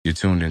You're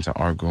tuned into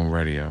Argoon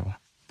Radio,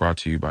 brought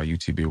to you by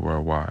UTB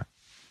Worldwide.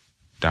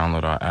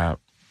 Download our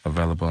app,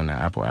 available in the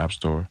Apple App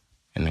Store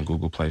and the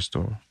Google Play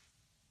Store.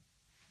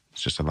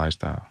 It's just a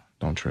lifestyle.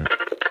 Don't trip.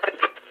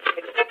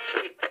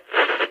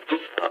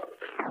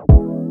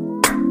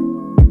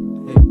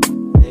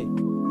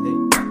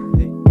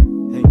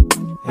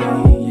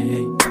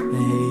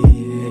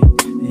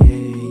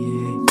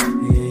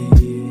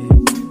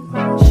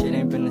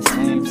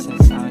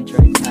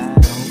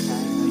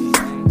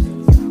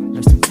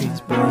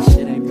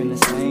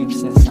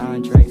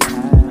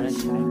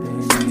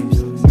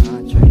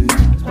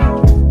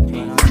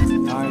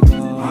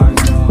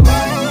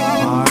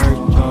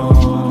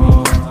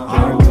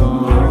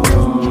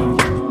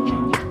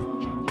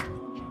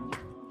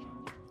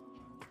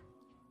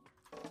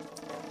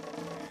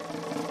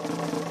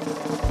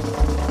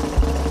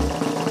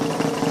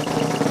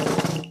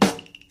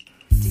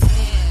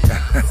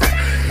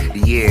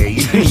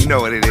 You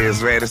know what it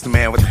is, man. It's the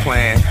man with the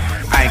plan.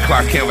 I ain't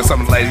Clark Kent, but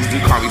some of the ladies do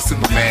call me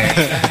Superman.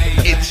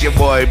 It's your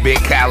boy, Big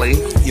Cali.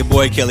 Your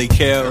boy, Kelly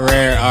Kell.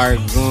 Rare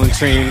Argoon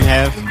Tream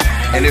Have.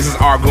 And this is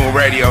Argoon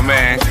Radio,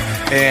 man.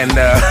 And,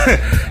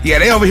 yeah,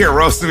 they over here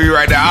roasting me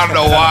right now. I don't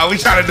know why. We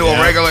trying to do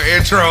a regular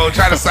intro,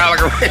 trying to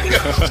sound like a radio.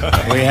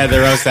 We had to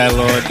roast that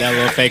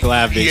little fake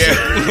laugh. Yeah,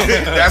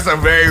 that's a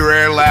very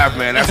rare laugh,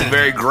 man. That's a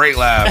very great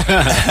laugh.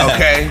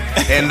 Okay?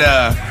 And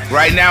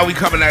right now we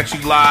coming at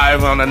you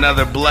live on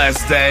another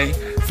blessed day.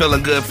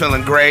 Feeling good,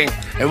 feeling great.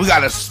 And we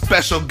got a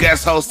special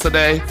guest host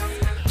today.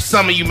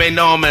 Some of you may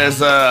know him as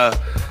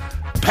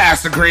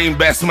Pastor Green,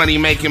 best money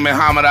making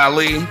Muhammad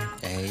Ali.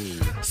 Hey.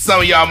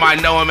 Some of y'all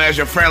might know him as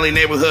your friendly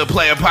neighborhood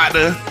player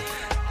partner,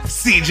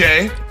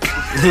 CJ.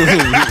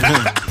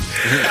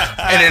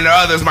 And then the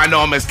others might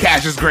know him as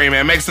Cassius Green,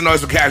 man. Make some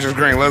noise for Cassius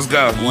Green. Let's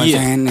go. What's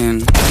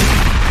happening?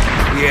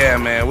 Yeah,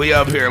 man. We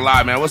up here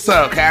live, man. What's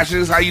up,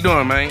 Cassius? How you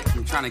doing, man?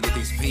 I'm trying to get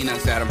these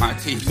peanuts out of my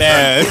teeth.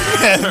 Man.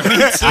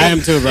 I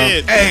am too, bro.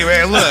 Hey,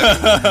 man,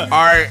 look.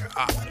 All right.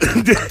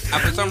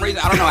 For some reason,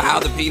 I don't know how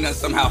the peanuts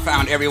somehow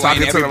found everywhere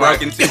in every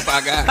broken tooth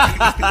I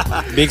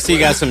got. Big C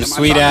got some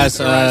sweet-ass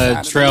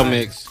trail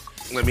mix.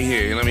 Let me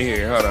hear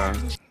you. Hold on.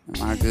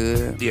 Am I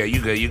good? Yeah,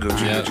 you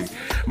good.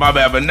 My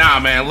bad, but nah,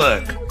 man,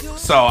 look.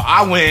 So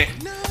I went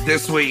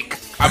this week.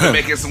 I've been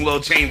making some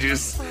little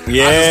changes.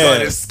 Yeah. I just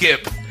going to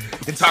skip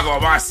and talk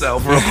about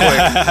myself real quick.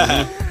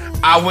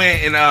 I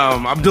went and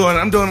I'm doing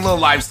a little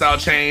lifestyle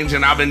change,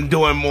 and I've been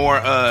doing more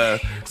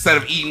instead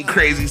of eating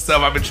crazy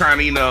stuff. I've been trying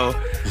to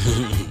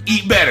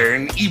eat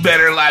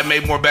better, like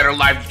make more better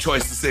life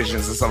choice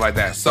decisions and stuff like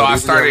that. So I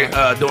started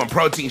doing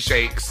protein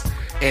shakes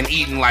and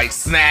eating like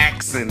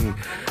snacks and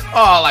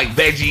like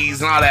veggies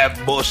and all that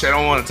bullshit. I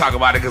don't want to talk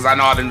about it because I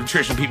know all the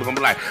nutrition people gonna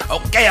be like,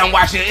 okay, I'm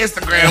watching your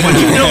Instagram. What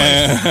you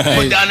doing?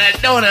 Put down that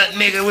donut,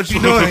 nigga. What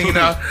you doing? You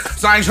know.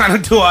 So I ain't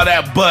trying to do all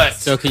that. But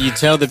So can you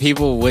tell the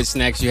people what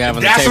snacks you have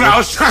on the that's table? what I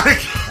was trying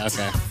to.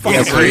 Okay.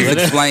 Yeah, please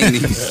explain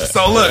these.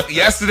 So look,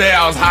 yesterday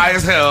I was high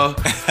as hell,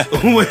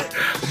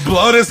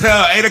 blown as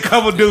hell, ate a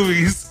couple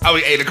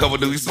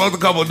doobies, smoked a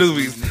couple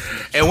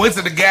doobies, and went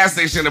to the gas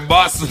station and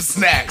bought some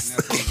snacks.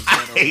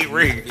 I hate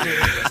Rick.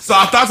 So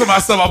I thought to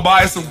myself, I'll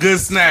buy some good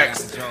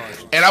snacks,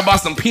 and I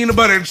bought some peanut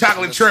butter and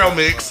chocolate trail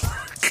mix.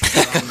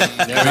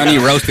 Honey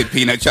roasted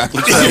peanut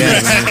chocolate trail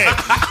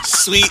mix.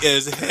 Sweet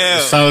as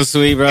hell. So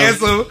sweet, bro.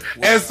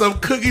 And some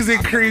cookies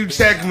and cream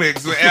check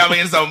mix. I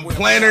mean, some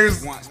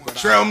Planters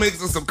trail mix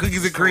and some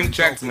cookies and cream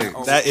check mix.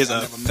 That is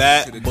a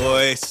fat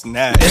boy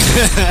snack.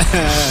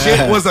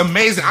 Shit was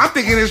amazing. I'm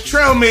thinking it's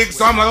trail mix,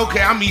 so I'm like,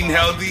 okay, I'm eating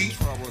healthy.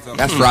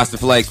 That's Frosted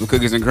Flakes with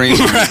cookies and cream.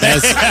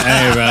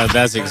 Hey, bro,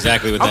 that's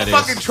exactly what I'm that is.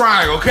 fucking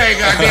trying, okay?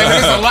 Goddamn,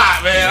 it's a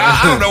lot, man. I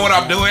don't know what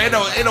I'm doing.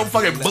 Ain't no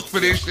fucking book for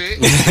this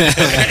shit.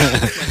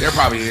 There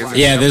probably is.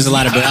 Yeah, there's a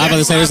lot of bugs. I'm about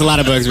to say there's a lot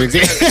of bugs, Rick.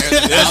 But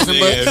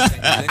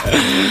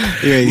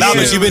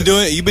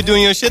you've been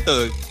doing your shit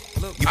though.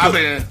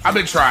 I've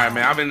been trying,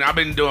 man. I've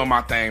been doing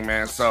my thing,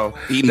 man. So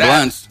Eating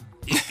blunts.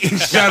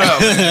 Shut up.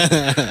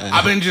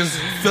 I've been just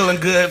feeling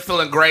good,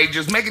 feeling great,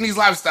 just making these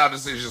lifestyle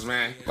decisions,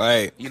 man.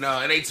 Right. You know,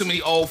 and ain't too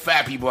many old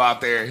fat people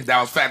out there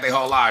that was fat their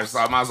whole lives, so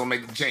I might as well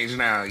make the change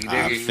now. You dig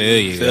I it? feel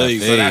you.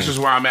 So that's just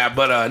where I'm at.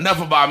 But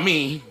enough about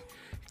me.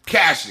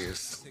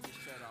 Cassius,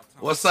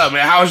 what's up,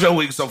 man? How was your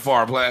week so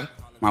far, player?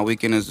 My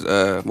weekend is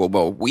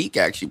week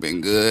actually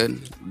been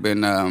good.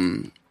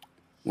 Been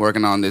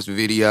working on this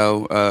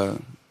video,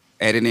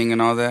 editing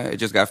and all that. It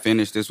just got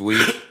finished this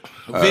week.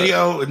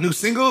 Video, a new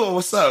single, or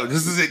what's up?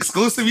 This is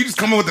exclusive? You just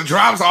come in with the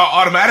drops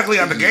automatically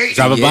out the gate?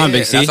 Drop a bomb,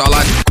 Big C. That's all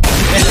I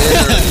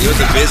It was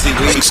a busy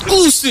week.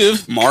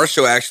 Exclusive.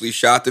 Marshall actually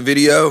shot the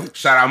video.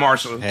 Shout out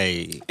Marshall.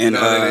 Hey. And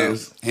it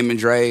is. him and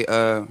Dre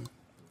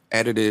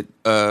edited,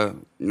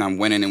 and I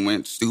went in and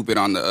went stupid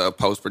on the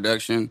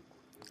post-production.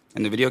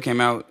 And the video came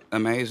out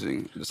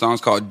amazing. The song's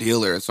called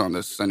Dealer. It's on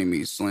the Sonny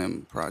Meets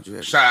Slim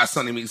project. Shout out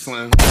Sonny Meets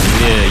Slim.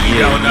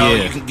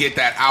 Yeah. You can get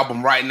that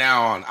album right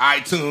now on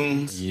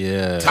iTunes,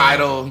 Yeah.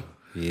 Tidal,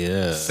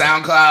 Yeah.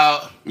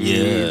 SoundCloud.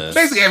 Yeah.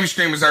 Basically every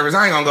streaming service.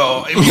 I ain't gonna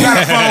go. If you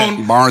got a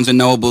phone, Barnes and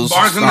Nobles.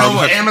 Barnes and Noble,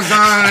 Starbucks.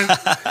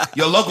 Amazon,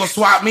 your local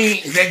swap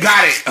meet, they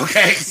got it.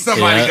 Okay,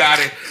 somebody Yeah. got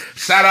it.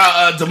 Shout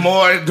out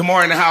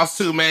Demore in the house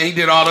too, man. He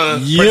did all the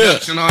Yeah.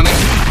 production on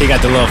it. He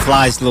got the little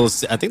flies,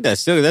 I think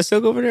that's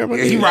silk over there.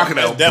 Yeah, he rocking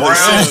a definitely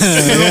brown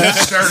silk.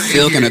 silk shirt.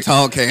 Silk and a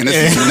tall can. This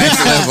is the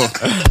next level.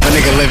 My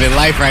nigga living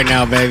life right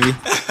now, baby.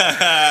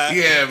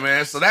 Yeah,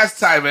 man. So that's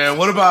tight, man.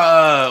 What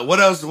about what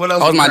else? What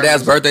else? Oh, it was my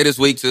dad's birthday this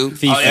week too.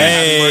 Fifi. Oh, yeah.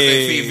 Happy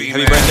birthday, Hey, Fifi,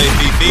 happy man. birthday,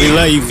 Fifi. We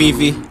love you,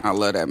 Fifi. I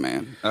love that,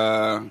 man.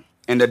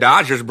 And the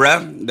Dodgers,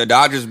 bruh. The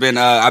Dodgers been.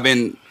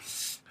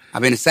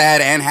 I've been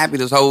sad and happy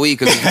this whole week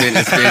because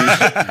it's been.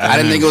 I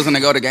didn't think it was gonna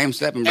go to Game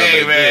 7, bro.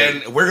 Hey but it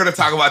did. man, we're gonna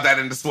talk about that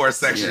in the sports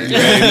section. You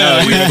already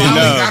know, We you already finally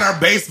know. got our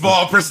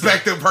baseball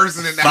perspective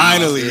person in the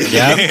Finally. house.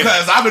 Yeah.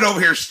 Because I've been over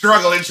here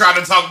struggling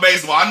trying to talk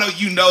baseball. I know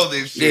you know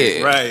this shit.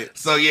 Yeah. Right.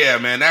 So yeah,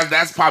 man,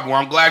 that's popular.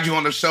 I'm glad you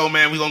on the show,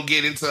 man. We're gonna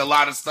get into a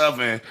lot of stuff,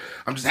 and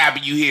I'm just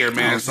happy you here,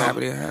 man. I'm So happy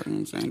to have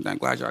him. I'm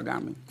glad y'all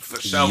got me.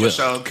 for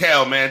sure.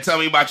 Kel, man, tell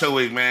me about your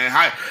week, man.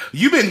 How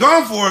you been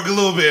gone for a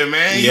little bit,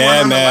 man? You Yeah,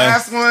 went on man. the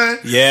last one.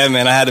 Yeah,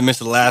 man, I had to miss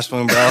the last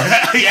one, bro.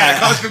 Yeah,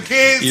 coach the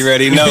kids. You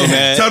already know,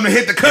 man. Tell them to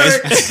hit the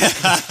cut.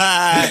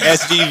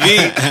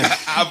 SGV.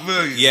 I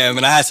feel you. Yeah,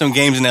 man, I had some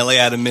games in LA I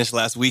had to miss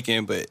last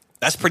weekend, but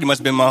that's pretty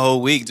much been my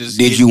whole week. Just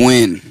Did you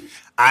win?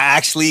 I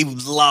actually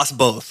lost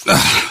both. Damn.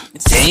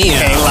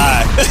 Can't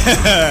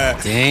lie.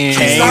 Damn.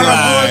 Can't Start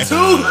lie. off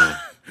going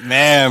too.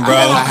 Man, bro.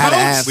 I had to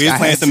ask. We was I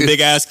playing had some to. big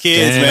ass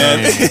kids,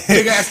 Damn. man.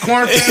 Big ass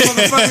corn fed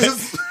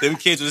motherfuckers. Them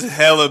kids was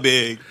hella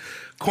big.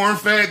 Corn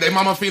fed. They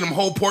mama feed them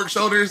whole pork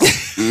shoulders.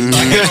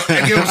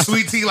 They give them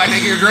sweet tea like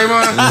they give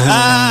Draymond.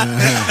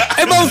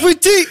 Hey, mom,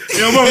 sweet tea.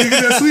 Yo, mama, you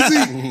get that sweet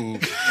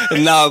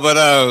tea. No,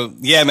 but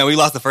yeah, man, we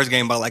lost the first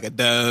game by like a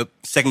dub.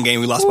 Second game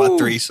we lost by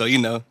 3. So you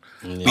know,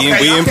 we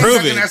Okay,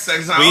 improving. that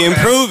second time. We Okay.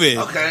 improving.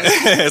 Okay.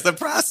 It's a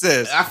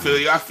process. I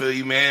feel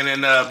you, man.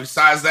 And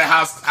besides that,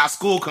 how's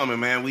school coming,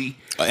 man?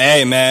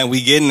 Hey, man,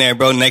 we getting there,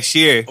 bro. Next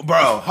year.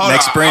 Bro, hold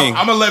Next on. spring.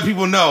 I'm gonna let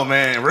people know,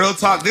 man. Real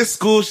talk, this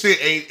school shit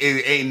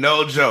ain't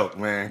no joke,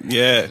 man.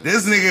 Yeah.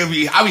 This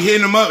nigga I be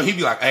hitting him up. He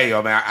be like, "Hey,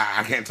 yo, man,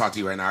 I can't talk to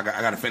you right now. I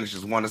got to finish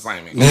this one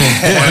assignment.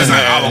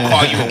 I will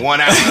call you in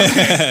 1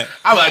 hour."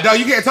 I'm like, "Dog,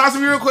 you can't talk to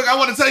me real quick. I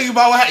want to tell you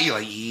about what happened." You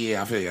like,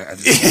 "Yeah, I feel you. I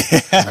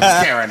just can't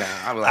right now."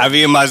 I'm I like,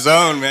 be in my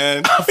zone,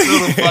 man. I feel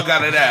the fuck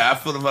out of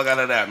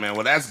that. Man.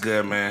 Well, that's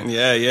good, man.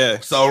 Yeah, yeah.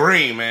 So,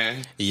 Reem,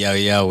 man,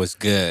 Yo, what's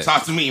good?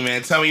 talk to me,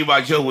 man. Tell me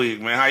about your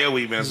week, man. How your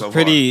week been so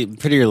far? Pretty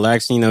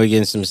relaxing. You know,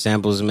 getting some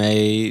samples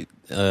made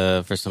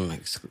for some,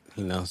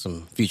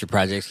 some future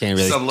projects. Can't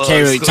really Some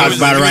little talk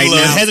about it I'm right a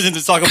little now. hesitant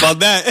to talk about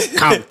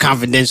that.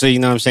 Confidential. You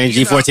know what I'm saying?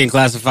 G14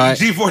 classified.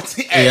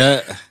 G14. Hey,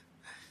 Yeah.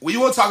 we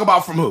won't talk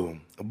about from who,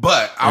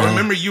 but I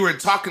remember you were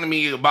talking to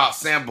me about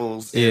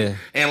samples, Yeah.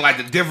 and like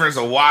the difference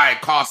of why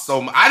it costs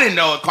so much. I didn't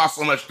know it cost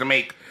so much to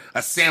make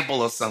a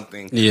sample of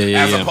something,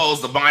 as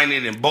opposed to buying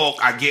it in bulk.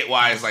 I get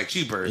why it's like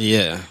cheaper,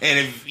 Yeah. And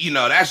if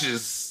that's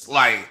just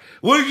like,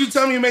 what did you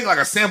tell me you make like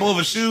a sample of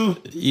a shoe?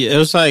 Yeah, it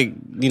was like,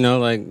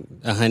 like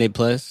 100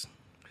 plus,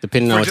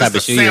 depending For on what type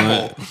just of a shoe you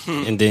sample.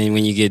 want. And then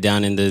when you get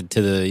down into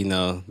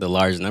the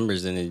large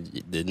numbers, then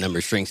the number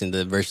shrinks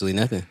into virtually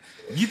nothing.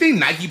 You think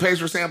Nike pays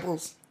for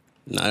samples?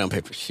 No, I don't pay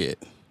for shit.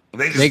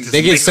 They They just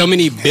get make so them-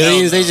 many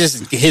billions, they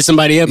just hit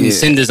somebody up and Yeah.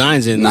 send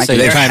designs in. Nike, Say,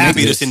 they're try and make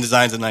Happy to this. send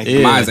designs tonight.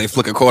 Yeah. Mine, they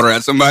flick a quarter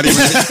at somebody.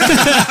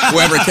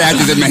 Whoever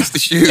catches it makes the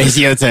shoe. It's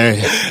your turn.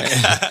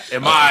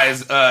 in my eyes,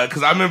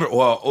 because I remember.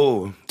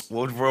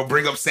 We'll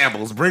bring up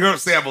samples.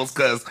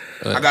 Because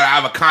I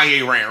have a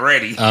Kanye rant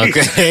ready.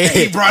 Okay.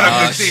 He brought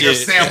up the thing of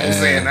shit. samples,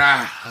 saying,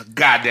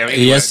 goddamn it.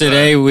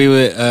 Yesterday we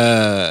would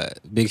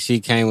Big C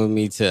came with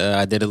me to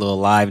I did a little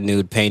live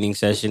nude painting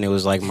session. It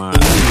was like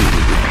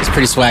it's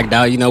pretty swagged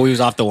out. We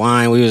was off the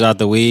wine, we was off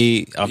the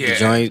weed, off Yeah. the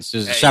joints.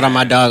 Just Hey, shout out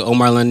my man. dog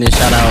Omar London.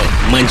 Shout out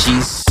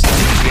Munchies.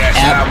 Yeah,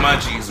 shout app.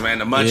 out Munchies, man.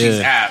 The Munchies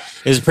Yeah. app.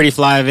 It was a pretty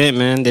fly event,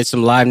 man. Did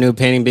some live nude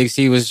painting. Big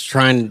C was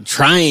trying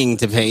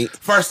to paint.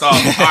 First off,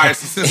 all right,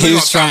 so since He we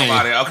was gonna talk trying.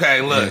 about it,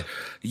 okay, look.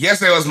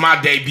 Yesterday was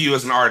my debut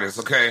as an artist,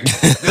 okay?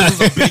 This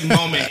was a big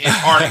moment in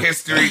art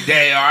history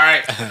day, all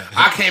right?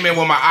 I came in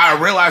with I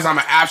realized I'm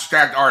an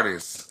abstract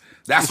artist.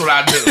 That's what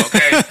I do,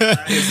 okay?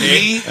 It's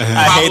me,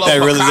 I hate Pablo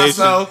that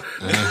Picasso.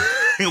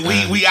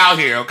 We out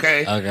here,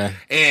 okay? Okay.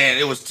 And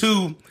it was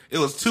two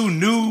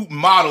new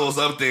models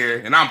up there,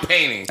 and I'm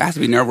painting. That has to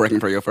be nerve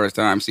wracking for your first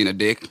time seeing a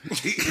dick.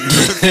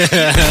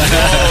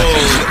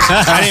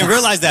 I didn't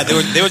realize that. There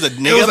was a It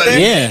nigga was up a-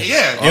 there?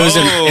 yeah.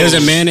 It was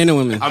a man and a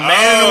woman. A man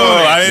and a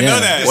woman. I didn't Yeah. know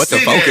that. What to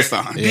Sitting focus there.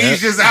 on? Yeah.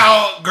 B's just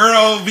out,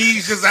 girl.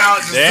 B's just out.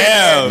 Just sitting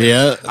there. Damn.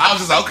 Yeah. I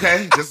was just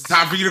okay. This is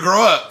time for you to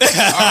grow up. All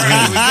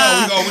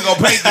right, we go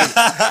paint this.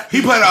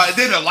 He put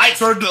then the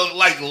lights were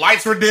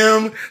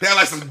dim. They had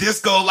like some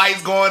disco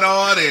lights going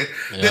on, and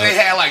then they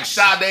had like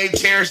Sade,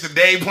 Cherish the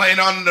Day playing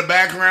on in the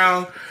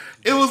background.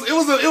 It was a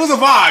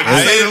vibe to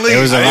say the least.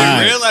 It was a I vibe.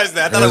 didn't realize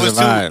that. It was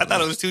a vibe. I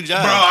thought it was two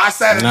jobs. Bro, I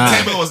sat at Nah. the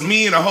table. It was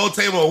me and a whole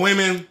table of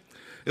women.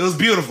 It was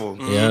beautiful.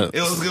 Yeah.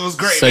 It was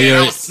great, So man. I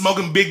you're- was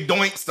smoking big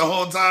doinks the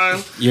whole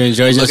time. You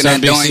enjoyed Looking yourself,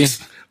 at Big C?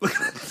 doinks.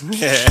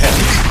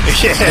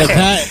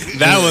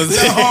 That was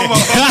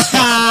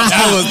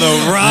that was the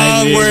I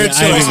wrong didn't- word I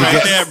choice didn't right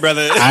get- there,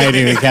 brother. I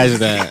didn't even catch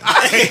that.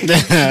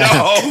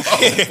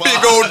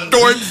 Big old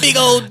dork. Big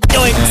old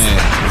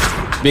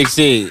doinks. Big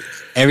C,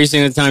 every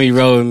single time you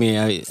roll with me,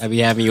 I be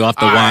having you off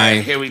the All wine.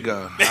 right, here we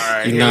go. All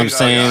right, You here know what we I'm go,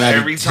 saying? y'all. Like,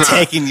 Every time.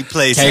 Taking you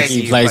places.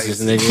 Taking you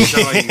places, nigga.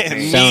 Showing you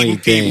things. Showing you Meeting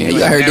people things.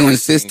 You out here you've doing never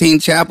seen. Sistine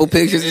Chapel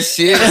pictures and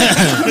shit.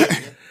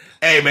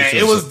 Hey man,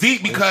 it was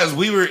deep because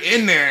we were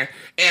in there,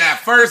 and at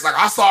first, like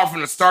I saw it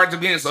from the start to the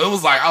beginning, so it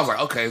was like I was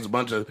like, okay, it's a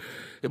bunch of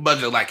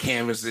like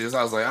canvases.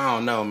 I was like, I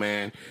don't know,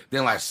 man.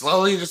 Then like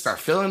slowly, it just start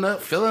filling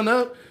up,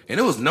 and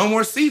there was no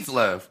more seats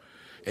left,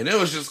 and it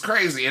was just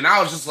crazy. And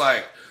I was just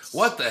like,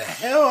 what the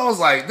hell? I was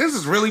like, this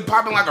is really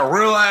popping like a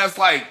real ass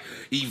like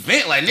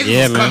event. Like niggas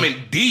Yeah, was man. coming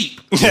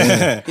deep.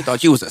 He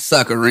thought you was a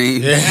sucker,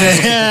 Reem.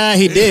 Yeah,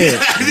 he did.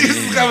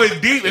 Niggas was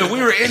coming deep, and we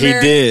were in He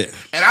there. did.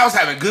 And I was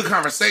having good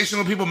conversation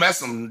with people, met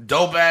some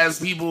dope ass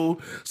people,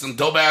 some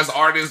dope ass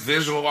artists,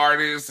 visual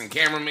artists, and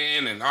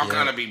cameramen, and all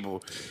kind of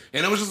people.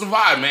 And it was just a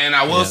vibe, man.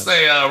 I will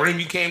say, Reem,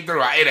 you came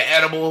through. I ate an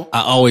edible.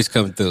 I always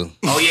come through.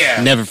 Oh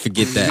yeah, Never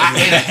forget I that.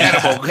 ate an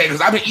edible, okay? Because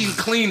I've been eating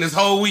clean this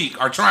whole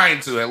week, or trying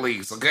to at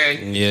least,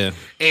 okay? Yeah.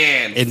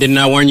 And It did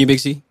not warn you, Big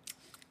C?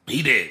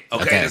 he did,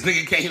 okay? Okay. This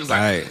nigga came. All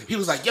right. He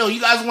was like, "Yo, you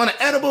guys want an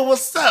edible?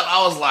 What's up?"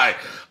 I was like,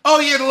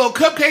 "Oh yeah, the little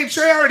cupcake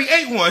tray. I already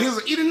ate one." He was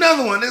like, "Eat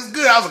another one. It's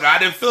good." I was like, "I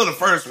didn't feel the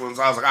first one,"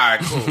 so I was like, "All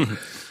right, cool."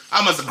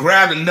 I must have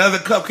grabbed another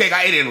cupcake.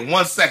 I ate it in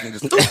 1 second.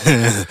 Just ate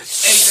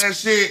that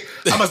shit.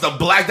 I must have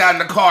blacked out in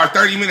the car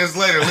 30 minutes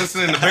later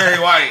listening to Barry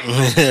White,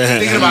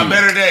 thinking about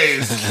better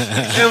days.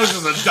 It was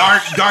just a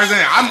dark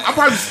day. I'm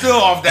probably still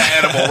off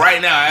that edible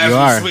right now as You we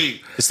are.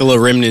 speak. It's the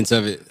little remnants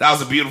of it. That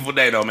was a beautiful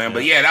day though, man.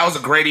 But yeah, that was a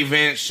great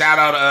event. Shout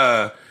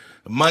out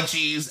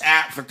Munchies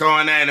app for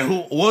throwing that. And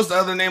what was the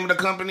other name of the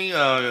company?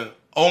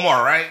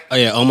 Omar, right? Oh,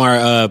 yeah.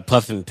 Omar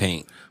Puff and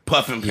Paint.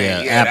 Puff and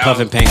Paint. Yeah, at that Puff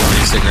was- and Paint on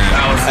Instagram.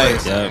 That was lit,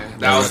 Nice. man. Yep.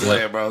 That was Yep.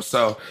 lit, bro.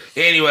 So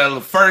anyway,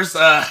 first,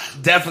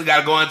 definitely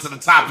got to go into the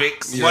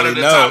topics. You One of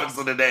the already know. topics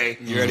of the day.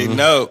 You already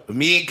know.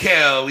 Me and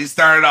Kel, we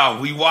started off.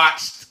 We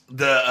watched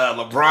the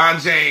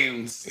LeBron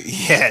James, the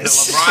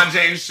Yes. LeBron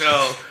James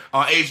show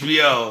on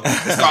HBO.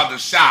 It's called The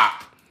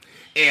Shop.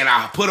 And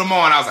I put him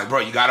on. I was like, bro,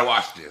 you got to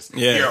watch this.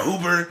 Yeah. You're a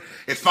hooper.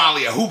 It's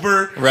finally a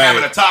hooper Right.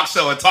 having a talk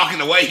show and talking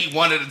the way he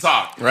wanted to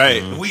talk.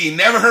 Right. We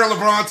never heard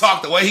LeBron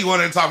talk the way he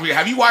wanted to talk.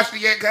 Have you watched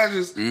it yet,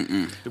 Cassius?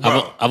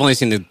 Bro, I've only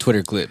seen the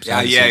Twitter clips.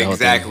 I Yeah, haven't seen the whole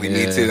thing. exactly.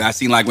 Me Yeah. too. I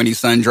seen like when he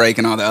son Drake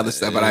and all the other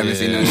stuff, but I haven't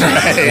seen none.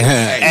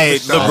 Hey,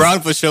 so-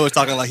 LeBron for sure was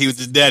talking like he was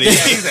his daddy.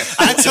 said,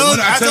 I told "What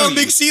I tell you?"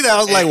 Big C that I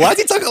was like, why is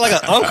he talking like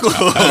an uncle?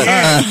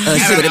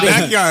 He's in the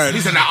backyard.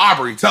 He said, "Now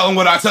Aubrey, tell him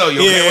what I tell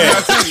you." Okay, Yeah. what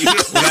I tell you.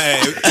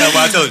 Hey, tell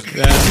what I told you.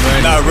 That's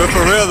funny. Nah, real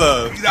for real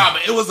though. Nah,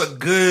 but it was a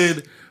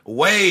good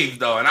wave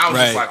though, and I was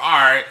just Right. like, "All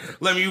right,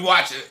 let me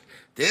watch it."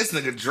 This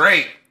nigga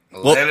Drake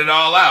Well- let it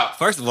all out.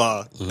 First of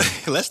all,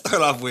 let's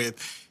start off with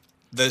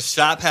the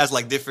shop has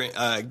like different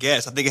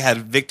guests. I think it had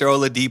Victor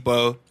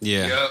Oladipo,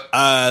 Yeah.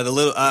 Yep. the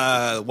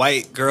little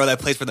white girl that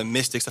plays for the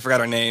Mystics. I forgot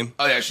her name.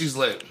 Oh yeah, she's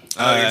lit.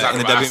 Oh, you're talking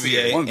in the about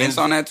WNBA. ICA. Wasn't Vince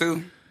on that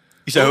too?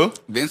 You said who?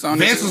 Vince on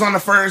Vince it was too? on the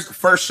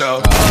first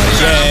show. yeah,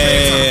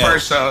 Vince on the yeah.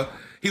 first show.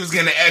 He was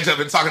getting the edge of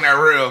it, talking that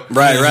real.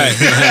 Right.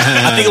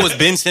 I think it was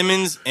Ben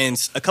Simmons and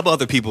a couple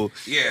other people.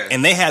 Yeah.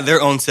 And they had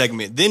their own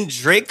segment. Then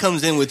Drake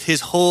comes in with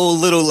his whole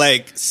little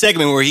like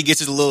segment where he gets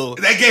his little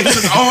They gave him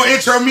his own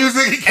intro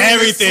music. He came in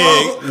everything.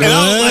 slow. And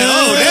I was like,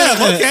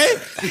 oh damn,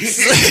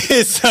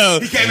 okay. So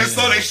He came in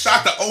slow. They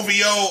shot the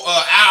OVO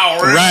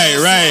owl. Real Right,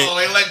 slow.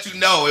 right. They let you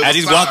know. It as was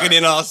he's time. walking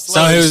in all slow.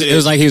 So and it was, shit. it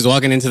was like he was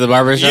walking into the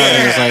barber shop.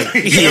 And it was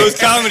like, it was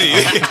comedy.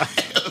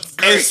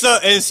 And so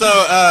he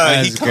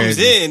That's comes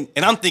crazy. in,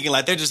 and I'm thinking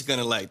like they're just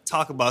gonna like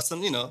talk about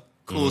some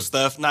cool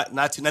stuff,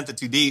 nothing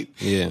too deep.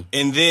 Yeah.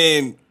 And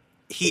then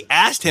he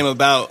asked him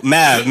about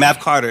Mav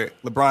Carter,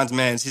 LeBron's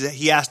man.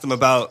 He asked him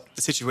about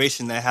the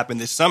situation that happened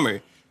this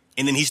summer,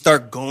 and then he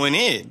started going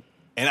in,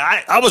 and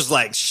I was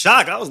like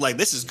shocked. I was like,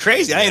 this is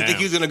crazy. I didn't think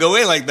he was gonna go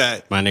in like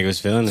that. my nigga was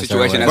feeling the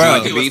Situation situation. that's Bro,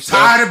 like He the was beef stuff.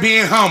 tired of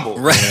being humble.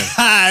 Right?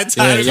 Yeah,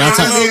 Tired y'all of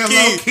Tired of being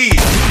being low low key.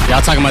 key.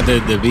 Y'all talking about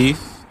the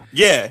beef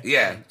Yeah.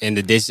 Yeah. and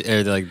the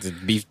the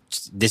beef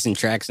dissing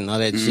tracks and all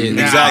that shit.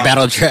 Now- Exactly.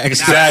 Battle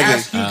tracks. Now, I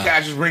ask you,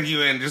 Kat, just bring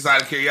you in, just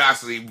out of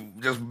curiosity,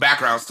 just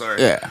background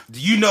story. Yeah. Do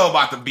you know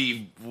about the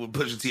beef with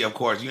Pusha T? Of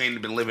course, you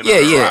ain't been living. Yeah,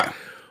 under a yeah. rock.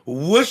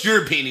 What's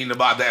your opinion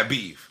about that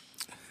beef?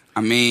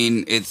 I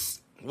mean,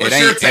 it's What's it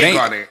your ain't, take it ain't,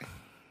 on it?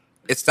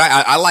 It's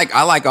I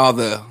like all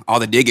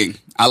the digging.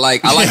 I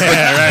like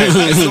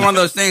it's one of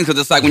those things because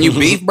it's like when you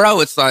beef,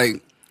 bro. It's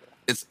like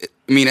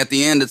I mean, at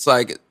the end, it's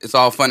like it's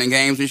all fun and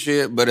games and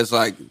shit. But it's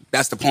like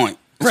that's the point.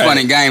 It's Right. fun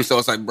and games. So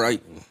it's like, bro,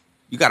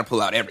 you got to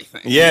pull out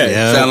everything. Yeah.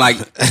 Yeah. So like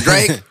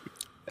Drake,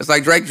 It's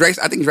like Drake's.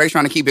 I think Drake's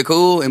trying to keep it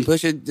cool, and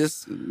Pusha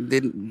just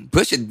didn't.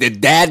 Pusha did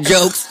dad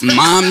jokes,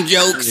 mom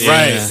jokes,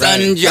 Right,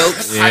 son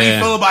jokes, How you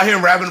feel about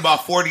him rapping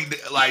about 40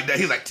 like that?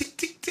 He's like tick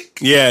tick tick.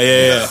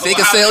 Yeah.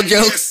 sickle cell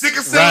jokes.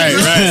 Sickle cell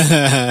jokes.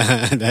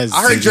 That's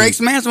I heard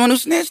Drake's man's the one who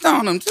snitched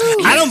on him too.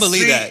 I don't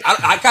believe that.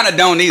 I kind of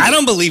don't either. I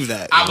don't believe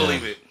that. I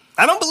believe it.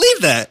 I don't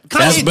believe that.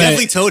 That's- Kanye but-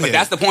 definitely told But him.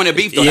 that's the point of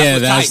beef, though. Yeah,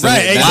 that's that's what Right,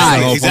 that's exactly,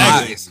 the whole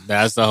exactly. point.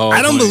 That's the whole.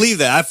 I don't point. believe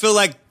that. I feel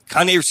like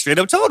Kanye straight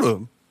up told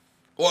him.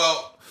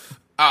 Well,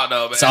 I don't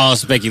know, man. It's all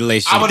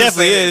speculation. I'm gonna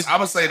definitely say is. this. I'm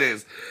gonna say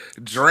this.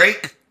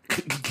 Drake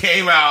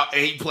came out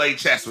and he played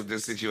chess with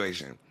this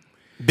situation.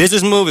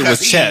 Business move, it was Because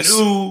he chess.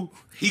 knew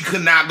he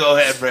could not go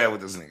head for head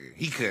with this nigga.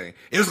 He couldn't.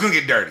 It was gonna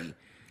get dirty.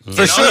 For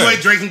The sure. only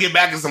way Drake can get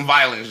back is some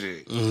violent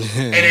shit.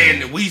 And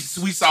then we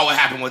saw what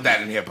happened with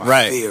that in hip hop.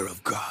 Right. fear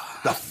of God.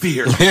 The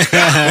fear.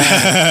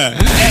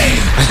 Hey,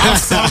 I'm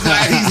so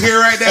glad he's here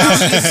right now.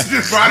 This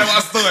just brought up my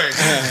story.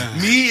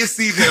 Me and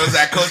CJ was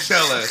at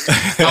Coachella.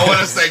 I want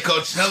to say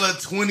Coachella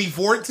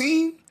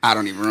 2014. I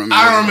don't even remember.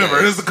 I don't remember.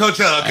 It was a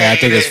Coachella. Okay? Yeah, I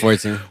think it's And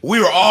 14. We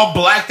were all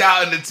blacked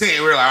out in the tent.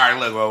 We were like, all right,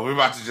 look, well, we're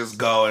about to just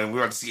go and we're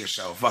about to see a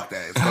show. Fuck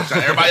that. It's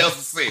Coachella. Everybody else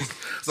is sick.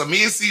 So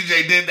me and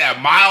CJ did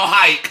that mile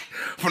hike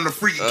from the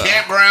freaking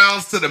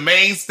campgrounds to the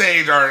main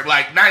stage, or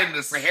like not even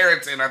the Sahara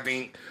tent, I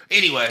think.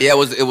 Anyway. Yeah, it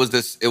was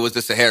the Sahara. It was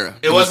the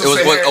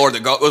Sahara. or the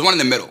Go. It was one in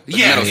the middle. The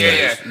Yeah, middle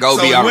yeah. stage. Go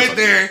so be we our went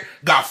fucking- there,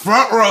 got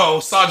front row,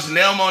 saw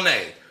Janelle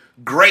Monáe.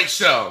 Great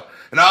show.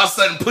 And all of a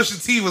sudden,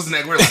 Pusha T was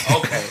next. We're like,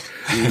 okay,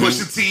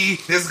 Pusha T,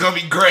 this is going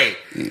to be great.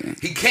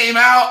 He came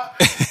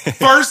out.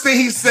 First thing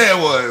he said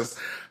was,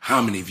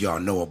 how many of y'all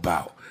know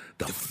about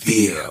the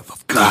fear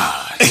of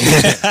God?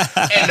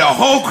 And the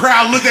whole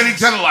crowd looked at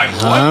each other like,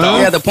 what the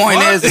Yeah, the point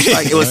fuck? is, it's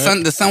like it was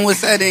the sun was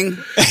setting,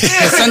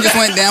 the sun just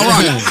went down.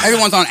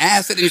 Everyone's on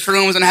acid and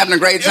shrooms and having a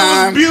great It was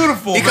time.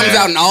 beautiful, He comes man.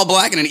 out in all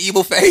black and an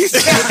evil face,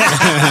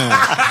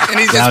 and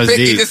he That was he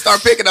deep. just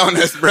start picking on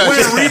us, bro.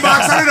 Wearing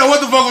Reeboks. I didn't know what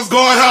the fuck was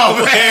going on,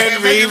 man. Wearing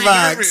It made me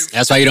Reeboks. nervous.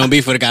 That's why you don't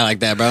beef with a guy like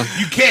that, bro.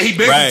 You can't. He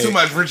begged Right. too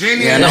much.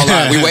 Virginia. Yeah, no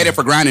lie. We waited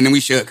for grinding and we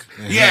shook.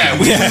 Yeah,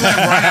 we left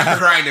right after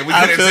grinding. We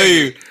I couldn't feel take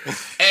you. it.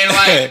 And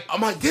like,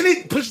 I'm like,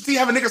 didn't Pusha T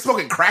have a nigga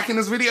smoking crack in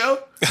this video?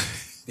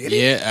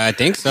 Yeah, I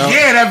think so.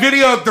 Yeah, that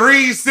video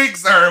 3,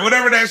 6, or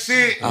whatever that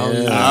shit. I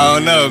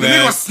don't know, The nigga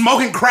man. was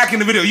smoking crack in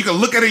the video. You can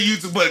look at it on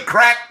YouTube, but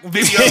crack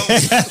video,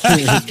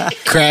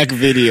 Crack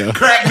video.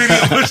 crack video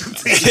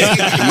Pusha T.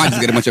 I might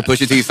just get a bunch of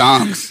Pusha T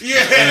songs. Yeah,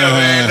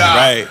 man. Nah.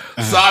 Right.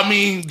 So I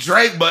mean,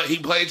 Drake, but he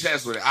played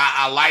chess with it.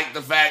 I like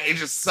the fact it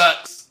just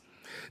sucks.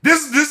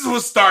 This is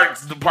what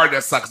starts the part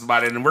that sucks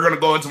about it, and we're gonna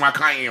go into my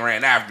Kanye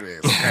rant after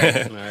this.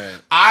 Okay?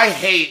 I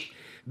hate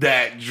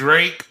that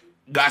Drake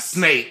got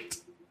snaked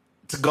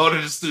to go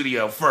to the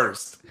studio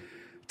first.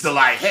 To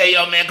like, hey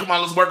yo man, come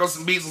on, let's work on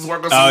some beats, let's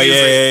work on some Oh, music.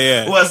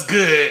 yeah. What's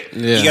good?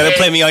 Yeah. You gotta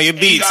play me on your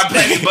And you beats. gotta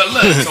play me, but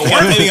look, to Gotta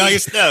work play me on your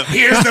stuff.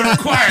 here's the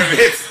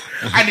requirements.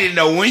 I need to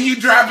know when you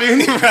drop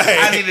in.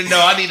 I need to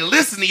know. I need to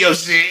listen to your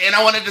shit, and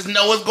I want to just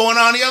know what's going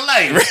on in your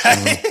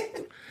life.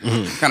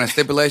 What kind of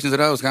stipulations are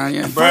those,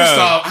 Kanye? First Bro.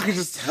 off, I can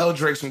just tell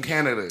Drake's from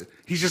Canada.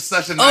 He's just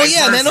such a nice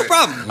yeah, man, no person.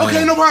 problem.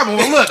 Okay, no problem.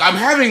 Well, look, I'm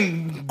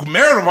having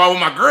marital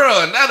problem with my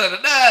girl, and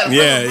da-da-da-da.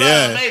 Yeah,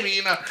 yeah. Maybe,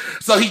 you know.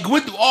 So he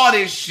went through all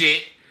this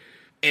shit,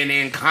 and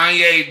then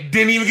Kanye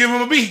didn't even give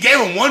him a beat. He gave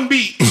him one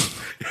beat.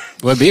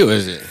 What beat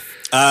was it?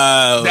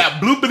 That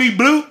bloopity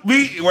bloop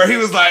beat where he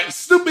was like,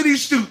 stoopity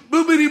stoop,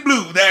 bloopity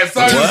bloop. That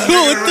song.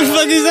 What the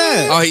fuck is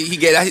that? Oh,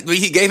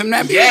 he gave him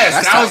that beat? Yes,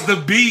 That's that was tight.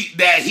 the beat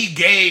that he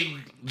gave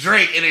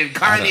Drake, and then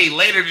Kanye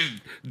later just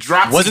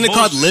dropped. Wasn't it some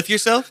called bullshit. Lift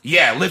Yourself?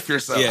 Yeah, Lift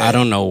Yourself. Yeah. I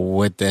don't know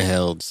what the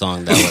hell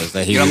song that was.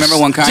 That he You don't was,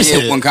 remember when Just-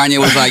 Kanye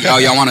was like, "Oh,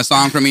 y'all want a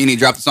song from me?" and he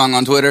dropped the song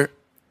on Twitter,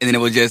 and then it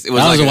was that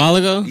like was a while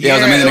ago? Yeah, it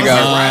was a minute ago.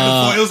 Like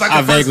right before, it was like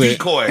I the first vaguely-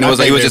 decoy. And it was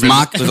like it was just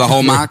mock. It was a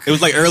whole mock. It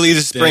was like early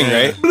this spring,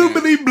 Yeah. right?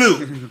 bloopity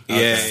bloop.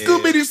 Yeah.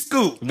 Scoopity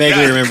scoop.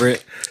 Vaguely That- remember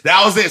it.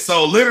 That was it.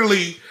 So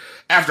literally,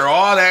 after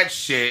all that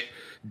shit,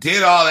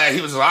 did all that,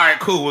 he was like, all right,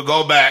 cool, we'll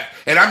go back.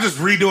 And I'm just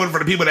redoing for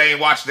the people that ain't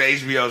watched the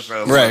HBO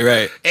show. So-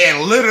 Right.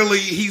 And literally,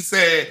 he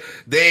said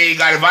they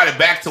got invited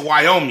back to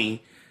Wyoming.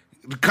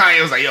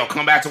 Kanye was like, yo,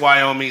 come back to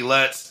Wyoming.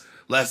 Let's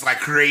like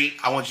create.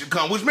 I want you to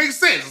come, which makes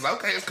sense. It's like,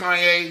 okay, it's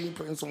Kanye. He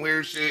putting some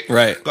weird shit.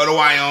 Right. Go to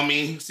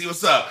Wyoming, see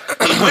what's up.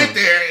 He went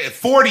there.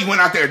 40 went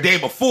out there a day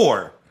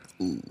before,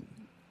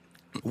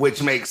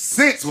 which makes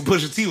sense what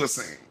Pusha T was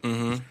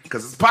saying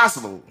because it's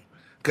possible.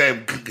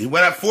 Okay, he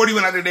went out 40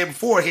 went out there the day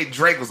before. Hit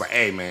Drake was like,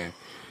 hey man,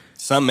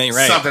 Something ain't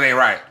right. something ain't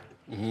right.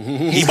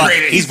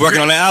 He's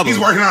working on the album. He's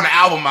working on the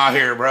album out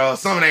here, bro.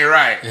 Something ain't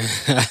right.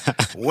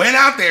 Went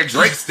out there.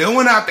 Drake still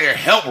went out there,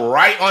 helped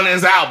write on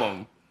his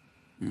album,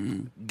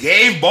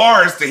 gave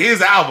bars to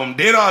his album,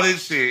 did all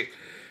this shit,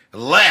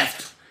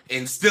 left,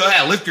 and still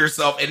had Lift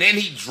Yourself. And then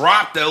he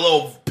dropped a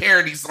little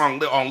parody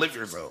song on Lift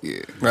Yourself.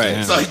 Yeah,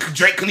 Right. So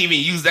Drake couldn't even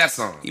use that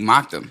song. he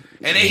mocked him.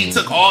 And then he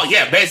took all,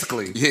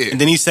 basically. Yeah,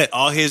 And then he set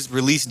all his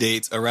release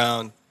dates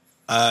around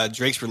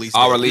Drake's release date.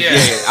 all release. Yeah.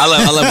 Yeah.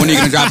 I love when you're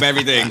gonna drop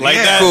everything Like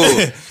Yeah. that.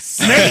 Cool.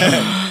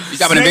 You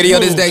dropping a video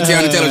this day?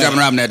 Tiana Taylor dropping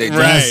an album that day.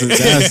 Right.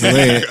 That's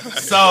lit.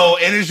 So,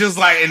 and it's just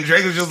like, and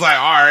Drake was just like,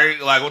 all right,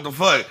 like, what the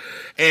fuck?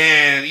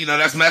 And, you know,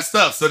 that's messed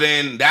up. So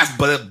then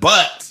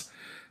but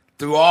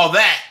through all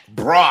that,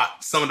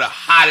 brought some of the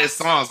hottest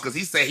songs because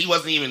he said he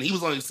was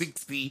only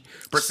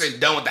 60%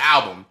 done with the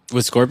album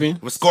With Scorpion?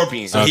 with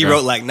Scorpion. So he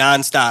wrote like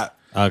nonstop.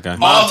 Okay.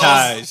 All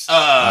Montage.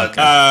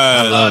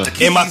 those, it.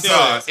 the In My Kiki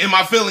songs, In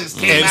My Feelings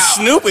came And out.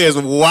 Snoop is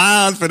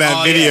wild for that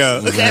Oh, video.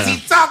 yeah. Because he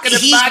talking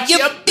about your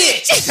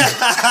bitch.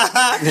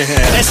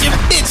 That's your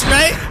bitch,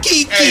 right?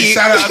 Kiki. Hey,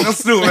 shout out Uncle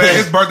Snoop, man.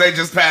 His birthday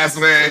just passed,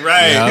 man.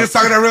 Right. He was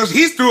talking that real.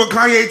 He's through with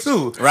Kanye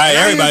too. Right,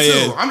 Kanye everybody too.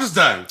 is. I'm just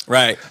done.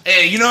 Right.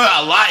 And you know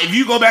a lot. If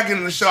you go back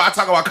into the show, I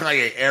talk about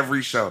Kanye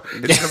every show. It's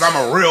because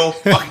I'm a real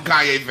fucking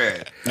Kanye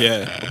fan.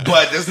 Yeah.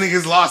 But this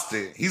nigga's lost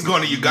it. He's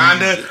going to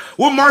Uganda.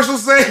 What Marshall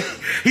say?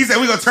 He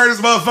said we gonna turn this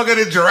motherfucker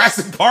into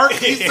Jurassic Park.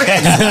 He said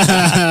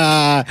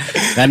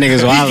That nigga's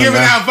he wild, giving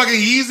bro. out fucking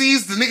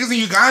Yeezys to niggas in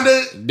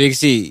Uganda. Big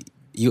C,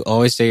 you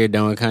always say you're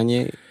done with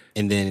Kanye,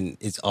 and then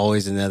it's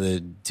always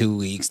another 2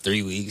 weeks,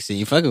 3 weeks, and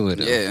you fucking with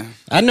him. Yeah.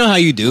 I know how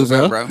you do,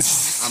 bro. Bro. I'm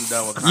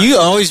done with Kanye. You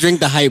always drink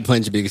the hype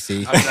punch, Big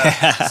C.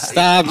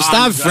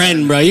 Stop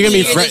fretting, bro. You're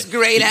gonna be fretting.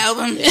 Great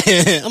album.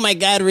 Oh my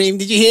God, Reem,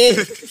 did you hear?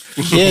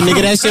 Yeah,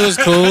 nigga, that shit was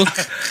cool.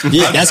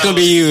 Yeah, that's gonna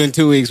be you in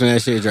 2 weeks when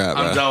that shit drop,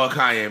 I'm bro. done with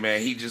Kanye,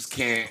 man. He just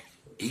can't.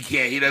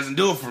 He doesn't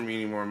do it for me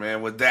anymore,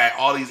 man. With that,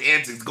 all these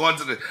antics going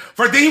to the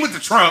first thing he went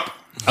to Trump.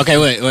 Okay,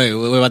 wait.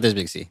 What about this,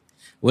 Big C?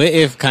 What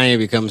if Kanye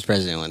becomes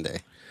president one day?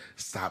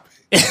 Stop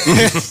it.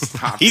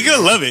 Stop He it.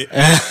 gonna love it.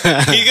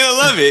 He gonna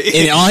love it.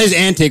 And all his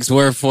antics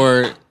were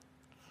for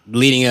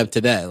leading up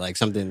to that, like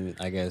something,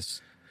 I guess,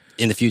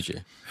 in the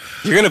future.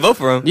 You're gonna vote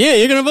for him. Yeah,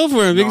 you're gonna vote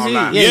for him, Big No, I'm C.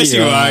 not. Yeah, Yes,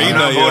 you are. You I'm know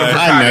not you voting are. for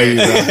I know you,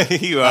 Kanye. bro.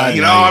 You are.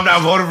 You know, I'm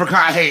not voting for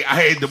Kanye. I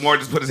hate DeMore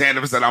just put his hand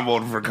up and said, I'm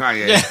voting for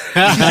Kanye.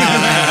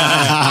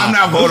 I'm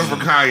not voting for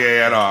Kanye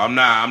at all.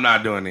 I'm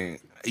not doing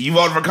it. You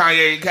voting for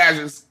Kanye,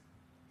 Cassius?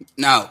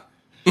 No.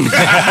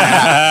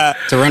 To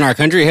run our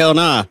country? Hell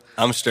nah.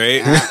 I'm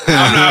straight.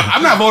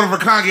 I'm not voting for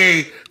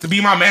Kanye to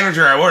be my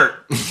manager at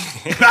work.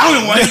 I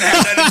don't want him to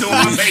have nothing to do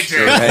with my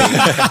paycheck.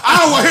 I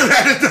don't want him to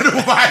have nothing to do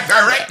with my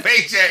direct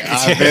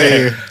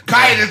paycheck.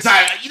 Kanye the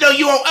type,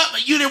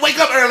 you didn't wake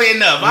up early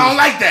enough. I don't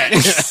like that.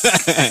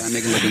 That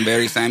nigga looking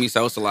very Sammy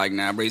Sosa like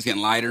now, bro. He's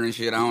getting lighter and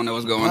shit. I don't know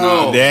what's going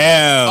Bro. on.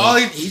 Damn. All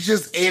he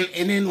just and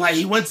then like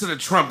he went to the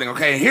Trump thing.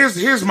 Okay,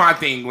 here's my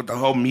thing with the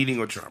whole meeting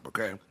with Trump.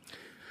 Okay,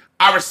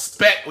 I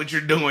respect what you're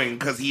doing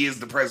because he is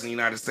the president of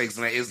the United States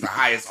and that is the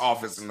highest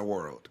office in the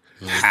world.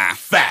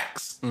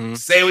 Facts.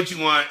 Say what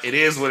you want. It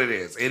is what it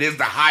is. It is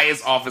the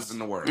highest office in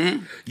the world.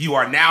 You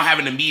are now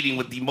having a meeting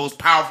with the most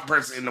powerful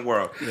person in the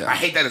world. I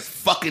hate that it's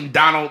fucking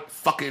Donald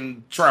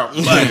fucking Trump,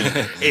 but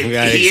he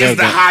is accept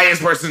the that.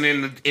 highest person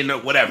in the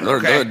whatever. They're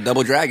Okay,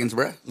 double dragons,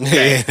 bro.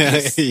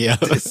 okay. Yeah.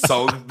 It's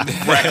so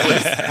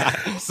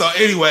reckless. So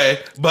anyway,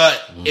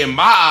 but in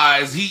my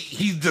eyes,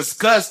 he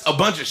discussed a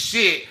bunch of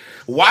shit.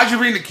 Why'd you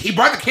bring he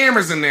brought the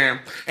cameras in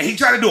there and he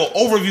tried to do an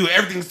overview of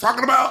everything he's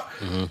talking about.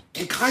 And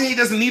Kanye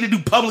doesn't need to do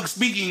public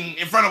speaking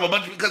in front of a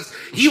bunch of because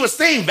he was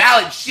saying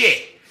valid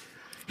shit.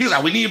 He was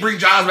like, we need to bring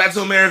jobs back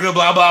to America,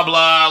 blah, blah,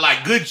 blah,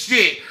 like good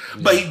shit.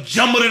 But he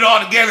jumbled it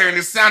all together and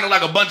it sounded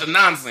like a bunch of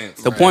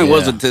nonsense. The point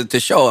was Yeah. to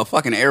show a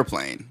fucking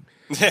airplane.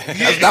 That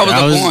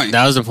was the point.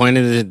 That was the point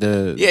of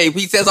the Yeah,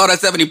 he says all that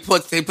stuff and he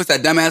puts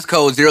that dumbass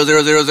code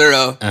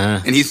 0000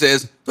 and he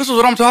says, "This is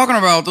what I'm talking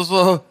about.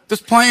 This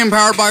plane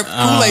powered by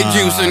Kool-Aid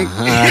juice and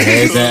I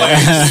hate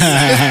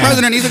that. this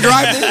president needs to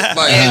drive this."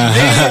 Like,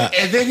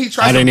 And then he I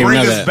tries to didn't even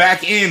bring know us that.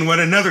 back in with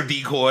another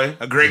decoy,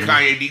 a great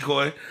Kanye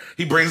decoy.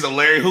 He brings up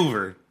Larry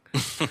Hoover.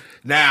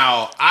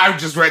 Now, I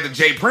just read the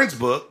Jay Prince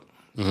book,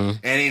 and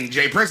then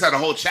Jay Prince had a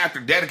whole chapter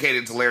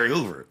dedicated to Larry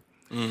Hoover.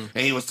 And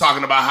he was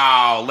talking about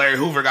how Larry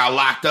Hoover got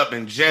locked up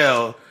in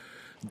jail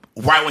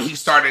right when he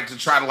started to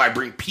try to like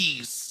bring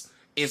peace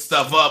and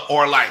stuff up,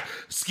 or like,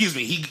 excuse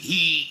me,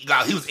 he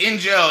was in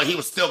jail and he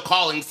was still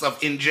calling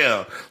stuff in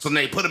jail. So then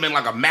they put him in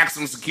like a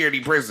maximum security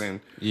prison.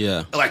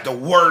 Yeah. Like the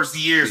worst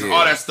years and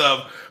all that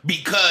stuff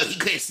because he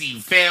can't see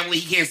family,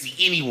 he can't see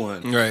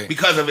anyone, Right.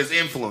 because of his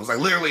influence. Like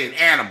literally an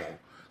animal,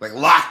 like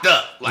locked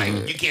up,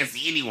 like you can't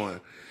see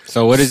anyone.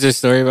 So what is this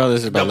story about?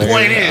 This is about The Larry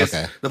point Hoover? is,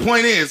 Okay. the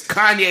point is,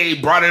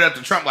 Kanye brought it up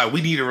to Trump like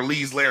we need to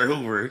release Larry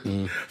Hoover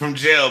from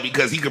jail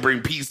because he could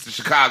bring peace to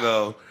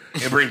Chicago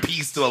and bring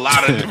peace to a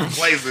lot of different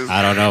places.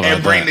 I don't know about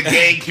and bring that. the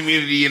gay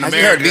community in I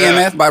heard America.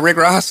 DMF by Rick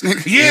Ross.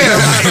 Nigga.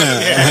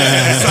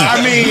 Yeah. So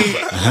I mean,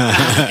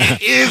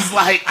 it is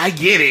like I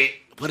get it,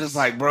 but it's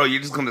like, bro,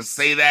 you're just gonna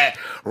say that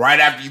right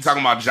after you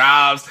talking about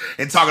jobs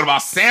and talking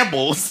about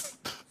samples.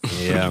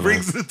 Yeah,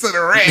 Brings it to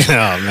the rant.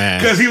 Oh, man.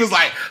 Because he was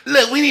like,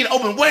 look, we need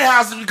open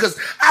warehouses because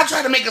I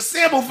tried to make a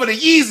sample for the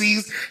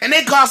Yeezys and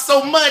they cost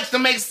so much to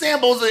make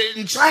samples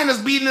and China's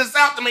beating us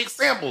out to make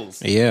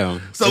samples. Yeah.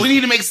 So we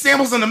need to make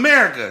samples in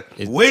America,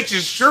 which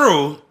is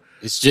true.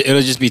 It'll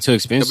just be too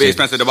expensive. It'll be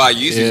expensive to buy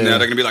Yeezys Yeah. now.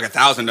 They're gonna be like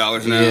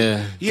 $1,000 now.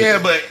 Yeah. Yeah,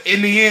 but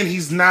in the end,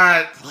 he's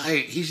not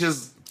like, he's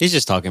just He's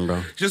just talking,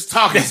 bro. Just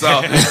talking, so.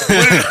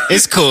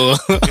 It's cool.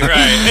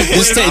 Right.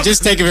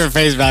 just take it for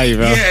face value,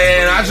 bro.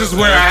 Yeah, and I just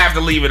where I have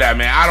to leave it at,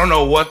 man. I don't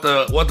know what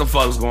the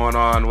fuck's going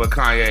on with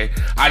Kanye.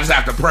 I just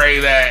have to pray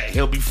that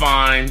he'll be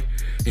fine.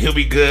 He'll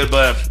be good,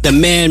 but the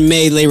man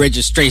made late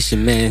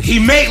registration, man. He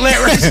made late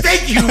registration.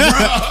 Thank you,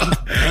 bro.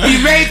 He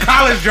made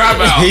College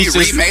Dropout. He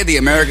remade the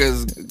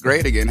America's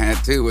Great Again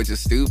hat too, which is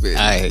stupid.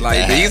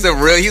 He's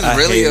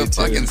really a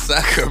fucking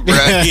sucker, bro.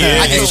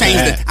 Yeah.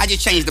 I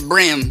just changed the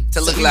brim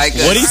to look like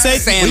what he say?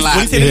 What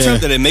he say to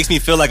Trump that it makes me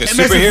feel like a superhero?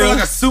 Makes me feel like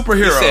a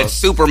superhero. He said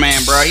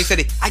Superman, bro. He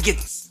said I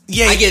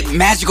get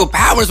magical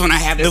powers when I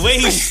have this. The way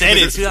he said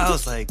it too, I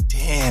was like,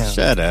 damn.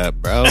 Shut up,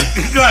 bro.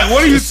 Like,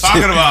 what are you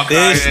talking about,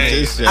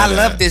 Kanye? I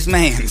love this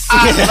man.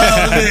 I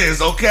love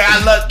this, okay?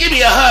 Give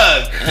me a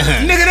hug.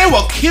 Nigga, they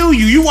will kill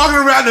you. You walking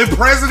around the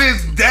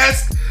president's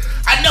desk.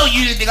 I know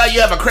you think you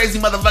have a crazy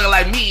motherfucker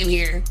like me in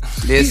here.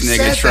 This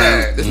nigga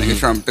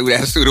Trump threw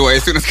that suit away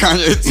as soon as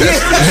Kanye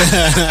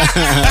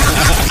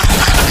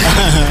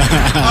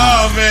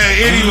Oh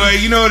man, anyway,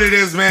 you know what it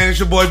is, man. It's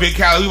your boy Big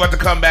Cali. We about to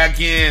come back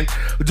in.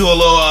 We'll do a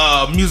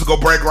little musical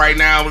break right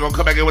now. We're gonna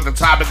come back in with the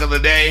topic of the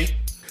day.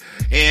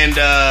 And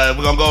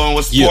we're gonna go in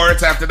with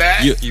sports after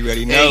that. You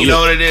ready know. And you know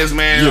what it is,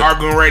 man.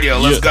 Arguing Radio.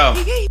 Let's go.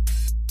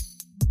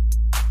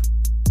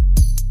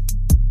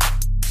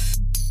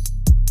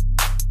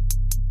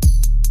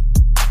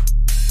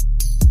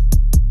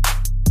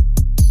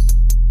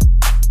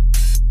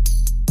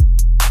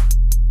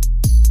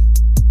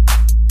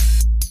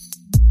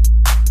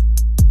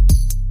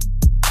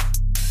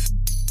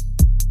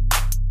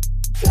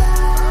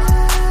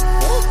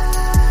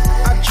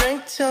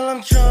 Till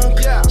I'm drunk,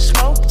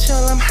 smoke till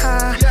I'm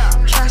high,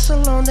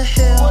 castle on the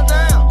hill,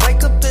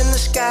 wake up in the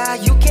sky.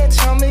 You can't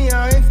tell me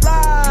I ain't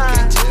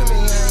fly.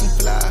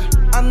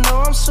 I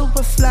know I'm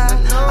super fly.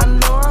 I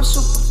know I'm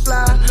super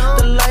fly.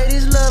 The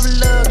ladies love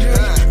luxury.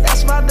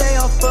 That's why they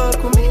all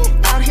fuck with me.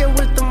 Out here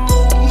with the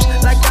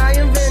moves, like I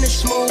invented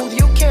smooth.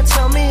 You can't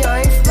tell me I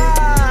ain't fly.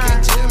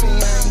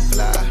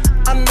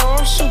 I know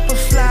I'm super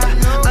fly.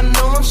 I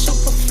know I'm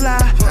super fly.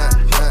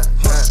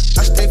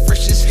 I stay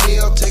fresh as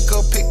hell, take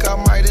a pic, I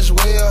might as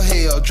well.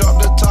 Hell,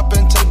 drop the top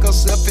and take a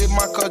selfie,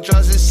 my car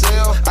drives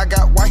itself. I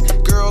got white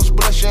girls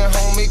blushing,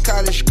 homie,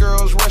 cottage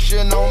girls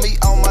rushing on me.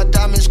 All my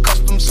diamonds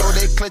custom, so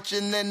they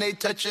clutching and they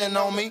touching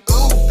on me.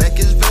 Ooh, think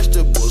it's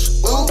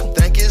vegetables, ooh,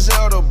 think it's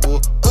edible,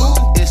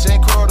 ooh, it's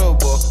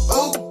incredible,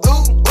 ooh,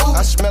 ooh, ooh.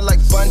 I smell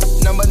like bun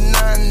number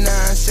 99,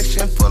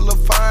 section full of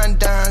fine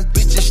dimes.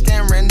 Bitches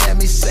staring at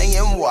me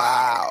saying,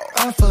 wow.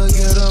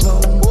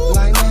 Unforgettable,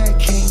 like that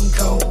King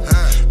Cole.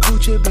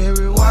 Gucci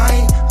berry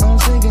wine, I'm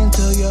singing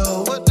to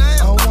yo.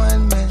 A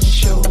one-man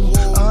show,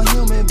 a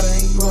human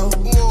bankroll.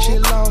 She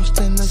lost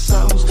in the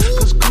sauce,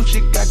 cause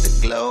Gucci got the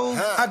glow.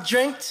 I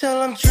drink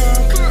till I'm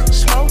drunk,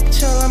 smoke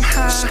till I'm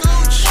high,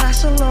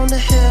 castle on the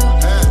hill,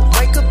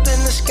 wake up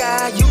in the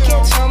sky. You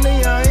can't tell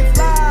me I ain't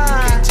fly.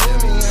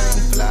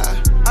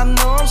 I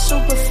know I'm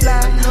super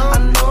fly. I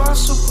know I'm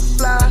super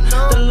fly.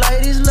 The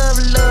ladies love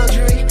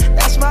luxury.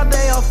 That's why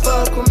they all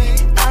fuck with me.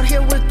 Out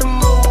here with the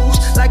moves,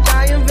 like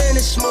I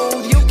invented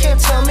smooth. You can't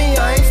tell me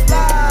I ain't fly.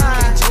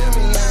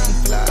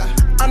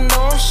 I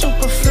know I'm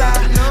super fly.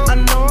 I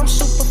know I'm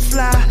super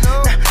fly.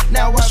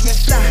 Now watch me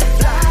fly.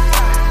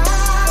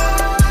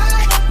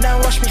 Now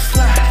watch me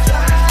fly.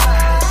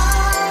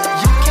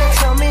 You can't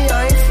tell me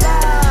I ain't fly.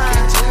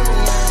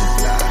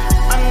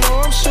 I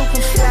know I'm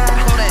super fly.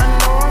 I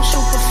know I'm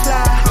super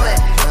fly.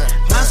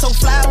 I'm so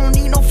fly, I don't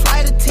need no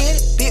flight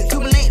attendant. Big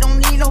Cuban link, don't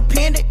need no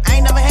pendant. I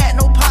ain't never had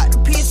no pot to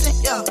piss in.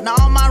 Yeah, now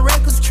all my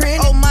records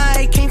trending. Oh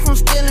my, came from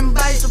stealing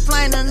bikes to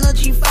flying another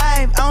G5.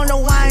 I don't know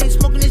why I ain't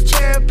smoking this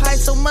cherry pie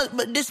so much,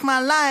 but this my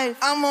life.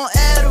 I'm on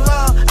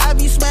Adderall, I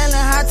be smelling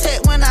high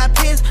tech when I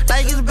piss,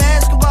 like it's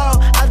basketball.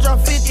 I drop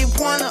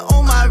 50-pointer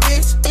on my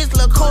wrist. It's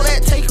Lil'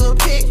 Kodak, take a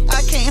pic.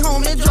 I came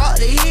home and dropped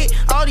the hit.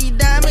 All these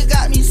diamonds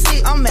got me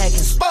sick. I'm acting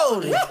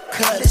spotted.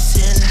 Cut it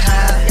sitting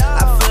high.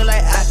 I feel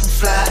like I can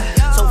fly.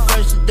 So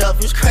first it up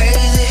is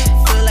crazy.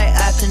 Feel like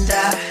I can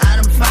die. I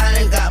done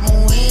finally got my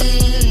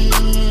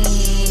wings.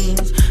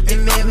 It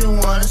made me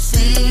wanna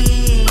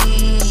sing.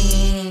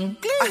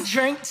 I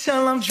drink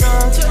till I'm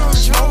drunk,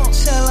 smoke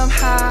till I'm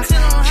high,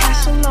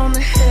 castle on the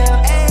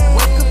hill,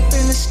 wake up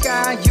in the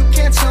sky. You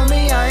can't tell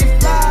me I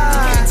ain't fly.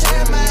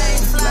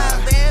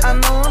 I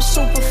know I'm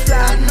super fly.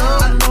 I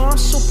know I'm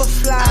super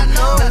fly.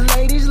 The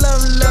ladies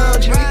love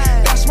luxury.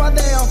 That's why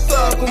they all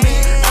fuck with me.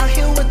 Out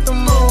here with the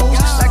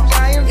moves, like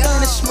I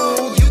invented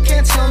smooth. You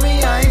can't tell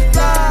me I ain't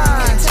fly.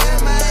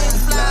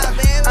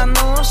 I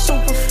know I'm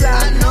super fly.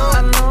 I know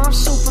I'm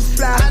super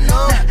fly.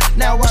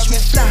 Now watch me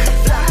fly.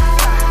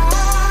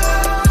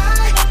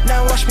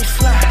 Now watch me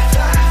fly.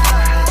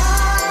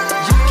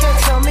 You can't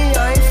tell me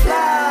I ain't fly.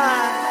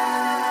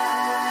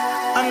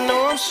 I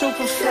know I'm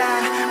super fly.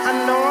 I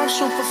know I'm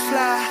super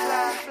fly.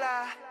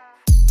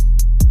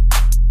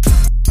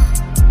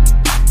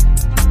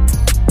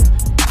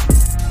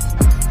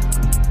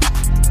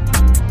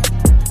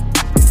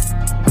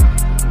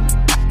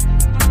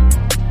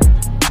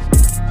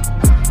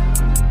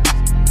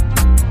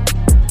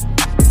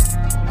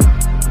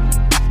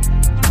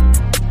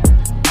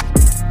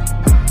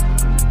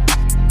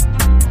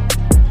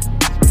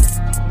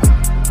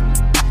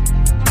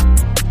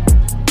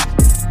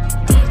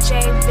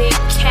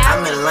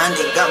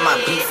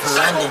 from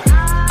London.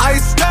 I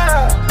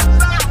style,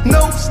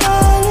 no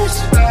stylish,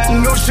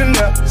 no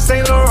Chanel,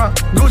 Saint Laurent,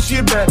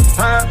 Gucci bag,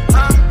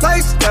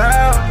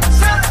 lifestyle,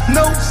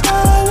 no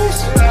stylish,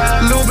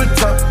 Louis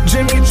Vuitton,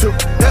 Jimmy Choo,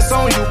 that's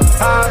on you,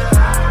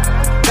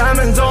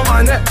 diamonds on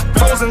my neck,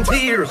 frozen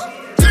tears,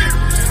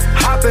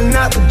 hopping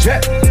out the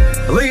jet,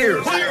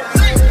 Lears,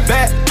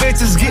 bad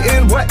bitches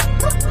getting wet,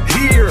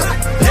 here,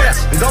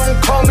 yes,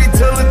 don't call me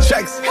till the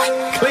checks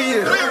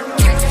clear.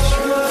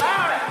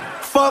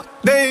 Fuck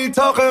they ain't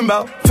talking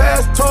about.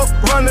 Fast talk,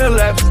 running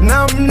laps.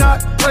 Now I'm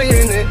not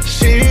playing it.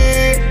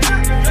 Shit.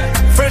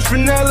 Fresh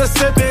vanilla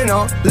sipping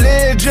on.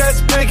 Lid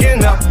just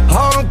picking up.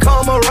 Hong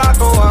Kong,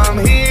 Morocco, I'm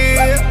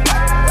here.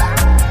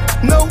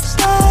 No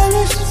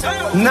stylish.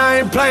 Now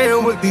I ain't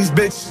playing with these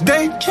bitches.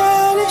 They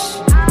childish.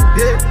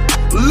 Yeah.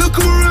 Look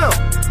around.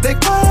 They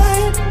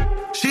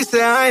quiet. She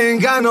said I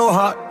ain't got no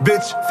heart.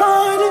 Bitch,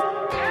 find it.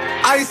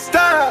 I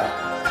style.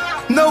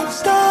 No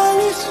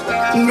stylish,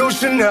 no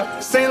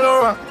Chanel, Saint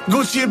Laurent,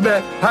 Gucci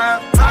bag,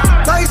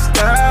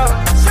 lifestyle,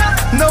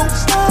 no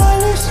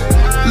stylish,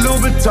 Louis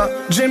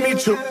Vuitton, Jimmy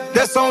Choo,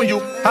 that's on you,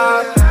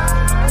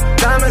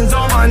 diamonds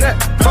on my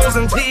neck,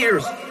 frozen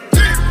tears,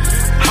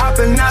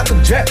 hopping out the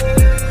jet,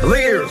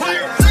 Lears,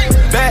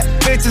 bad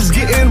bitches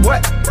getting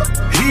wet,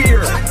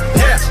 here,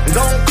 yes,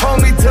 don't call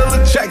me till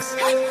the checks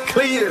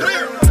clear.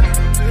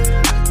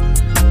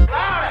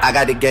 I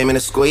got the game in a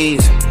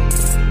squeeze.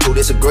 Who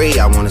disagree?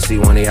 I wanna see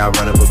one of y'all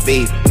run up a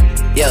beat.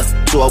 Yeah,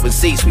 2 open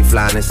seats, we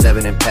flying in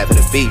 7 and pat for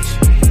the beach.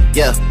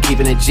 Yeah,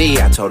 keeping it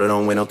G, I told her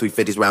don't win no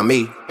 350s round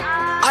me.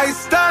 I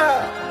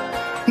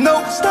style,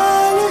 no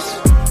stylish.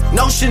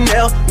 No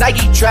Chanel,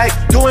 Nike track,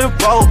 doing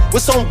roll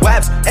with some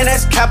waps, and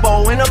that's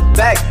capo in the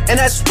back, and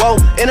that's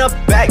roll in the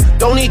back.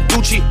 Don't need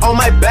Gucci on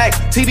my back,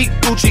 TV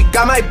Gucci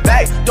got my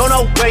back. Don't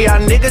know where y'all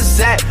niggas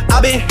at.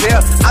 I been here,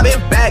 I been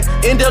back,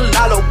 in the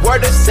lala,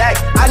 word of Zach.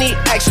 I need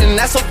action,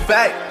 that's a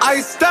fact.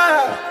 I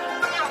style,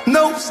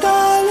 no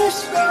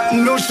stylish,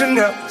 no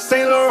Chanel,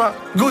 Saint Laurent,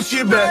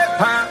 Gucci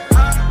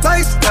bag,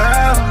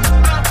 lifestyle,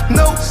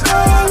 no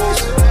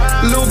stylish,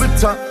 Louis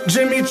Vuitton,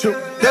 Jimmy Choo,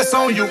 that's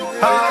on you,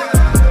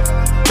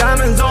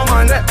 diamonds on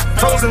my neck,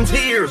 frozen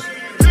tears,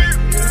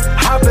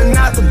 hopping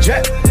out the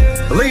jet,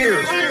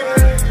 Lears,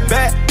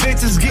 bad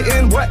bitches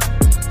getting wet,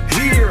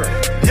 here,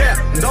 yeah,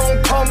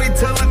 don't call me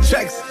till the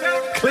checks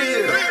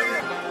clear.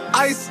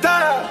 I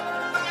style,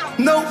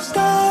 no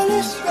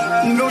stylish,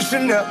 no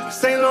Chanel,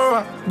 Saint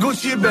Laurent,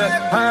 Gucci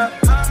bag,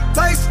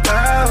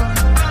 lifestyle,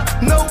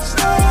 no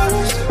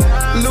stylish,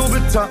 Louis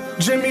Vuitton,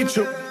 Jimmy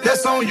Choo,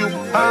 that's on you,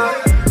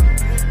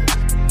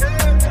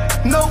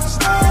 no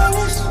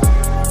stylish.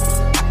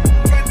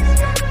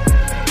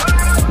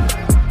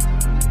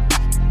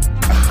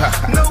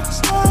 No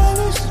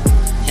stylish.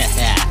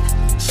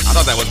 I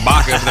thought that was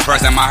Baka for the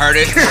first time I heard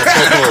it.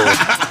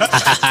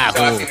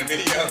 I seen the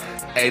video.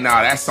 Hey,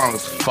 nah, that song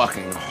is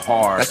fucking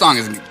hard. That song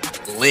is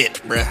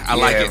lit, bruh. I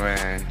like it.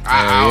 Man.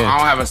 I don't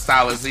have a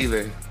stylist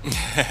either.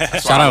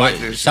 Shout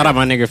out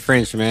my nigga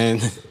French,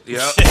 man.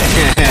 Yep.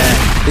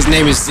 His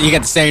name is, he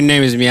got the same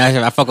name as me.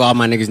 I fuck with all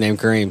my niggas named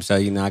Kareem, so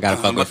you know I gotta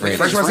fuck with French.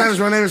 French, his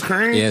real name is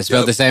Kareem? Yeah,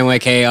 spelled the same way,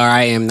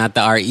 K-R-I-M, not the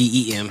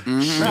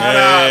R-E-E-M.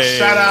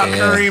 Shout out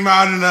Kareem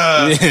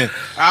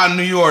out in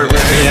New York,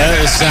 man.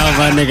 Yeah, shout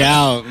my nigga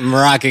out,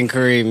 Moroccan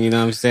Kareem, you know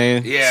what I'm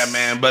saying? Yeah,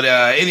 man. But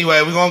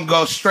anyway, we're gonna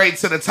go straight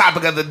to the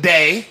topic of the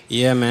day.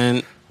 Yeah,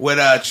 man. With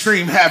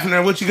Treem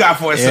Hefner. What you got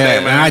for us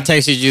today, man? I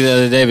texted you the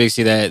other day, Big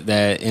C,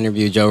 that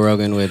interview Joe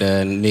Rogan with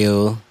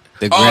Neil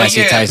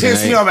deGrasse Tyson.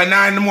 Pissed me off at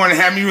 9 in the morning,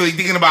 had me really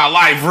thinking about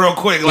life real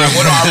quick. Like,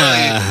 what do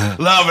I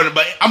really love it?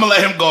 But I'm gonna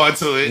let him go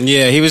into it.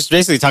 Yeah, he was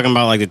basically talking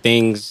about like the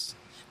things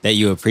that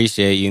you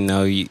appreciate, you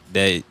know,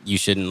 that you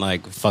shouldn't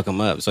like fuck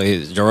them up. So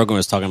Joe Rogan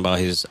was talking about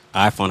his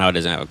iPhone, how it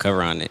doesn't have a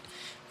cover on it.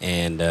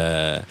 And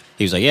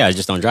he was like, yeah, I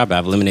just don't drop it.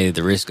 I've eliminated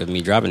the risk of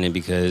me dropping it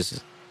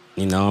because,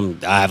 you know,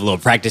 I have little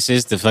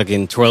practices to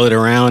fucking twirl it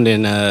around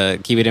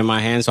and keep it in my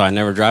hand so I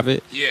never drop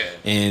it. Yeah.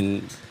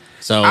 And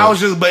so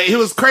but it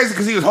was crazy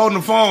because he was holding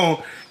the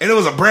phone and it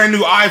was a brand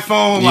new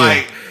iPhone,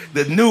 like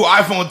the new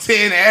iPhone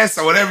XS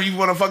or whatever you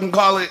want to fucking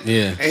call it.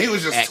 Yeah. And he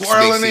was just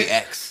twirling it.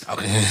 X.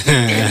 Okay. I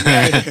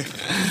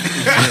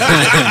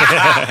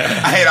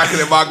hate I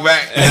couldn't walk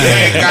back.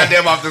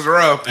 Goddamn off this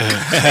rope. He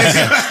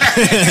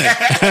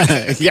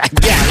was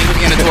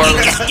getting a twirl.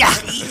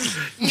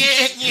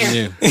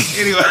 Yeah.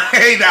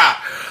 Anyway, nah.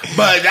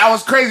 But that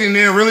was crazy, and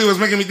then it really was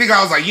making me think.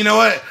 I was like, you know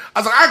what? I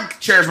was like, I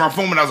cherish my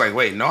phone, but I was like,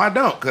 wait, no, I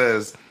don't,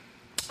 because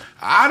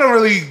I don't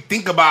really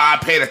think about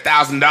I paid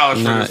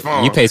 $1,000 for this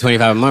phone. You pay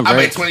 $25 a month, right?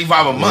 I pay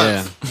 $25 a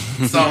month.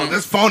 Yeah. So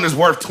this phone is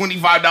worth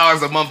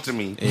 $25 a month to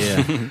me.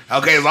 Yeah.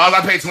 Okay, as long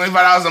as I pay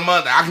 $25 a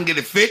month, I can get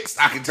it fixed.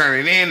 I can turn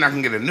it in. I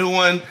can get a new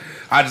one.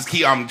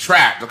 I'm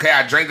trapped. Okay,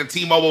 I drank the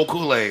T-Mobile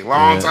Kool-Aid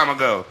long time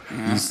ago.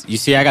 You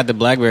see, I got the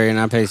BlackBerry and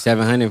I pay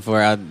 $700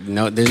 for it.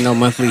 No, there's no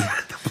monthly.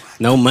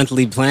 No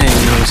monthly plan, you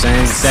know what I'm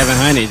saying?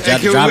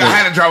 700. Drop I it.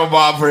 had to drop a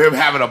bomb for him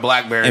having a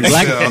BlackBerry. And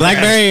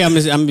BlackBerry, I'm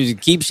gonna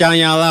keep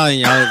shouting y'all out, and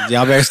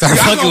y'all better start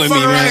Y'all fucking gonna with fuck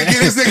me, around man. and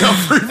get this nigga a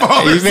free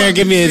phone. You better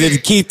give me the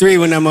key 3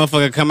 when that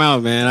motherfucker come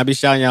out, man. I'll be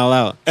shouting y'all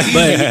out.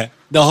 But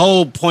the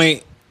whole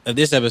point of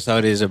this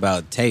episode is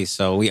about taste.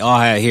 So we all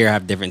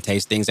have different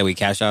taste things that we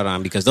cash out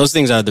on because those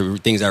things are the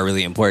things that are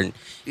really important.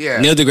 Yeah.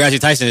 Neil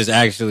deGrasse Tyson is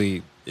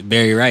actually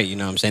very right. You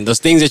know what I'm saying? Those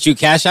things that you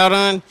cash out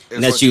on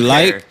and that what you you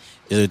like. care.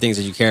 Is the things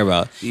that you care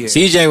about. Yeah.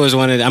 CJ was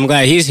one of I'm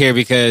glad he's here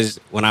because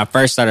when I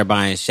first started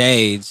buying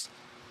shades,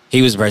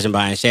 he was the person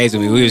buying shades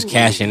with me. We was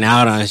cashing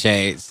out on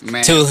shades.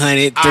 Man.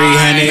 200,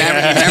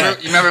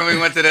 300. Remember when we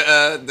went to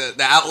the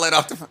outlet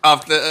off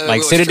the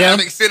Like Citadel?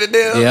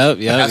 Citadel? Yep.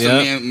 That's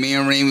what me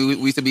and Reem, we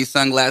used to be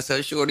sunglass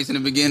hut shorties in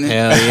the beginning.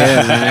 Hell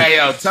yeah, man. Hey,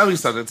 yo, tell me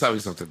something,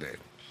 Dave.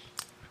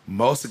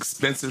 Most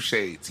expensive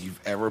shades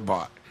you've ever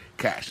bought.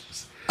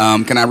 Cashes.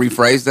 Can I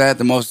rephrase that?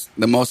 The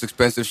most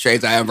expensive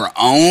shades I ever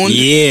owned.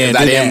 Yeah, 'cause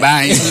I didn't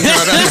buy any. You know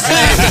what I'm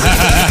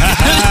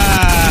saying?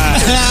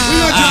 We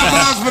gonna drop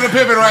bombs for the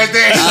Pippin right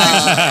there.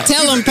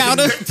 Tell him,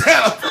 Powder.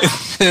 Tell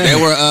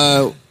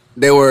him.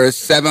 They were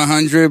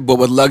 $700, but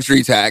with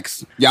luxury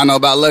tax. Y'all know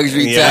about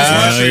luxury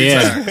tax? Hell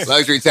yeah.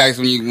 Luxury tax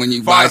when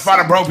you buy. Find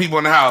the broke people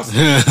in the house.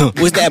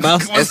 What's that,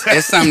 boss?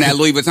 It's something that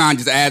Louis Vuitton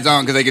just adds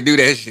on because they can do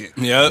that shit.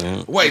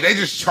 Yep. Wait, they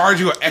just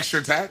charge you an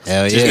extra tax?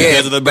 Hell Just yeah.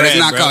 because of the but it's brand,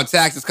 not bro. called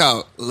tax. It's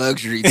called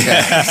luxury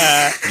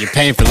tax. You're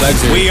paying for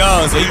luxury. We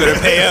on, so you better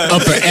pay us.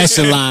 Upper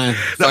echelon.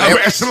 The upper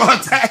echelon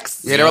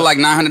tax? Yeah, they were like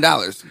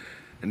 $900.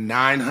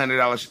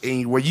 $900.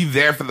 And were you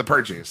there for the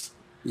purchase?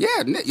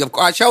 Yeah, of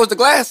course, I chose the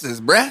glasses,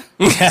 bruh.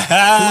 I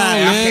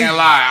can't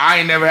lie. I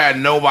ain't never had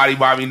nobody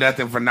buy me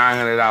nothing for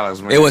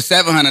 $900, man. It was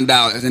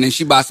 $700, and then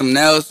she bought something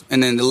else,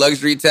 and then the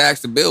luxury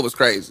tax, the bill was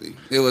crazy.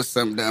 It was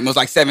something. It was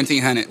like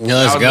 $1,700.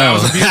 Let's That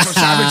was a go. beautiful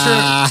shopping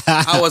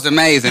trip. I was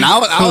amazing. I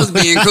was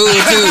being cool too.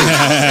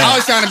 I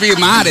was trying to be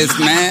modest,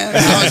 man. I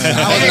was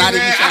Hey, not even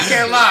man, I trying.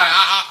 can't lie.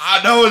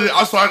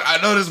 I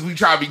know this. We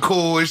try to be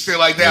cool and shit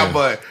like that,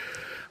 but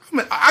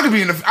I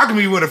could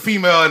be with a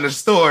female in the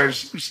store. And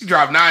she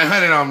dropped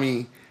 $900 on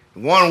me.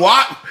 One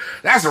wop,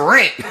 that's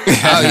rent. Oh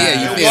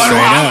yeah, you feel One me?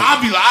 wop,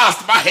 I'll be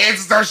like, my hands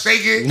start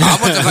shaking. I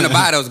wasn't gonna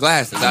buy those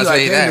glasses. I'll I'll be say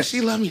like, damn, that. does she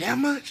love me that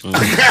much?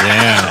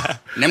 Yeah.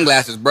 And them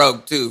glasses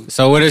broke too.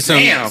 So what are some?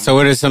 Damn. So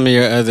what are some of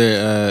your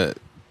other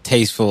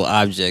tasteful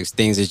objects?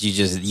 Things that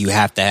you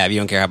have to have. You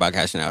don't care about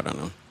cashing out on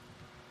them.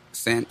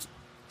 Scent.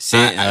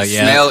 Scent. Oh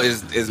yeah. Smell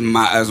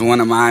is one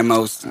of my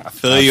most. I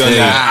feel you on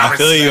that. I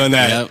feel you on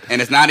that. Yep.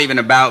 And it's not even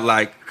about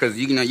like because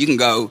you can get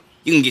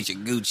your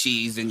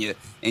Gucci's and your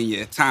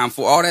Tom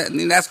Ford, all that. I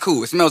mean, that's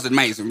cool. It smells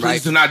amazing, right?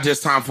 Please do not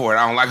diss Tom Ford.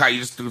 I don't like how you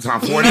just threw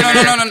Tom Ford. No.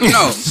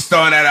 Just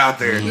throwing that out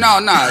there. No,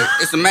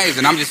 it's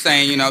amazing. I'm just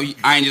saying,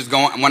 I ain't just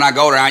going, when I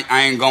go there,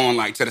 I ain't going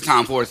like to the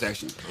Tom Ford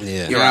section.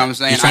 Yeah. You know what I'm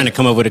saying? You're trying to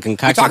come up with a We're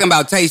concoction. talking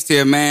about taste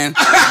here, man.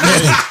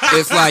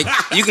 It's like,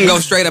 you can go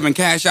straight up and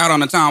cash out on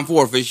the Tom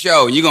Ford for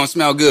show. You're going to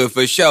smell good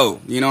for show.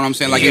 You know what I'm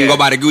saying? Like, you can Yeah. go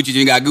buy the Gucci,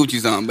 you got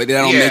Gucci's on, but that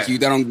don't Yeah. that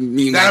don't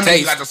mean you That got don't mean taste.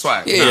 you got the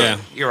swag. Yeah.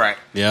 Nah, you're right.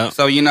 Yeah.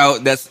 So,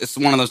 it's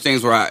one of those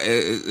things where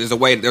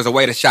there's a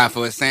way to shop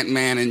for a scent,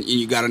 man, and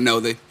you got to know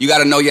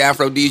your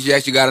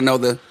aphrodisiacs, you got to know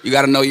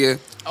your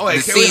Oh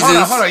wait, the hold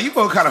on. seasons. You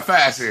going kind of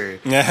fast here.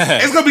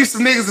 It's gonna be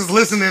some niggas that's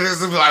listening to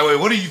this and be like, "Wait,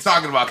 what are you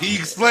talking about? Can you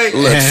explain?"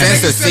 Look, scents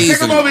are Take a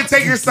seasonal. moment,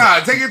 take your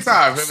time. Take your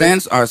time.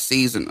 Scents are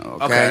seasonal,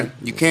 okay? Okay.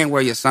 You can't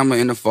wear your summer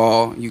in the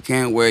fall. You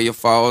can't wear your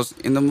falls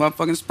in the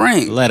motherfucking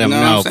spring. Let 'em You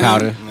know, what I'm saying?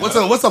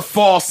 Powder. What's a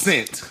fall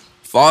scent?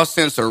 Fall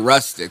scents are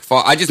rustic.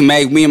 I just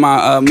made me and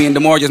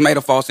Demore just made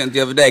a fall scent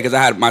the other day because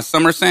I had my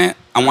summer scent.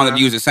 I wanted to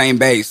use the same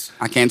base.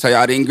 I can't tell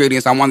y'all the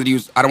ingredients. I don't want to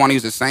use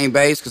the same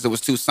base because it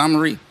was too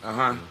summery.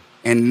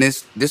 And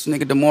this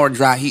nigga Demore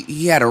dry.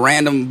 He had a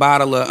random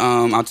bottle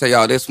of I'll tell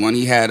y'all this one.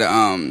 He had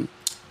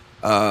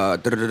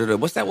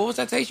what's that? What was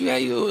that taste you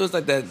had? It was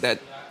like that.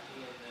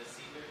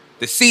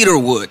 The cedar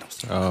wood.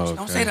 Oh, Don't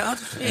okay. say the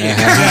other shit. Nigga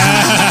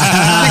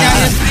out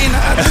here saying the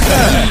other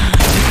stuff.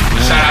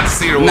 Shout out to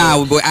Cedarwood.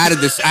 Nah, but I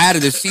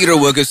added the cedar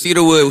wood because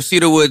cedar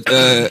wood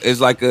is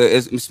like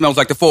it smells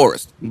like the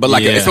forest, but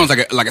like Yeah. it smells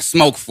like a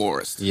smoke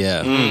forest,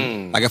 Yeah.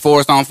 like a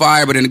forest on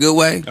fire, but in a good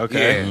way.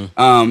 Okay.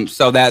 Yeah.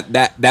 So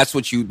that's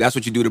what you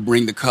do to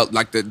bring the color,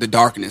 like the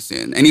darkness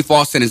in. Any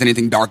fall scent is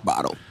anything dark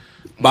bottle.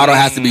 Bottle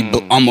has to be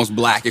almost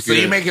black. If So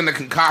you're you're making the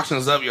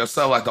concoctions up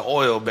yourself, like the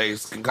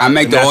oil-based I concoction.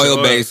 make the That's oil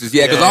what- bases,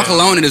 yeah, because all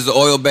cologne is the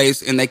oil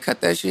base, and they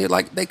cut that shit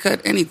like they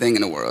cut anything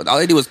in the world. All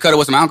they do is cut it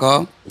with some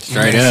alcohol.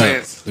 Straight Makes up.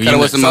 sense. You Cut it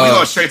know- with some. So we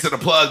go straight to the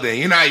plug then.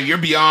 You're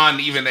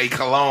beyond even a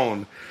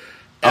cologne.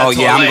 Oh,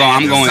 yeah,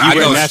 I'm going. I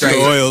go natural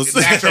straight. oils.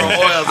 Natural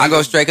oils. I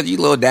go straight because you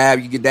little dab,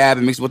 you get dab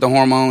and mix it with the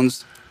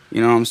hormones. You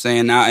know what I'm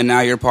saying?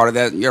 Now you're part of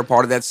that. You're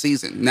part of that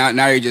season.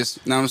 Now you're just.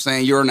 You know what I'm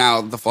saying? You're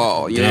now the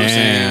fall. You know what I'm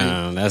saying?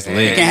 Damn, that's You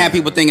lit. can't have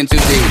people thinking too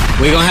deep.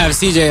 We're gonna have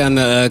CJ on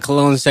the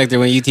cologne sector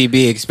when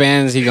UTB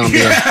expands. He's gonna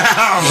be a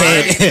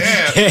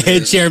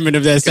head chairman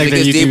of that It sector.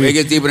 gets deeper. It UTB.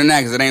 gets deeper than that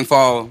because it ain't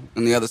fall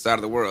on the other side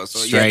of the world. So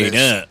Straight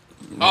yeah, up.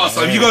 Oh,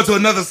 so if you go to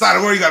another side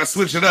of the world, you got to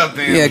switch it up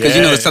then. Yeah, because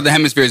you know the southern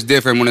hemisphere is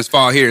different. When it's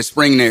fall here, it's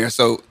spring there.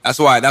 So that's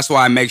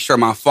why I make sure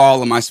my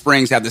fall and my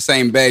springs have the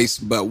same base,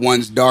 but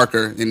one's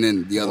darker and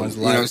then the other one's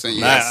light. You know what I'm saying?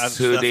 I That's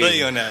too feel deep.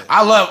 you on that.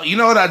 I love. You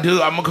know what I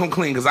do? I'm gonna come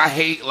clean because I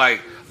hate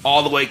like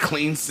all the way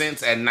clean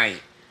scents at night.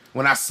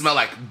 When I smell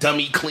like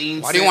dummy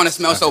clean. Why do you want to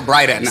smell so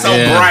bright at night? So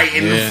bright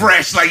and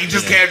fresh, like you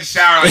just can't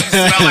shower, like you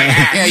smell like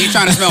ass. Yeah, you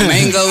trying to smell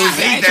mangoes? I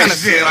hate that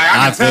shit. Like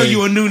I can tell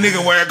you a new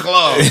nigga wearing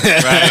clothes.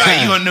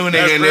 Like you a new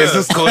nigga in this.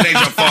 This is cool. It ain't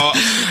your fault.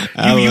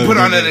 You put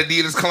on that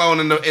Adidas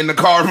cologne in the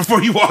car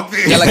before you walked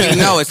in. Yeah, like you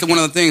know, it's one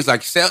of the things.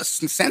 Like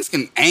scents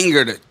can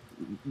anger the. You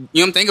know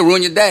what I'm thinking?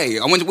 Ruin your day.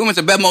 We went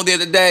to Bedmo the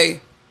other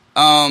day.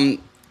 Me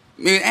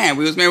and Ann,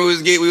 we was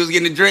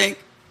getting a drink,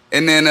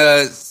 and then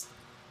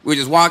we were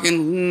just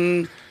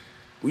walking.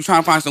 We were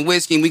trying to find some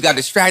whiskey, and we got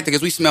distracted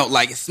because it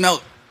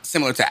smelled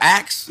similar to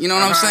Axe. You know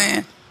what I'm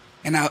saying?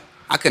 And I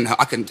couldn't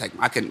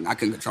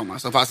control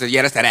myself. I said,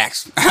 "Yeah, that's that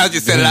Axe." I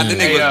just said it out. The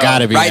nigga was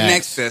Gotta be right Axe.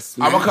 next to us.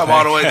 I'm gonna come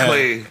all the way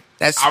clean.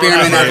 That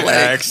spearmint remember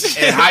athletics.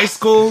 In high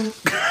school,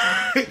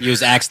 You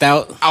was axed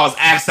out. I was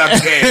axed out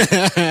the game.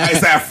 I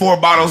used to have 4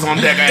 bottles on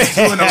deck. I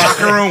had 2 in the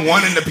locker room,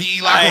 1 in the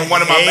PE locker room,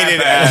 1 in my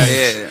hated backpack.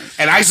 Yeah.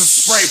 And I used to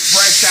spray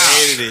fresh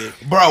Hated out.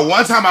 Bro,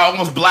 one time I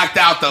almost blacked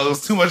out though. It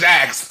was too much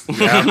Axe. I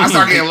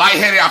started getting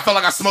lightheaded. I felt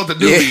like I smoked a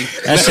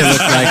doobie. That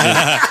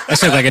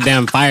shit look like a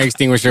damn fire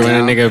extinguisher when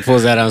a nigga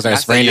pulls that out and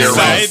starts spraying year it.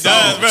 round. It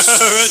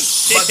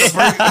does,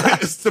 bro.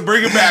 But to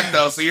bring it back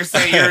though, so you're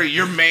saying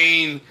your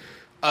main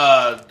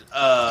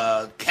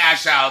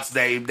cash outs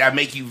that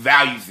make you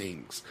value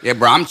things. Yeah,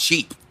 bro, I'm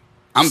cheap.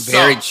 I'm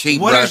very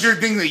cheap, What bro. is your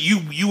thing that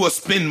you will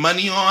spend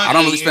money on? I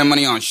don't really spend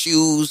money on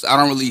shoes.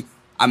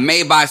 I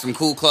may buy some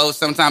cool clothes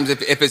sometimes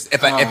if it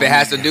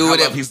has to do with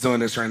I love it. he's doing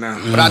this right now.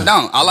 But I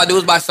don't. All I do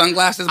is buy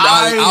sunglasses. But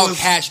I'll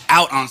cash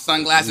out on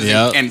sunglasses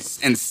Yep. and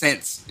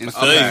scents. And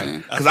feel stuff. you.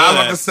 Because I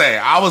love to say,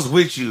 I was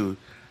with you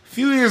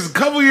a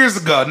couple years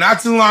ago,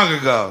 not too long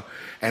ago,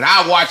 and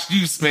I watched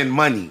you spend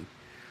money.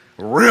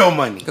 Real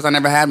money. Because I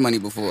never had money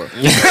before.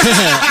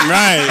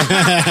 Right.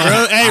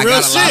 Real got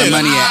a shit. lot of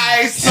money.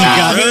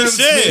 Real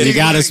shit. You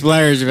gotta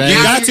splurge, man. You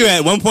got to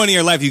at one point in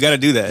your life. You got to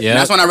do that. Yeah. And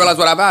that's when I realized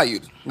what I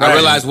valued. Right. I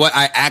realized what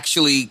I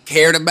actually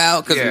cared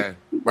about. Because, Yeah.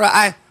 bro,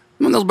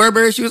 when those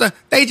Burberry shoes,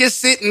 they just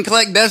sit and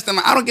collect dust.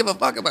 I don't give a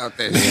fuck about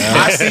that.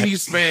 I seen you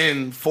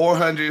spend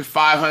 $400,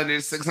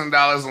 $500,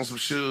 $600 on some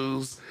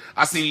shoes.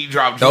 I seen you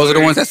drop jewelry. Those are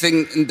the ones that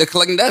sit they're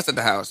collecting dust at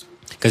the house.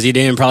 Because he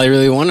didn't probably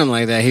really want him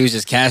like that. He was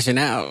just cashing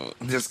out.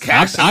 Just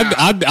cash out.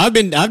 I've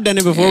done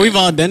it before. We've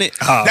all done it.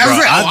 Oh, That's bro,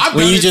 it. I've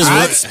when done you it. just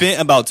I look- spent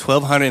about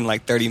 1,200 in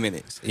like 30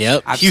 minutes.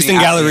 Yep. Houston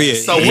Galleria.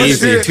 So what's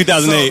Easy. your-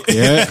 2008.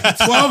 Yeah.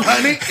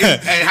 1,200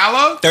 and how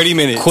long? 30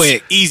 minutes.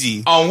 Quick.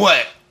 Easy. On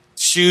what?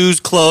 Shoes,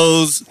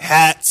 clothes,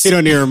 hats. He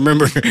don't even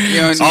remember.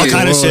 You know, All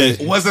kind of shit.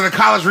 Was it a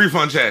college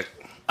refund check?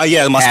 Oh,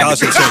 yeah, my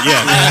scholarship check,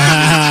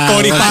 yeah.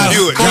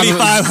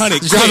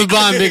 4,500 Drop a quick.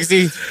 bomb, Big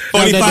C.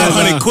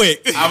 4,500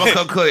 quick. I'm gonna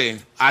come clean.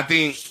 I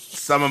think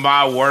some of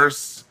my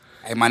worst.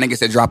 Hey, my nigga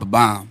said drop a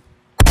bomb.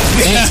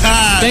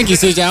 Thank you,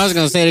 CJ. I was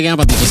going to say it again. I'm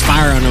about to just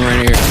fire on him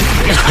right here.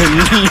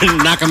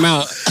 Knock him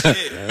out.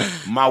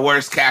 My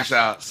worst cash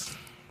outs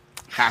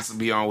has to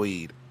be on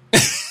weed.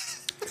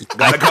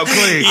 Gotta come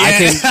clean.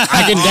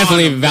 I can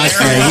definitely vouch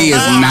for He it.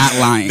 is not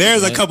lying.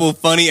 There's a couple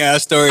funny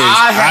ass stories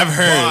I have I've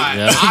heard. bought-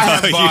 Yeah. I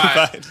have You bought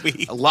buy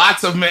weed.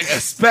 lots of men,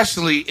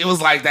 especially it was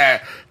like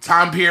that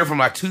time period from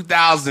like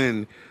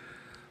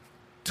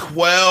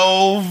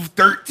 2012,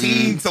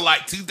 13 to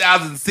like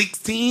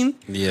 2016.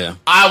 Yeah.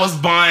 I was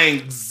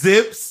buying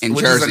zips, And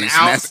which is an jerseys,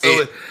 ounce. that's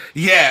it.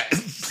 Yeah,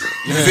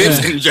 Zips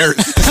and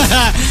jerks.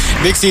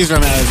 Big C's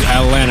from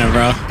Atlanta,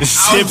 bro. I was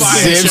buying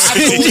Zips. lots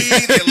of weed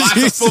and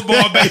lots of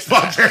football,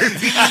 baseball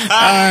jerseys,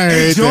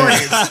 and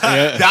Jordans.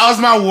 That was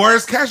my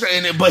worst cash.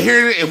 But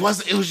here it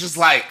was. It was just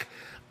like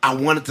I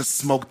wanted to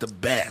smoke the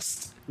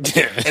best.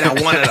 And I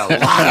wanted a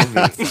lot of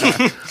it.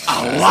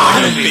 A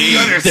lot of it. You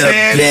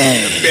understand?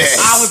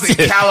 I was in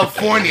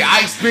California.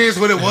 I experienced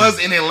what it was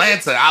in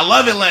Atlanta. I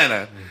love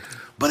Atlanta.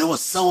 But it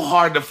was so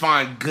hard to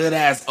find good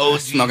ass OG.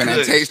 Smoking that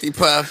Kush. tasty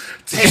puff.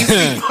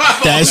 Tasty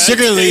puff. That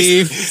sugar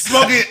leaf.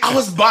 Smoking. I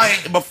was buying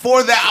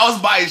before that. I was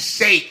buying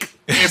Shake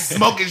and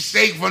smoking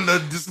Shake from the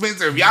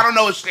dispenser. If y'all don't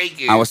know what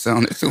Shake is, I was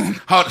selling it to him.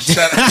 hold on,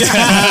 shut up.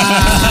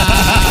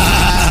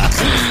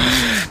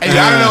 And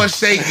y'all don't know what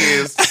Shake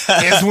is.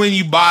 It's when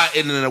you buy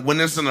when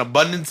there's an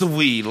abundance of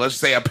weed. Let's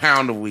say a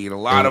pound of weed, a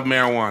lot of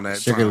marijuana.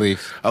 At Sugar time.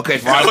 leaf. Okay,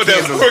 for all the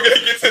kids, We're going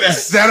to get to that.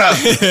 set up.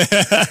 And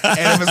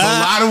if it's a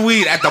lot of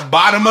weed at the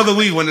bottom of the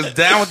weed, when it's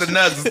down with the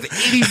nugs, it's the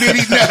itty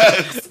bitty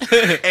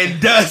nugs and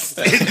dust.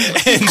 I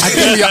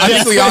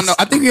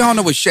think we all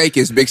know what shake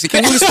is, Bixie.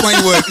 Can you explain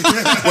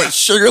what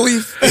sugar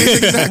leaf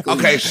is exactly?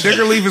 Okay,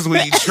 sugar leaf is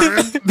when you trim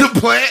the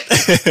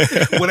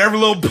plant, whatever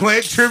little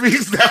plant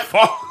trimmings that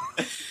fall.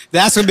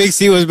 That's what Big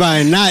C was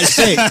buying, not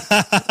Shake.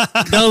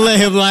 Don't let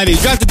him lie to you.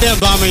 Drop the damn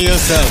bomb on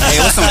yourself. Hey,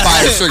 it was some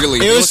fire sugar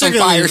leaf. It was some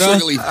sugar fire leaf, bro.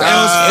 sugar leaf.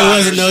 It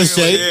wasn't no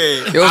Shake.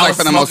 It was like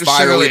for the most smoking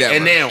sugar fire weed leaf. ever.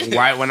 And then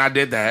right when I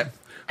did that,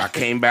 I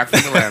came back from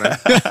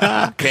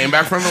Atlanta.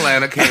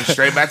 Came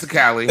straight back to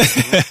Cali.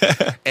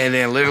 And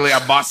then literally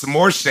I bought some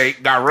more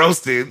shake, got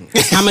roasted.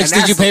 How much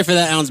did you pay for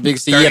that ounce, Big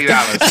C?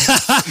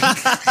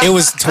 $30. It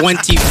was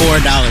 $24.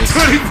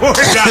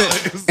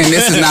 $24. And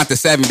this is not the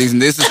 70s,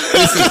 and this is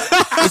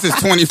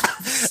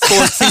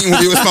 2014 when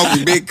we were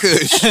smoking Big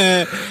Kush.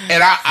 And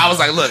I was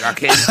like, look, I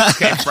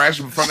came fresh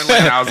from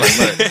Atlanta. I was like,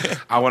 look,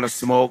 I want to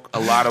smoke a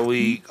lot of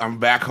weed. I'm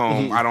back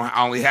home. I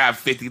only have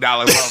 $50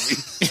 on me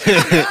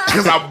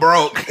because I'm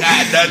broke. I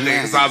had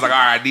nothing. So I was like, all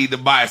right, I need to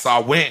buy it. So I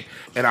went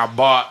and I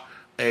bought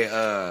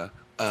a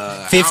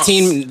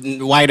 15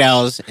 ounce. White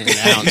Owls in an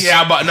ounce.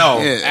 Yeah, I bought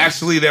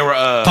actually there were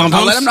Pom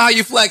Let him know how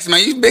you flex, man.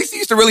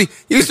 He's a really a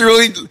weed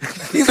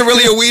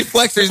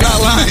flexer. He's not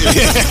lying.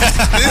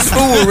 This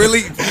fool will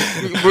really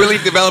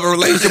develop a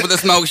relationship with a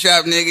smoke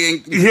shop,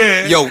 nigga.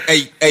 Yeah. Yo,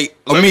 hey,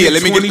 Amia,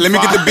 let me get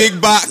the big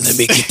box. Let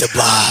me get the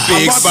box.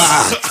 Big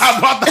box. I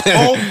bought the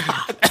whole box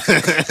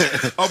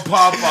of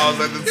Pom-Poms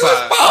at the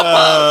time.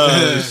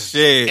 Oh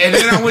shit! And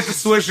then I went to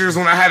Swishers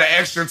when I had an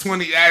extra $10.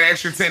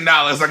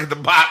 I get the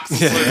box. Of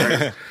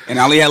Swishers. And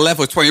all he had left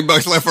was $20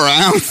 left for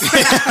an ounce.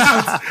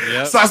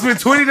 So I spent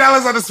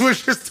 $20 on the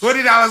Swishers,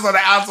 $20 on the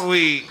ounce of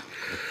weed,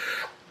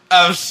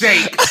 of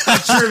shake,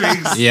 of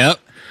trimmings. Yep.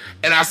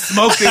 And I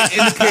smoked it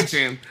in the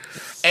kitchen.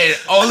 And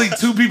only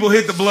 2 people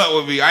hit the blunt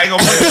with me. I ain't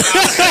gonna put it out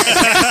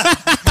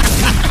there.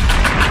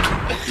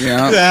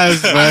 Yeah.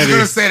 That's I was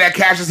gonna say that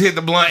Cassius hit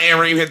the blunt and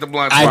Reem hit the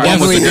blunt. I twice.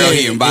 definitely One was the girl did.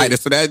 he invited,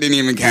 so that didn't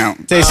even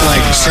count. Tasted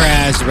like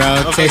trash,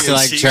 bro. Tasted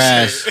like cheap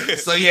trash.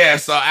 So yeah,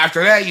 so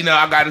after that,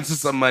 I got into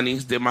some money,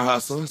 did my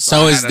hustle.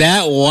 So I is had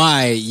that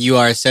why you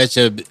are such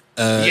a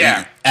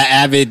Yeah. a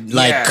avid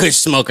Yeah. Kush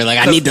smoker? Like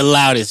I need the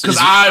loudest. Because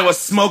I was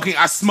smoking,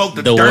 I smoked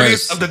the The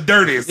dirtiest worst. of the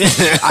dirtiest. I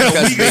The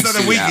cussed weakest of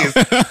the Big C out.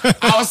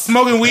 weakest. I was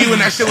smoking weed when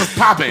that shit was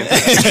popping.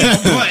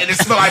 And it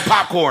smelled like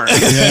popcorn.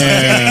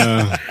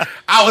 Yeah.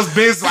 I was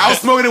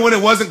smoking it when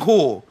it wasn't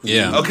cool.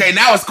 Yeah. Okay,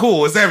 now it's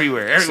cool. It's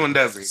everywhere. Everyone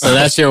does it. So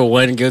that's your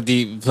one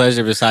guilty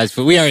pleasure besides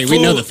food. We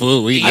know the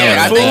food. We know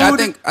Yeah,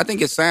 that. I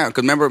think it's sound.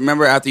 Cause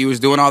remember after you was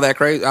doing all that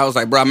crazy, I was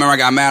like, bro, I remember I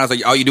got mad. I was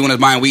like, all you doing is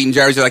buying weed and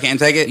jerseys. I can't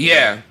take it.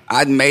 Yeah.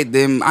 I made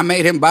him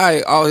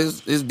buy all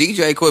his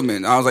DJ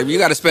equipment. I was like, you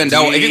got to spend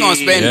dough. If you're gonna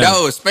spend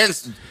dough,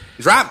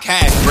 drop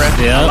cash, bro.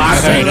 Yeah. A lot of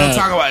Straight people don't up.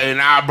 talk about it.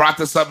 And I brought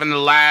this up in the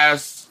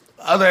last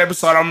other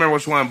episode. I don't remember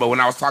which one, but when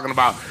I was talking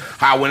about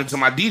how I went into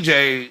my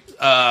DJ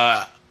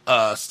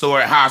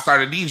store, how I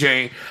started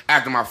DJing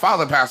after my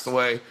father passed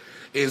away,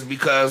 is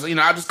because,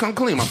 I just come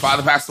clean. My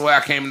father passed away.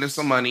 I came into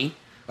some money.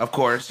 Of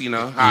course,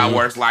 how it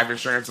works, life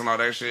insurance and all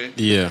that shit.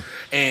 Yeah.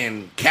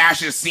 And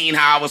Cassius seen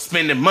how I was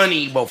spending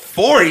money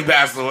before he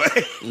passed away.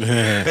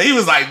 And he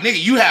was like,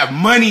 nigga, you have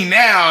money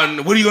now,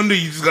 and what are you gonna do?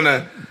 You just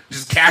gonna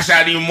cash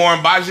out even more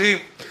and buy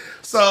shit?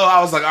 So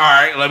I was like, all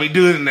right, let me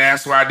do it. And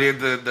that's where I did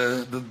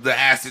the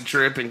acid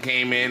trip and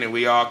came in, and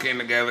we all came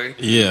together.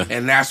 Yeah.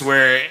 And that's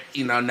where,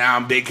 now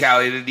I'm Big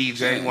Cali the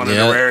DJ, one of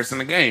the rarest in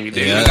the game. You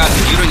dig? Yeah.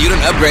 You done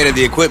upgraded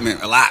the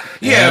equipment a lot.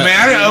 Yeah,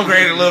 man, I done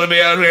upgraded a little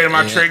bit. I upgraded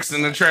my tricks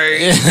in the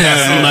trade.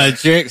 My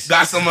tricks.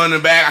 Got some on the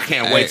back. I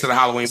can't wait till the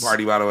Halloween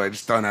party, by the way.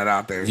 Just throwing that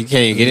out there. You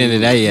can't get into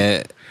that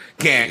yet.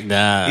 Can't.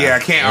 Nah. Yeah, I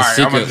can't. That's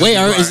All right. secret. Wait,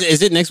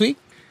 is it next week?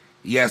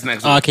 Yes,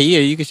 next Oh, week. okay, yeah,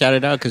 you can shout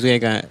it out because we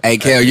ain't got. Hey,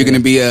 Kel, you're gonna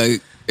be a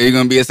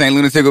St.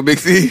 Lunatic with Big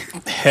C?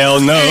 Hell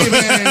no. Hey,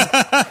 man.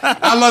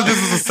 I love this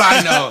as a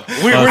side note.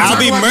 We're I'll talking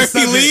be about the Murphy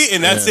subject. Lee,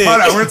 and that's it.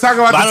 Hold on, we're talking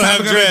about But I the don't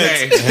topic of have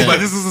the dreads. day. But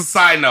this is a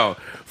side note.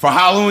 For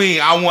Halloween,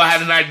 I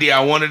had an idea. I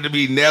wanted to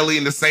be Nelly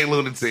and the St.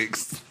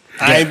 Lunatics.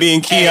 I ain't being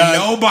And Keon.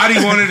 nobody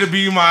wanted to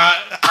be my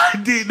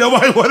idea.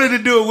 Nobody wanted to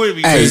do it with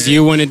me. Because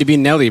you wanted to be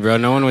Nelly, bro.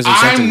 No one was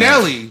accepting I'm that.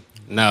 Nelly.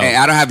 No. Hey,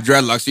 I don't have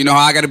dreadlocks. You know how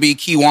I gotta be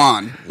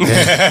Kiwan. Keyword. I'm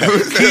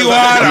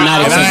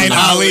not And I accepting ain't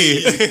that.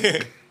 Ali.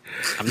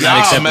 I'm not Y'all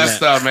accepting messed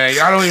that. up, man.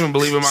 Y'all don't even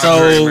believe in my So-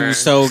 dream, man.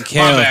 so, my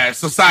Kel- bad.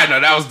 So side note,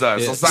 that was done.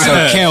 So side So,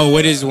 note. Kel,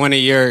 what is one of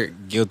your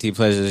guilty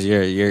pleasures?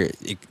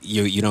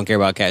 You don't care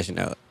about cashing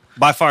out.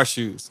 By far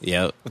shoes.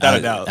 Yep. Without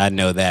a doubt. I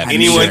know that. for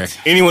Anyone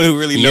sure. anyone who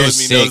really You're knows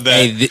me sick. knows that.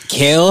 Hey,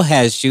 Kale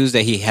has shoes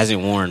that he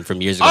hasn't worn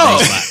from years ago. Oh.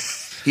 that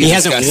he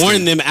hasn't disgusting.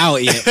 worn them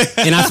out yet.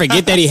 And I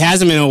forget that he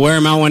has them and I'll wear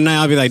them out one night.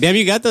 I'll be like, damn,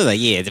 you got those?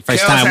 Like, yeah, the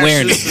first Kel's time had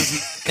wearing shoes it.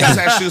 since- Kel's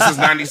had shoes since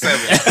 97.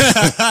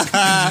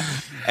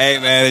 Hey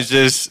man, it's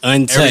just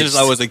Untouched. ever since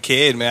I was a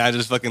kid, man, I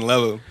just fucking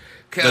love them.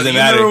 Kel, Doesn't you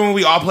matter. remember when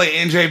we all played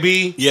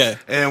NJB? Yeah.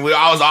 And I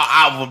was all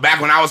out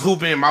back when I was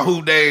hooping in my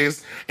hoop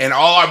days, and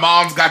all our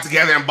moms got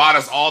together and bought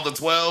us all the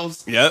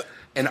 12s. Yep.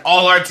 And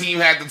all our team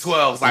had the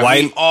 12s. Like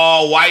White- we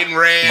all white and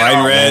red. White and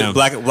all- red, damn.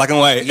 black and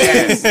white.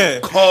 Yes.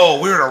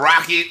 Cold. We were the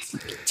Rockets.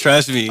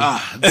 Trust me.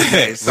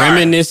 Okay, sorry.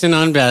 Reminiscing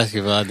on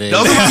basketball days.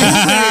 Those are my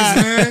hoop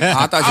days, man.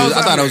 I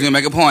thought I was gonna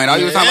make a point. All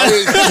you was talking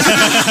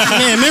about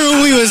Man, remember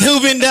when we was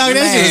hooping, dog?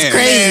 That shit was Man,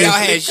 crazy. y'all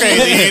had shit.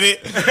 Crazy, ain't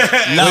it?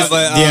 No,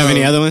 but Do you have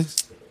any other ones?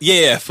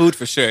 Yeah, food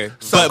for sure.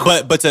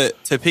 But to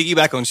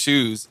piggyback on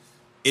shoes,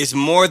 it's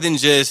more than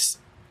just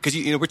because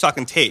you know we're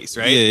talking taste,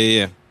 right?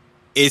 Yeah.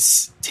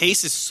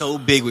 taste is so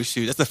big with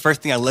shoes. That's the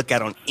first thing I look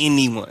at on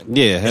anyone.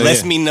 Yeah, it hell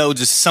lets yeah. me know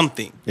just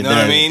something. You It know what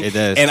I does, mean? it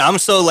does. And I'm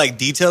so like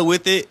detailed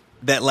with it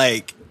that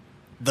like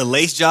the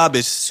lace job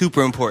is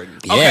super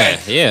important. Yeah,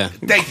 yeah.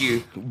 Thank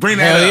you. Bring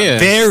that Hell up. yeah.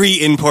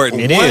 Very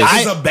important. It What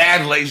is. is a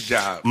bad lace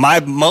job? My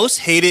most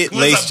hated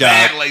What's lace a job.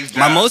 bad lace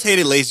My job? most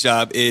hated lace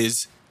job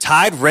is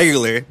tied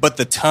regular, but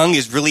the tongue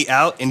is really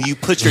out, and you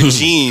put your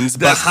jeans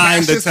Does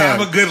behind the Cassius have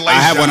tongue. a good lace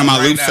I have one of job my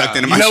right loops now? sucked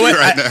into my You know shoe what?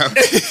 right now.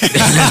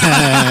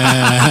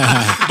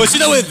 But you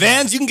know, with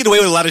Vans, you can get away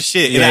with a lot of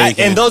shit, Yeah, you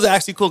can. and those are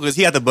actually cool because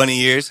he had the bunny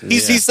ears.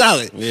 He's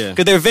solid, Yeah.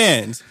 because they're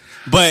Vans.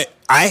 But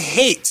I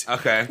hate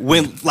Okay.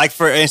 when, like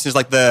for instance,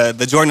 like the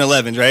Jordan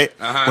 11s, right?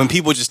 Uh-huh. When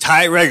people just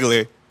tie it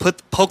regular,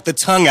 poke the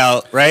tongue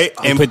out, right,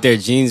 And put their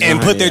jeans and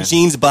behind, put their yeah.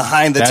 jeans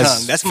behind the That's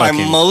tongue. That's my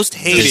fucking most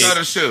Just hated. show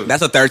the shoe.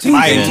 That's a 13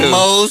 My thing too.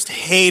 most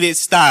hated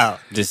style.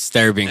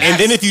 Disturbing. And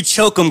then if you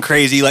choke them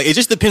crazy, like it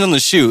just depends on the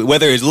shoe,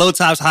 whether it's low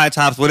tops, high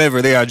tops,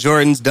 whatever they are,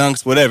 Jordans,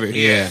 Dunks, whatever.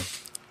 yeah.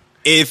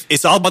 If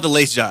it's all about the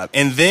lace job,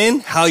 and then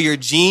how your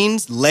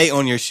jeans lay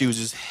on your shoes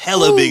is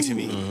hella big to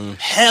me.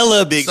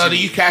 Hella big. So to do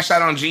me. you cash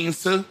out on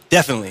jeans too?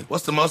 Definitely.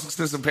 What's the most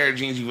expensive pair of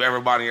jeans you've ever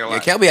bought in your Yeah,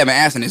 life? Kelby having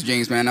ass in his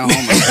jeans, man. No homo.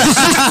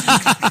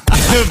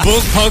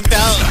 Bulls poked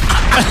out.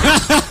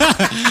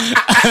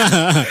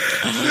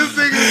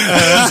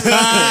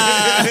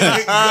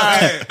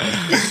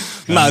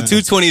 Nah,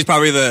 220 is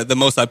probably the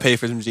most I pay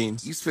for some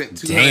jeans. You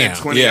spent Damn.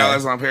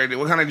 $220 on a pair of jeans.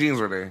 What kind of jeans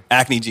were they?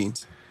 Acne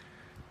jeans.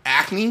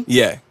 Acne?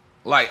 Yeah,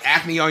 Like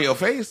acne on your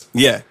face?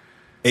 yeah.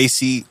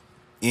 ACNE.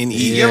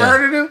 You ever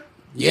heard of them?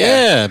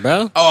 Yeah,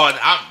 bro. Oh,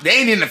 they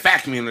ain't in the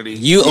fat community.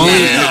 You only. we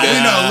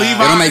know Levi's.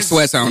 They don't make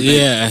sweats on.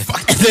 Yeah.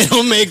 They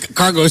don't make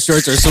cargo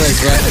shorts or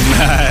sweats, right?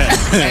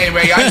 Hey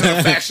man, y'all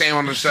doing fat shame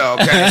on the show,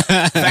 okay?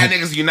 Fat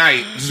niggas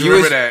unite. Just You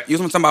remember was, that. you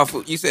was talking about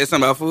food. You said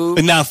something about food.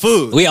 But now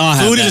food. We all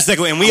have food that. is the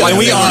second one. We like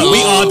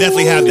that. all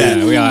definitely have that.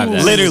 Yeah, we all have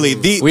that. Literally,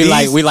 We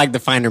like the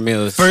finer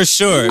meals. for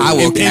sure. I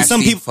will and cash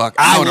some the people. fuck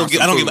I out will. on Give,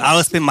 some I don't food. give.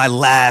 I'll spend my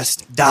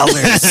last dollars,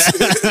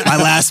 my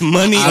last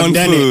money I've on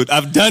done food.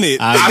 I've done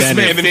it. I've done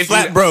it. I've been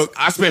flat broke.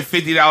 I spent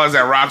 $50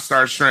 at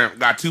Rockstar Shrimp.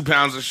 Got 2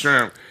 pounds of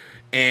shrimp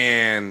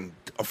and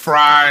a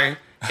fry,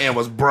 and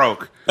was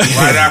broke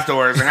right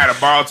afterwards, and had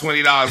to borrow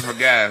 $20 for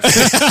gas.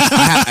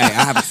 I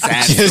have a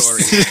sad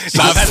story.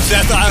 No,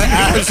 I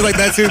have shit like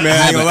that too, man.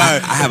 I ain't gonna lie.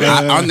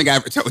 I don't think I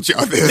ever told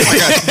y'all this.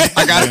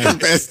 I gotta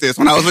confess this.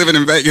 When I was living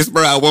in Vegas,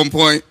 bro, at one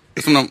point,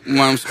 you know what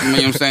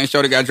I'm saying,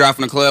 Shorty got dropped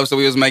from the club, so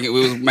we was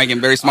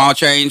making very small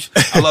change.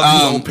 I love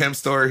these old pimp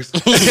stories.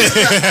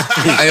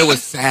 It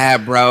was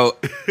sad, bro.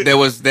 There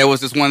was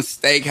this one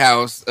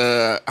steakhouse.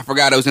 I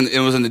forgot it was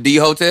in the D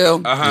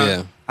Hotel. Uh-huh.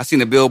 Yeah. I seen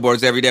the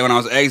billboards every day when I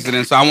was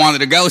exiting, so I wanted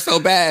to go so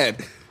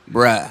bad,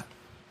 bruh.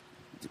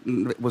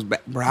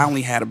 Bruh, I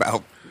only had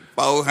about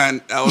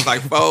 400. I was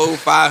like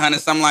 500,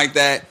 something like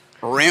that.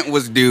 Rent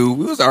was due.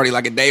 We was already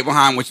like a day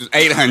behind, which was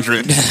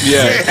 800.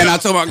 Yeah. And I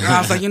told my girl, I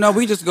was like,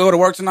 we just go to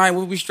work tonight.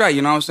 We'll be straight.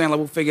 You know what I'm saying? Like,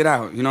 we'll figure it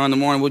out. In the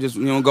morning, we'll just,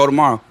 go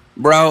tomorrow.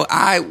 Bro,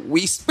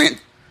 we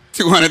spent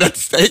 $200 at the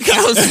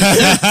steakhouse.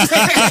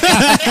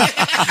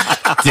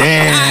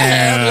 Damn. I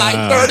had like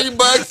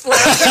 $30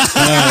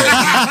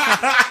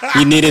 left.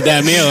 You needed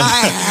that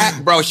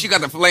meal. Bro, she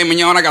got the filet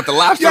mignon. I got the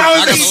lobster.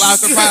 I got the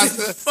lobster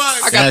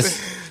pasta. I got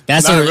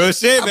That's Not a real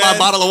shit, I man. bought a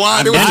bottle of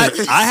wine. It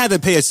was I had to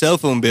pay a cell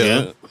phone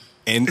bill. Yeah.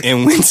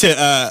 And went to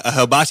a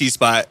hibachi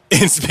spot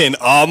and spent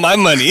all my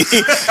money,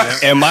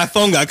 and my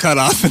phone got cut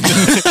off for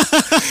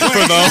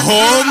the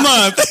whole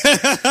month.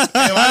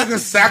 Hey, why you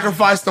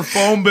sacrifice the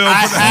phone bill?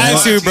 I for the had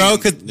to, hibachi? bro,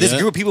 because this Yeah.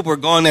 group of people were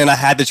going there, and I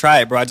had to try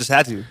it, bro. I just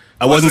had to.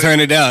 I wasn't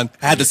turning it down.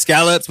 I had the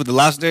scallops with the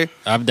lobster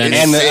I've done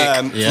and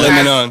it. the Yeah. filet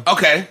mignon.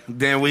 Okay,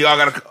 then we all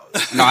gotta.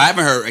 No, I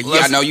haven't heard.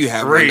 Yeah, I know you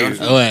have. Read. Don't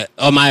you? What?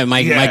 Oh my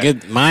Yeah.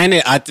 good mine.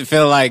 I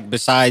feel like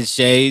besides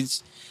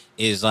shades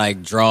is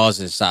like drawers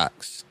and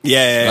socks.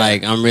 Yeah.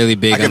 Like I'm really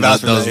big can on vouch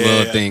for those that.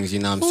 little Yeah. things. You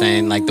know what I'm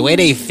saying? Like the way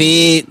they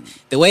fit,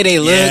 the way they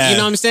look. Yeah. You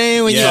know what I'm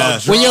saying? When Yeah.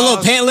 when your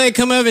little pant leg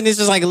come up and it's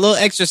just like a little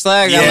extra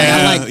slack. Yeah,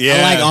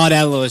 I like all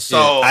that little shit.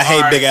 So I hate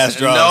all right, big-ass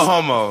drawers. No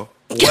homo.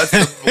 What's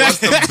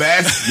the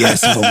best?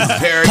 Yes,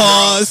 pair of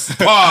Pause.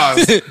 drawers?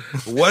 Pause.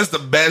 What's the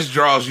best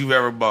drawers you've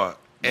ever bought?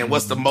 And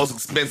what's the most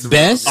expensive?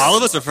 Best? All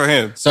of us are for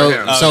him. So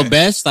Yeah. so Okay.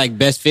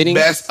 best fitting.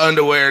 Best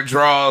underwear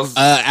drawers.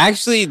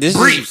 Actually, this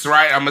Briefs,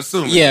 right? I'm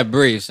assuming. is yeah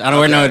briefs. I don't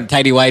wear no Okay.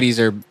 tighty whities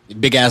or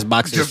big ass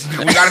boxes. Just,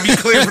 we gotta be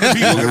clear for the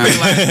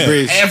people.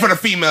 Briefs. And for the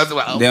females.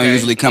 Like, They don't okay.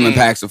 usually come in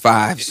packs of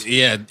 5s.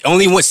 Yeah,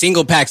 only one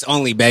single packs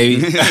only, baby.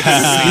 you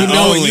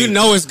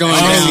know what's going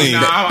Only.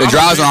 on. The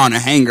drawers are on a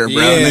hanger, bro.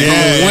 Yeah,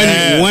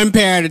 Yeah. one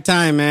pair at a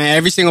time, man.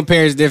 Every single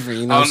pair is different.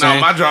 You know Oh what no, I'm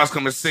saying? my drawers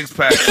come in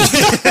 6-pack.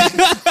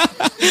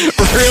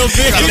 Real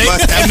big.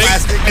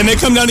 And they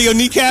come down to your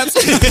kneecaps.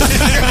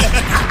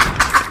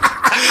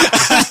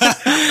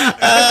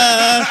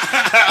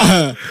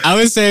 I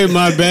would say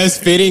my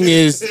best fitting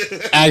is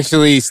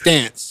actually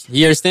Stance.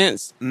 You hear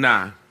Stance?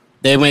 Nah.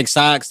 They make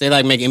socks. They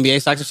like make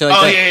NBA socks and shit like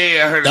Oh that.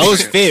 yeah. I heard of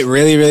Those that. fit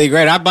really, really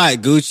great. I bought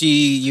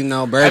Gucci, Have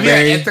you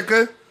Burberry. had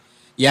Ithaca?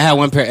 Yeah, I had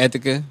one pair of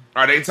Ethica.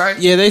 Are they tight?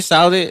 Yeah, they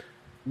solid.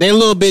 they a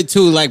little bit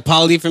too like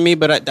poly for me,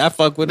 but I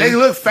fuck with They them.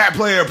 look fat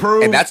player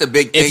approved. And that's a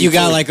big thing. If you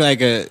got too.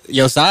 like a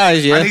your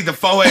size, yeah. I need the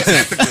 4X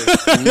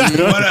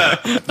Ethicus. What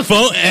up?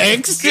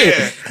 4X.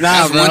 Yeah.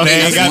 Nah, That's bro. one thing. They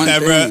ain't That's got one that,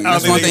 thing. bro. I don't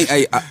That's think one they-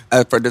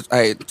 thing. For this,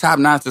 top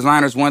notch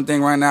designers, one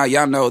thing right now,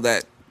 y'all know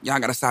that y'all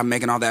gotta stop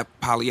making all that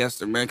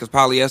polyester, man, because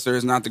polyester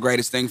is not the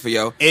greatest thing for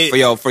your Nah,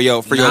 You're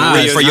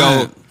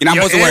not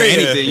it's supposed to wear area.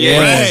 anything. Yeah.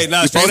 Right, nah,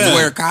 You're supposed straight to up.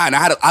 wear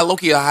cotton. I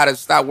low-key had to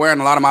stop wearing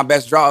a lot of my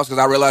best drawers because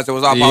I realized it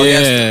was all Yeah.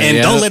 polyester.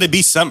 And don't let it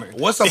be summer.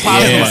 What's a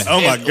polyester?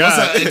 Oh my God.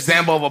 What's an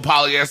example of a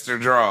polyester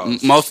draw?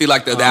 Mostly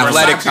like the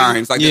athletic Versace?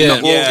 kinds, like Yeah.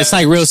 the well, It's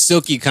like real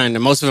silky kind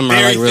of. Most of them are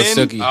Very like real thin?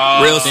 silky.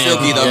 real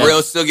silky, Yeah.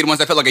 real silky, the ones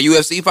that feel like a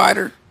UFC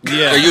fighter.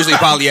 Yeah. They're usually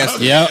polyester.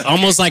 Yeah,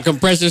 almost like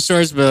compression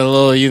shorts, but a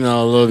little, a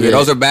little bit. Yeah,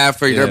 those are bad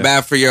for you. Yeah. They're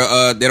bad for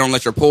your. They don't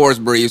let your pores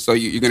breathe, so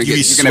you're gonna You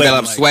be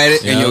develop sweating,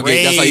 sweat, and you'll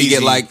get. That's how you get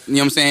crazy. like you know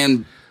what I'm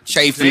saying,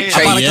 chafe and Damn.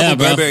 I bought a chafe. Yeah, couple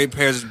bro. Burberry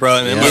pairs, bro.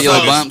 And Yeah. my Little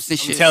fuckers- bumps and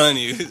I'm shit. telling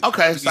you.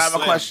 Okay, You so I have a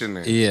sweating. question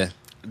then. Yeah.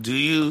 Do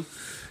you,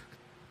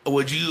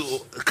 would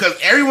you, because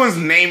everyone's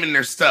naming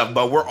their stuff,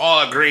 but we're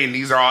all agreeing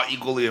these are all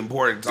equally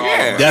important to all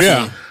Yeah. of us.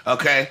 Definitely.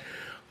 Okay?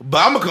 But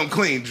I'm going to come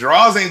clean.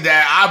 Draws ain't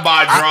that. I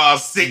buy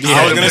draws 6.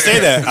 I was gonna say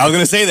that.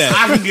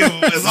 I I can give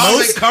them, as long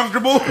as they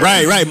comfortable.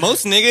 Right.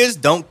 Most niggas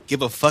don't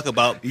give a fuck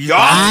about Y'all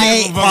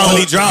I give a fuck quality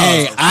about- draws.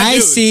 Hey, I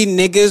do. see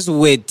niggas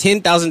with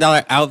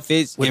 $10,000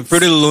 outfits With and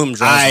Fruit of the Loom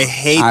drawers. I on.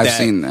 hate I've that.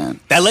 seen that.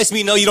 That lets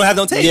me know you don't have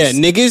no taste. Yeah,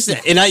 niggas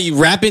and you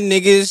rapping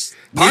niggas.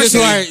 Partially.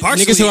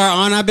 Niggas who are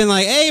on. I've been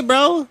like, hey,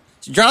 bro,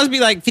 draws be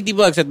like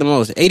 $50 at the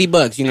most,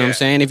 $80. You know what I'm Yeah.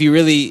 saying? If you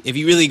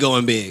really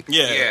going big.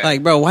 Yeah. Yeah.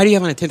 Like, bro, why do you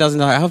have on a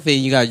 $10,000 outfit?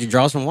 And you got your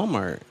draws from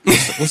Walmart.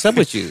 What's up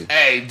with you?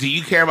 Hey, do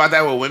you care about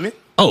that with women?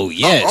 Oh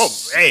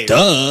yes, Hey.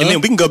 duh. And then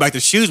we can go back to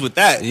shoes with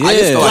that. Yeah. I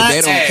just feel like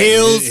they Flats, don't-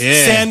 heels,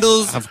 Yeah.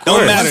 sandals, Of don't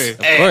course. matter.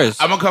 Of course.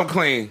 I'm gonna come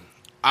clean.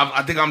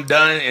 I think I'm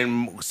done,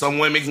 and some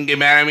women can get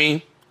mad at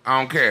me. I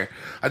don't care.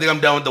 I think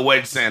I'm done with the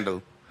wedge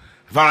sandal.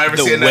 If I don't ever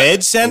The see another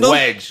wedge sandal?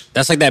 wedge,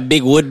 That's like that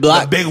big wood the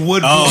block. big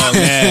wood. Oh, block.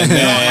 man, I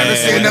man, don't ever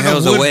see What the another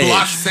hell's a wood wedge?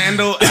 block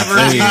sandal ever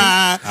again.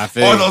 I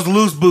feel Or you. those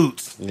loose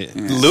boots.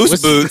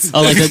 Loose boots.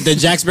 Oh, like the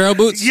Jack Sparrow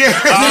boots. Yeah.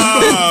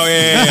 Oh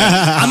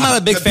yeah. I'm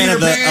not a big The fan of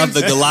Peter the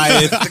Pans?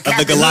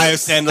 Goliath Goliath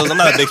sandals. I'm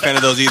not a big fan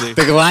of those either.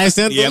 The Goliath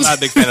sandals. Yeah, I'm not a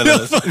big fan of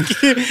those.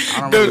 I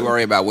don't really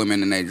worry about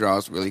women and their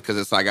draws really because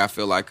it's like I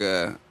feel like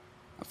that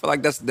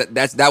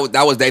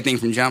was their thing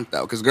from jump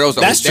though because girls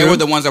That's they true. were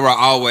the ones that were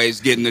always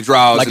getting the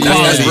draws Like and that's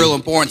quality. real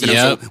important to them.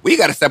 Yep. So we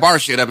got to step our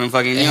shit up and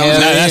fucking you know Hell what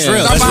I'm saying? That's yeah.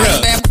 real. Stop That's buying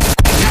real. damn-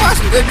 buy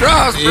some good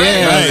draws, bro.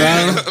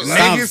 Yeah, bro.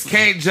 Niggas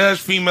can't judge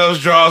females'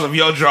 draws if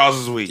your draws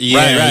is weak.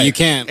 Yeah, Right. you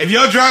can't. If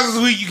your draws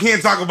is weak, you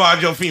can't talk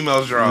about your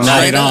female's draws. Not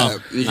Straight at all.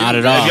 up. Not at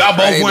If all. y'all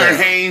both Straight wearing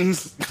up.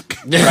 Hanes,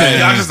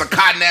 y'all just a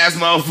cotton ass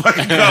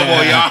motherfucking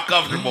couple. Y'all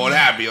comfortable and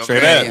happy. Okay?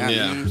 Straight up.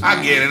 Yeah.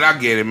 I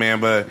get it, man.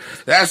 But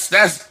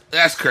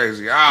that's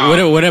crazy. Ah.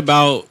 What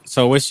about?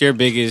 So, what's your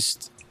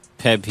biggest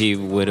pet peeve?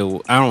 I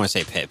don't want to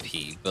say pet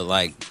peeve, but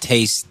like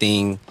taste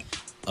thing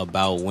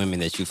about women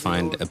that you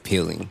find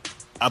appealing.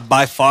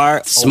 By far,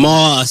 A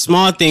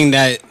small thing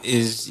that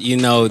is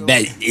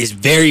that is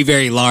very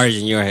very large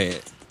in your head.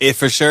 it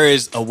for sure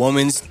is a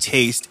woman's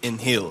taste in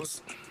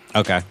heels.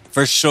 Okay,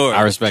 For sure.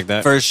 I respect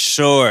that. For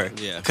sure.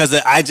 Yeah. Because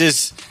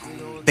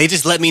they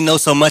just let me know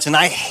so much, and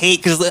I hate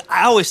because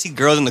I always see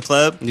girls in the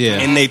club, Yeah.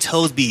 and they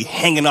toes be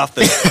hanging off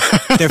their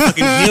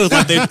fucking heels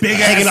like they're Big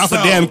hanging ass off a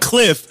toe. damn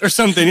cliff or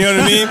something. You know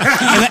what I mean?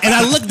 and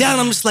I look down,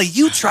 and I'm just like,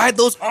 you tried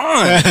those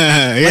on,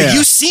 yeah. like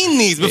you seen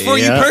these before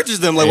Yeah. you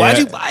purchased them. Like, why'd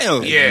Yeah. you buy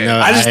them? Yeah. No,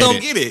 I just hate don't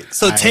it. get it.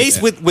 So I hate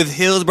taste that. with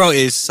heels, bro,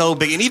 is so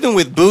big, and even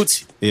with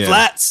boots, Yeah.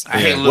 flats, I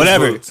hate loose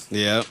whatever, boots.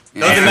 Yeah.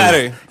 doesn't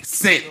matter.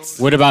 Scents.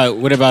 What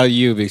about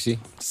you, Big C?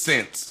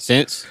 Scents.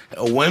 Scents?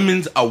 A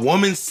woman's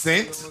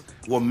scent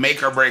will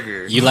make or break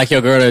her. You like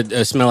your girl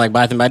to smell like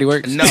Bath and Body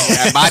Works? No.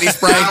 That body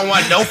spray. I don't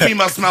want no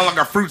female smell like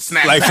a fruit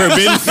snack. Like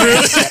forbidden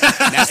fruit.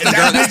 That's the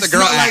girl. That's the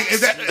girl. Like, I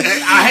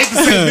hate to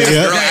say bitch.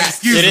 Yeah. Okay,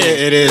 excuse It me. is.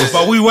 It is.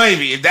 But we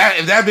wavy. If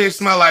that bitch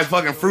smell like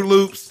fucking Fruit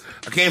Loops,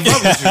 I can't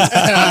fuck with you. I'm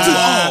too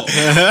old.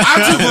 I'm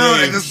too grown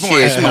at this point.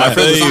 Shit, smell like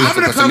Fruit Loops. So I'm Put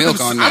gonna some come milk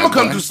through. on I'm that, gonna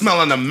come boy. through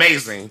smelling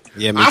amazing.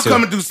 Yeah, me I'm too.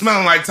 coming through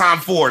smelling like Tom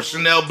Ford,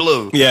 Chanel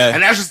Blue. Yeah.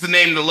 and that's just the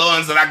name of the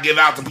ones that I give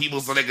out to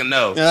people so they can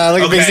know.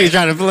 Look at Big C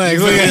trying to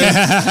flex. Look at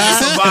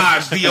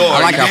Sauvage, Dior. I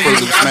like how Fruit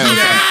Loops I smells. do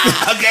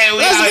that. Okay,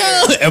 we out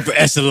here. Upper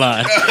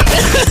echelon.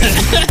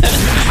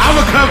 I'm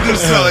gonna come through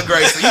smelling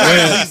great. So you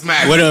gotta at least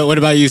match. What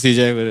about you,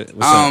 CJ?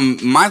 What's up?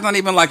 Mine's not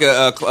even like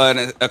a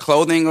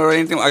clothing or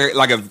anything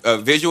like a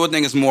visual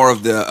thing. It's more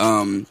of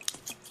the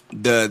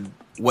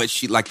what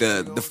she like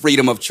the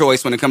freedom of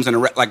choice when it comes in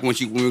like when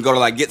we go to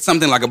like get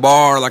something like a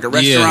bar, like a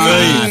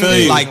restaurant. feel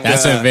you. Like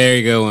That's a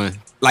very good one.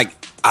 like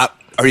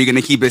are you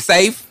gonna keep it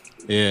safe?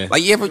 Yeah.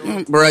 Like you ever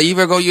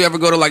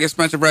go to like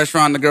expensive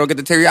restaurant and the girl get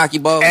the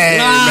teriyaki bowl?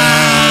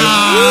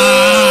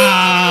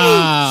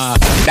 Ah.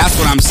 That's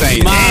what I'm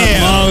saying.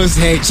 Momos,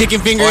 hey,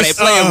 chicken fingers. Or they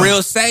play it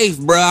real safe,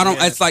 bro. I don't.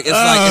 It's like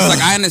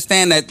I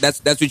understand that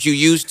that's what you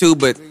used to,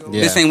 but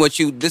this ain't what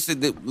you.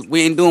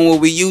 We ain't doing what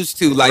we used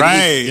to. Like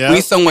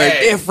we somewhere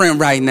different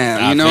right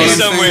now. You know what I'm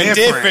saying? Somewhere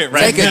different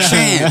right now. Take a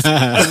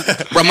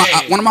chance, bro.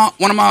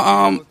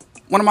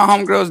 One of my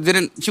homegirls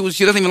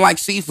she doesn't even like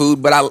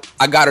seafood, but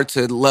I got her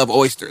to love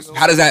oysters.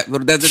 How does that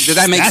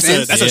make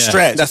sense? That's a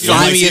stretch. That's so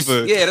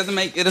it doesn't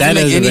make any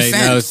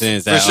sense. No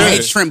sense. For sure.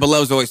 Hate shrimp but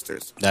loves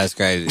oysters. That's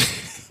crazy.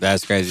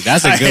 That's crazy.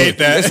 That's a good. I hate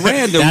that. It's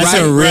random.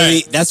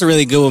 That's a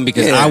really good one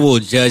because I will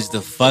judge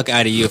the fuck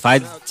out of you if I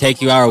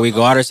take you out or we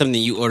go out or something.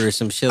 You order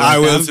some shit. Like I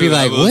will I'll be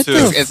like, what too.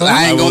 the fuck?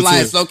 I ain't gonna lie.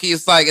 It's low key.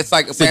 It's like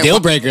a deal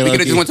breaker. We could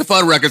have just went to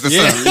Fuddruckers or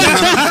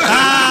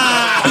something.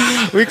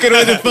 We could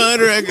have the fun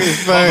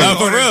records. No,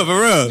 for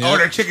real.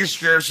 Order chicken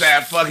strips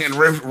at fucking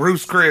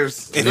Roost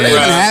Chris. Do they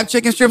even have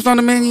chicken strips on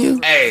the menu?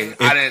 Hey,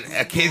 I didn't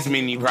a kids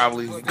menu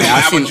probably. I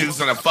apple seen-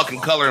 juice on a fucking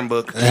coloring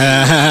book.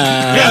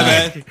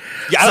 Yeah, man.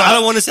 Yeah, I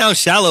don't want to sound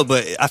shallow,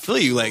 but I feel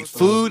you. Like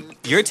food,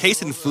 your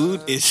taste in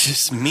food is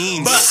just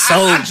means so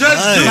I much.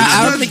 judge dudes.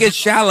 I don't think it's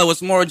shallow.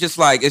 It's more just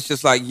like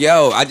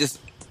yo.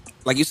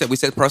 Like you said, we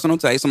said personal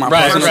taste. So my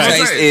personal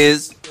taste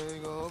is.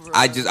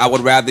 I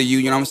would rather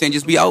you know what I'm saying,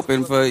 just be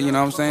open for, you know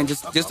what I'm saying,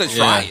 just to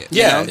try it.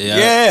 Yeah. You know?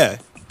 Yeah.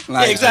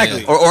 Like,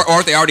 exactly. Or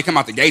if they already come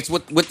out the gates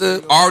with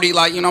the already,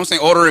 like, you know what I'm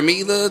saying, ordering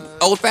me the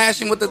old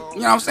fashioned with the, you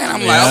know what I'm saying,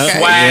 I'm like,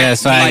 okay.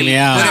 Swag me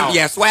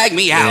out. Swag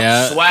me out.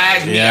 Yeah.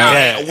 Swag me out.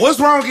 Yeah. What's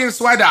wrong with getting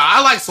swagged out?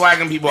 I like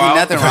swagging people Ain't out.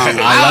 nothing wrong with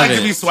it. I love like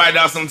to it. be swagged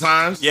out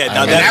sometimes.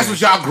 Yeah, and that's what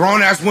y'all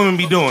grown ass women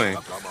be doing.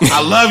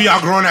 I love y'all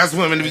grown ass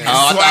women to be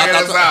swagging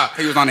us out.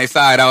 He was on their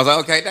side. I was like,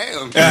 okay,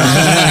 damn.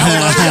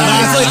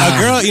 I feel like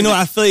a girl, you know,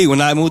 I feel you.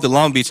 When I moved to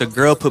Long Beach, a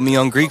girl put me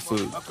on Greek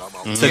food.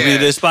 Took me to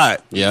this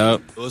spot.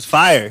 Yep. It was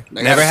fire.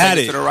 They Never gotta had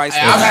take it. to the right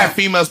Hey, spot. I've had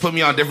females put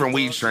me on different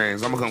weed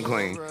strains. I'm gonna come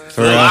clean.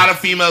 A real? lot of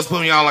females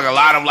put me on like a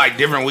lot of like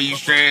different weed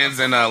strains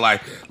and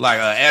like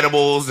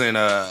edibles and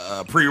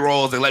pre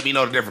rolls. They let me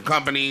know the different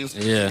companies.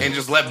 Yeah. And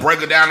just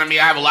break it down to me.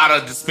 I have a lot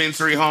of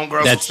dispensary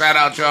homegirls. So That's- shout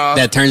out y'all.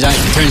 That turns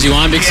you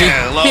on, Big C.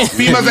 Yeah, little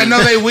females that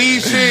know they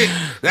weed shit.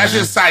 That's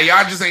just tight.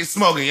 Y'all just ain't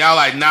smoking. Y'all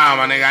like, nah,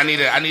 my nigga. I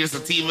need a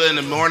sativa in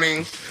the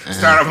morning.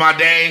 Start off my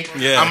day.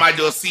 Yeah. I might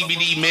do a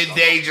CBD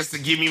midday just to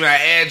give me my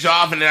edge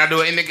off, and then I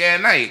do an indica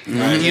at night.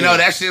 You know,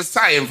 that shit's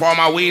tight. And for all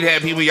my weed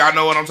head people, y'all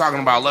know what I'm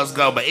talking about. Let's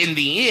go. But in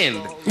the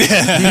end,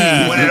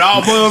 when it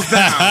all boils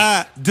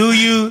down,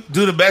 do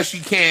the best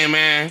you can,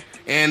 man.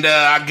 And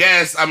I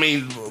guess, I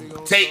mean,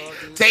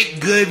 take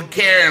good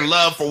care and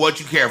love for what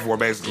you care for,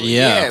 basically.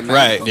 Yeah. man.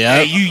 Right.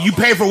 Yeah. And you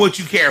pay for what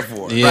you care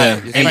for. Yeah.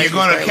 Right. And you're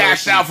gonna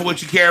cash out for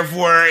what you care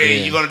for, and Yeah.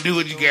 you're gonna do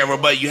what you care for.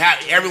 But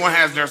everyone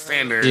has their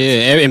standards.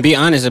 Yeah, and be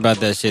honest about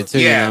that shit too.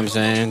 You Yeah. know what I'm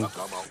saying?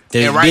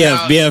 And right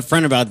now- Be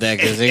upfront about that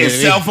because And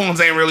cell phones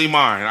ain't really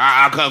mine.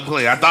 I'll come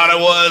clean. I thought it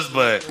was,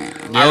 but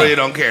I really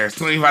don't care. It's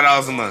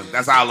 $25 a month.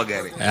 That's how I look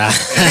at it. Yeah.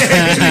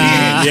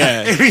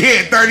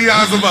 Yeah,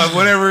 $30 a month,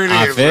 whatever it is.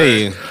 I feel man.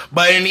 you.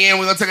 But in the end,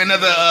 we're gonna take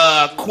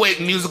another quick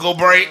musical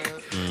break.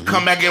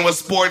 Come back in with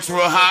sports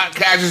real hot.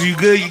 Cassius, you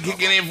good? You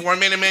kicking in for a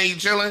minute, man? You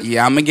chilling?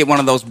 Yeah, I'm gonna get one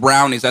of those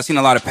brownies. I've seen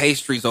a lot of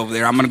pastries over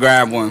there. I'm gonna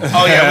grab one.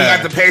 Oh yeah, we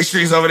got the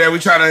pastries over there. We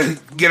try to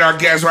get our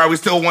guests right. We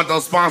still want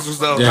those sponsors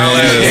though. Ain't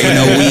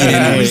no weed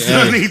in them. We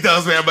still need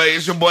those, man. But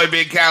it's your boy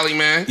Big Cali,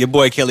 man. Your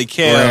boy Kelly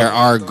Kell. Where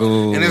are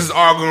goons? And this is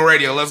Argoon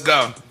Radio. Let's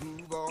go.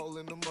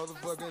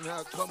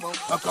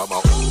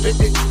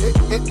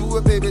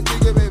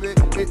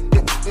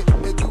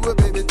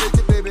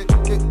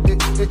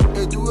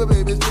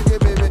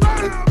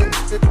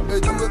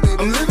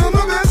 I'm living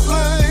my best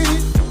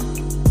life.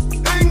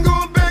 Ain't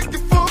going back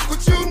and forth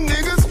with you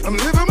niggas. I'm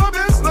living my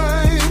best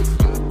life.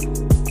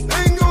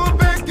 Ain't going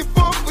back and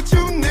forth with you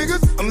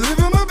niggas. I'm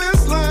living my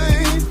best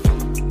life.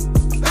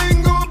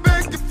 Ain't going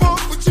back and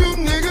forth with you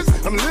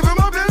niggas. I'm living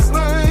my best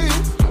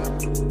life.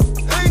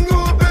 Ain't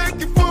going back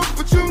and forth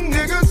with you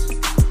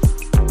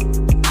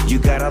niggas. You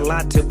got a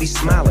lot to be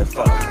smiling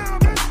for.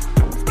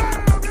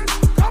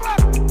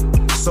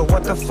 So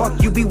what the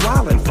fuck you be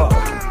wildin' for?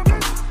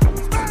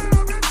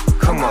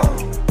 Come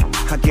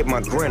on, I get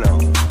my grin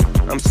on.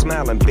 I'm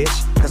smiling, bitch,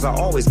 cause I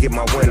always get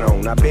my win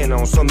on. I've been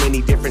on so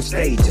many different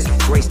stages.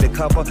 Graced the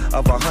cover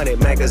of 100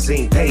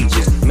 magazine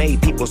pages.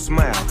 Made people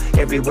smile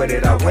everywhere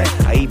that I went.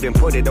 I even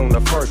put it on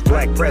the first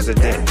black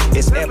president.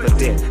 It's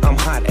evident I'm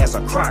hot as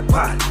a crock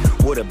pot.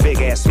 With a big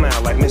ass smile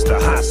like Mr.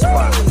 Hot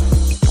Spot.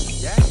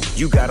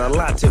 You got a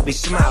lot to be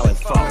smiling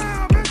for.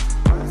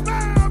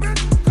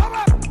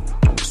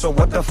 So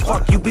what the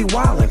fuck you be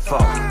wildin'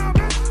 for?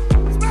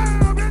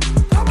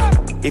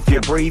 If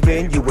you're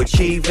breathing, you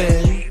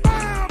achieving.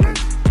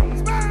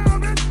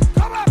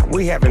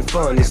 We having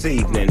fun this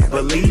evening,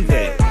 believe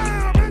it.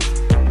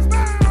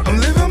 I'm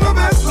living my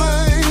best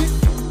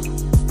life.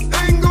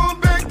 Ain't going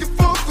back and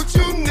forth with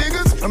you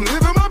niggas. I'm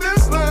living my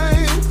best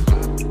life.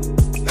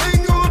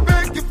 Ain't going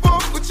back and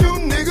forth with you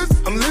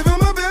niggas. I'm living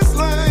my best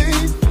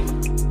life.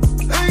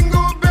 Ain't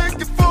going back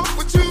and forth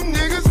with you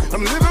niggas.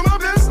 I'm living my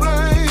best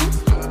life.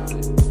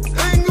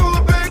 Ain't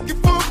going back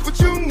and forth with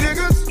you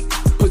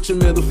niggas. Put your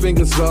middle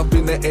fingers up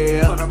in the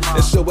air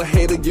and show a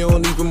hater you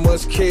don't even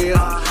much care.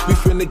 We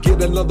finna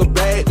get another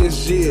bag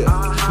this year.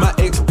 My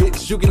ex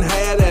bitch, you can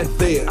have that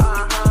there.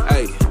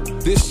 Hey,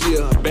 this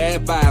year,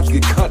 bad vibes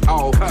get cut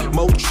off.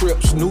 More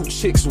trips, new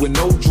chicks with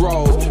no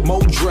draws.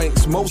 More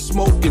drinks, more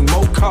smoking,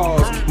 more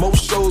cars. More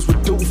shows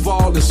with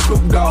Duval and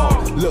Snoop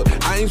Dogg. Look,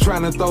 I ain't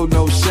tryna throw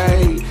no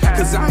shade,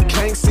 cause I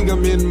can't see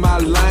them in my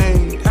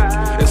lane.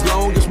 As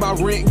long as my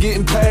rent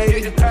getting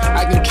paid,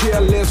 I can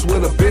care less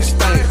what a bitch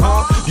think,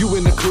 huh? You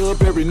in the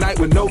club every night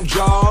with no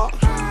job,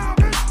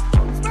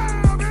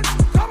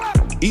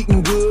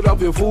 eating good off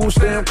your food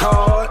stamp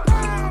card.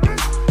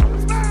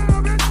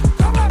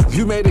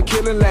 You made a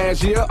killing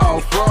last year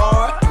off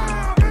fraud.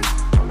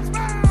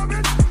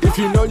 If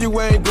you know you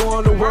ain't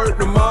going to work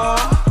tomorrow,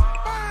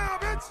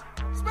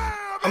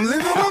 I'm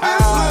living my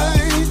best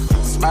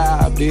life.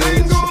 smile, bitch.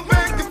 Ain't going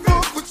back and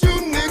forth with you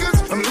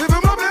niggas. I'm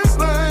living my best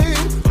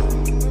life.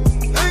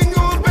 Ain't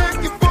going back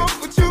and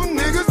forth with you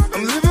niggas.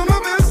 I'm living my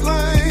best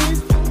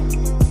life.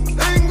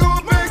 Ain't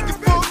going back and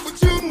forth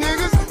with you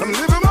niggas. I'm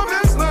living my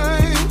best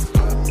life.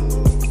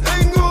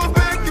 Ain't going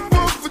back and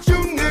forth with you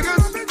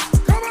niggas.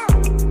 Come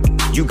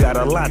on. You got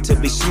a lot to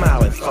be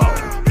smiling for.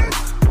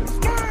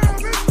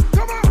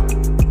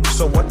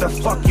 So what the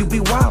fuck you be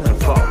wildin'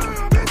 for?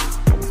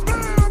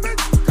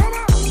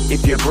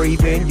 If you're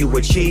breathing, you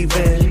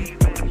achieving.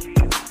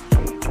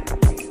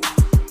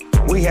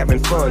 We having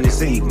fun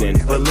this evening,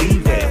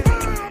 believe it.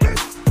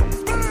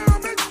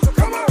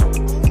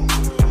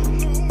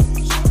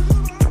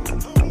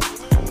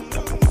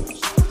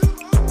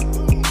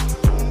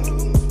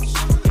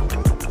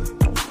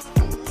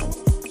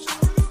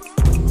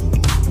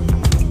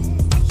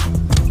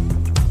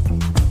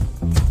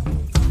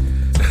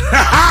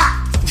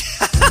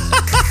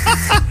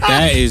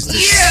 That is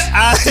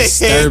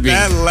disturbing.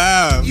 That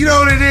loud. You know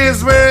what it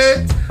is,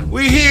 man?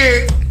 We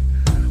here.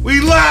 We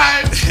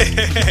live.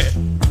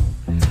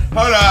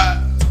 Hold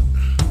on.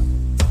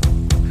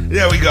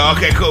 There we go.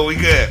 Okay, cool. We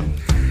good.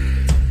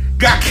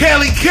 Got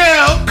Kelly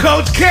Kell,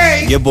 Coach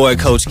K. Your boy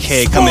Coach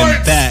K coming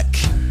Sports. back.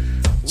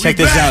 Check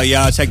this back. out,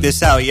 y'all. Check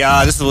this out,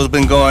 y'all. This is what's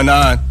been going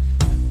on.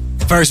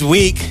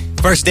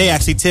 First day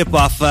actually tip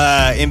off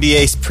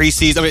NBA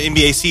preseason, or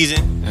NBA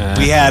season.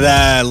 We had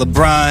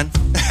LeBron,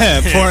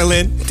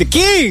 Portland, The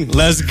king.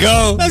 let's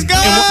go, Let's go!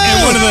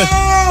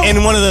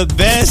 and one of the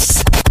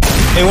best,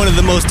 and one of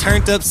the most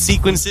turned up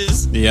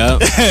sequences.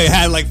 Yep.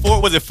 Had like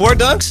four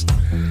dunks.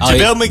 Oh,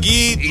 JaVale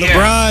McGee, Yeah.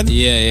 LeBron,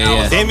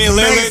 Yeah. Damian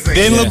Lillard, Amazing.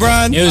 then Yeah.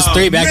 LeBron. It was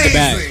 3 back to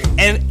back.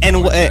 Amazing.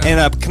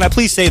 And can I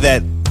please say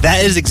that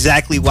is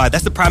exactly why.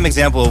 That's the prime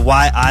example of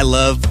why I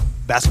love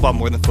basketball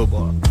more than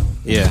football.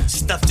 Yeah.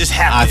 Stuff just I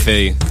happened. feel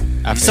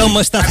you. So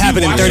much stuff Have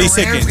you happened in watched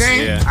 30 the Rams seconds.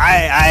 game? Yeah.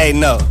 I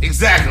know.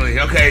 Exactly.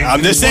 Okay.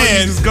 I'm just Before you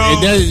saying. just go-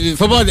 It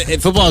does.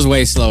 Football is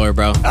way slower,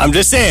 bro. I'm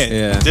just saying.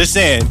 Yeah. Just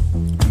saying.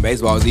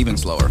 Baseball is even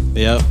slower.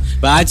 Yep.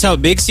 But I tell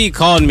Big C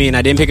called me and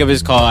I didn't pick up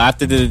his call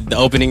after the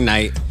opening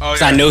night. Oh,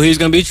 So I yeah. knew he was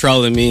gonna be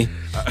trolling me.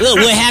 Look,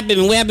 what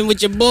happened? What happened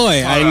with your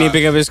boy? I didn't even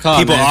pick up his call.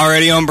 People man.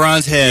 already on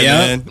Bron's head,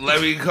 Yep. man. Let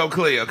me go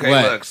clear. Okay,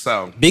 What? look.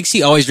 So Big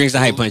C always drinks the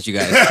hype punch, you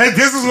guys.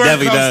 this is where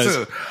Definitely it comes does.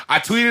 to. I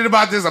tweeted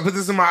about this. I put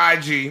this in my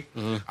IG.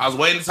 I was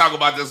waiting to talk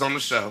about this on the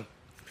show.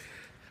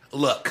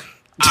 Look,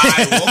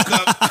 I woke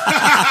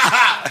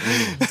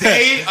up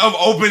day of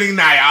opening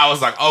night. I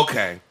was like,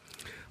 okay,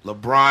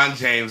 LeBron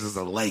James is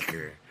a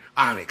Laker.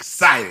 I'm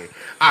excited.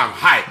 I'm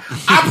hyped.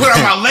 I put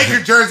on my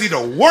Laker jersey to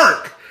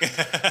work.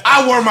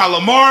 I wore my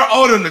Lamar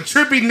Odom, the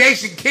Trippy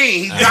Nation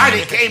King. He died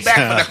and came back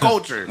for the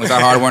culture. Was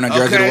that hard wearing a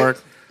jersey Okay. to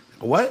work?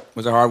 What?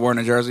 Was it hard wearing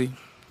a jersey?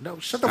 No,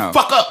 shut the Oh.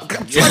 fuck up.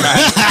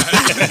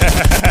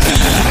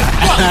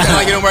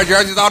 Like you don't wear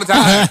jerseys all the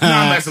time. No,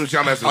 I'm messing with you.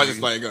 I'm messing I with was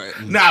you. just playing. Go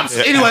ahead. Nah,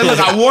 anyway, look,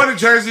 I wore the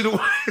jersey to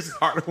work. It's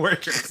hard to wear a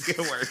jersey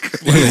to work.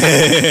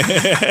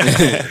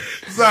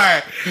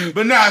 Sorry.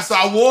 But nah, so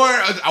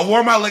I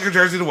wore my Laker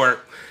jersey to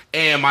work,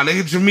 and my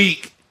nigga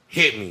Jameek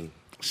hit me.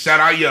 Shout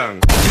out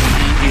Young.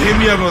 He hit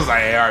me up and was like,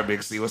 hey, all right,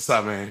 Big C, what's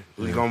up, man?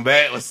 We gonna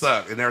bet? What's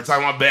up? And they were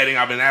talking about betting.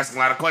 I've been asking a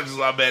lot of questions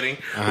about betting.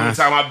 We were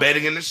talking about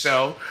betting in the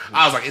show.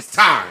 I was like, it's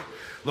time.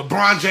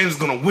 LeBron James is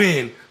gonna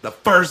win the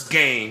first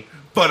game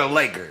for the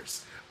Lakers.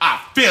 I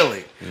feel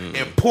it.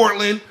 In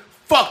Portland,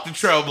 fuck the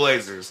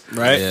Trailblazers.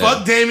 Right. Yeah.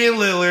 Fuck Damian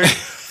Lillard.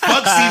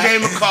 Fuck CJ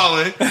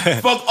McCollum.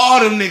 Fuck all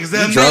them niggas.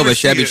 They'll You drove never a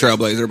Chevy see us.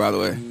 Trailblazer, by the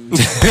way.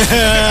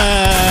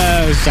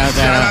 Shout Shout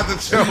out. out to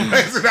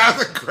Trailblazers. That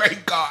was a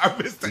great car. I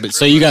missed that.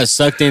 So you got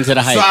sucked into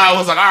the hype. So I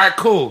was like, all right,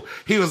 cool.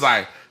 He was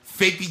like,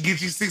 50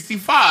 get you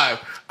 65.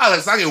 I was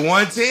like, so I get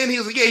 110? He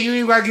was like, yeah, you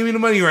ain't gotta give me the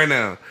money right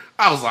now.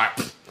 I was like,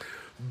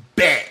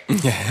 bet.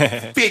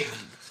 50.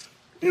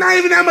 Not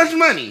even that much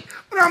money.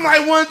 But I'm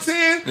like,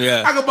 110?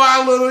 Yeah. I could buy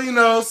a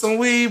little, some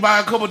weed, buy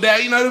a couple that,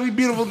 it'll be a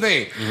beautiful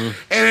thing. And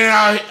then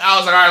I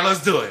was like, all right,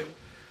 let's do it.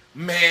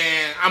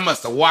 Man, I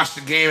must have watched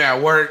the game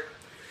at work.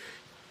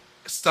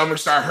 Stomach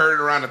started hurting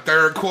around the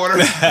third quarter.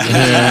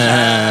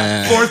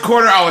 Fourth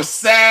quarter, I was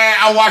sad.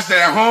 I watched it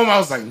at home. I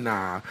was like,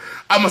 nah.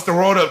 I must have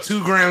rolled up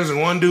 2 grams in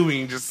one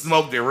doobie and just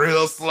smoked it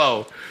real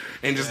slow.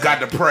 and just got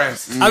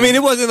depressed. I mean,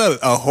 it wasn't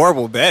a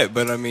horrible bet,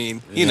 but I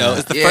mean, you know,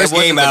 it's the Yeah, first it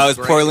wasn't game the out. It's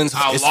great- Portland's.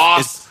 I It's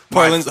lost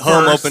Portland's my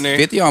home first opener.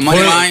 50 on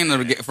money line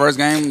or the first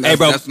game. Hey,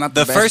 bro, that's not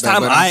the best first bet,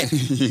 time but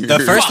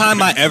the first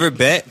time I ever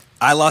bet,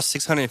 I lost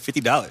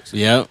 $650.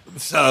 Yep.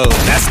 So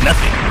that's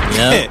nothing.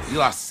 Yep. You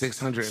lost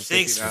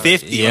 $650.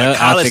 $650 Yeah, on a out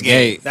college the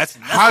game. gate. That's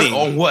How, nothing.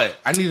 on what?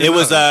 I need to It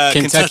was know.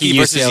 Kentucky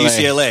versus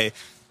UCLA.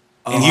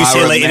 And I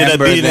UCLA ended up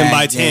remember beating them that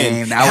by 10.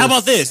 game. That How was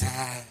about this?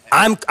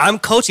 I'm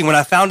coaching. When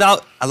I found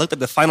out, I looked at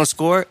the final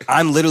score.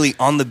 I'm literally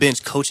on the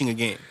bench coaching a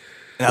game.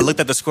 And I looked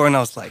at the score and I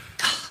was like,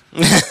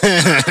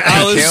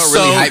 I was Kel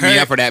so really hyped me hurt.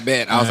 up for that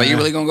bet. I was like, you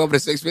really gonna go for the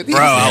 650?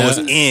 Bro, I was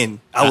in.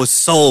 I was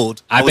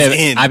sold. I was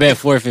in. I bet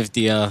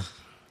 450.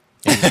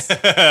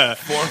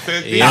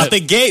 450. Yeah. Out the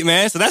gate,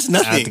 man. So that's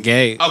nothing. Out the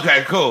gate.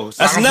 Okay, cool.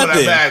 So That's I don't nothing.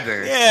 feel that bad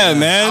then. Yeah,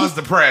 man. I was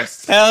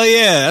depressed. Hell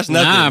yeah, that's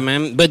nothing. Nah,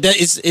 man. But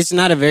it's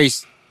not a very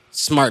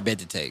smart bet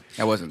to take.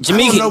 That wasn't.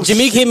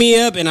 Jameek hit me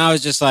up, and I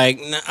was just like,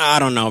 nah, I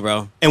don't know,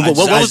 bro. And I what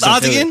just- I was just the don't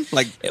odds feel again? it.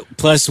 Like,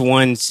 Plus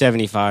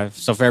 175.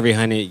 So for every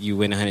 100, you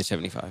win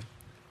 175.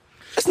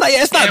 it's not.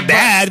 Yeah, it's not And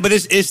bad, but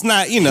it's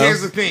not. You know.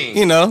 Here's the thing.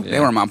 You know. They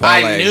were my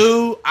parlay.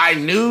 I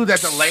knew that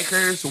the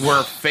Lakers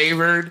were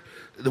favored.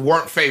 They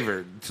weren't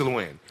favored to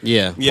win.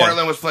 Yeah. Yeah.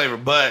 Portland was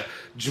favored, but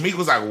Jameek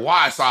was like,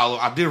 "Why?" So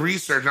I did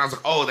research, and I was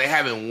like, "Oh, they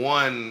haven't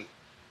won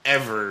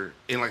ever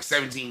in like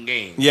 17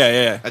 games."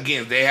 Yeah.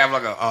 Again, they have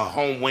like a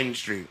home win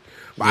streak.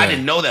 But I Yeah.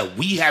 didn't know that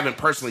we haven't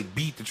personally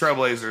beat the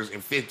Trailblazers in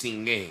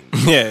 15 games.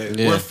 Yeah.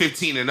 Yeah. We're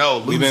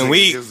 15-0. We've been losing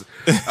weak.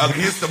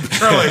 against the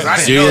Trailblazers. I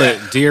didn't Do know your-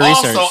 that. do your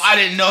also, research. I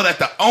didn't know that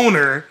the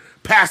owner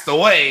passed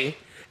away,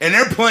 and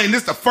they're playing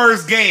this the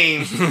first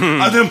game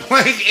of them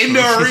playing in the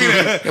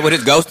arena. Yeah, with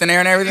his ghost in there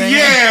and everything.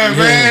 Yeah,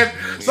 man.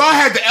 So I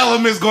had the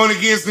elements going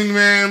against me,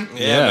 man.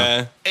 Yeah,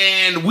 man.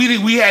 And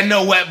we had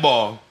no wet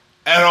ball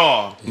at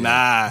all.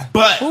 Nah.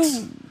 But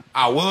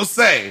I will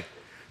say,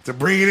 to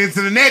bring it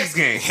into the next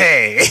game,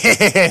 Hey.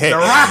 the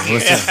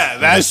Rockets.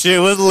 That shit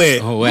was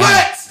lit. Oh, what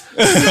happened?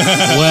 What?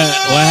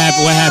 What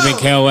happened? What happened,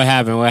 Kel? What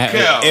happened? What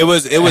happened? Kel. It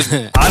was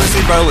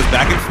honestly, bro, it was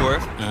back and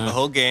forth the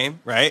whole game,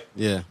 right?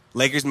 Yeah.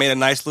 Lakers made a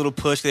nice little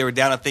push. They were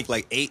down, I think,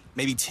 like 8,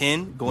 maybe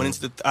 10, going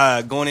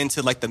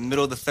into like the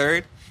middle of the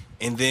third.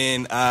 And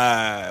then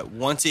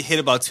once it hit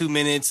about 2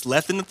 minutes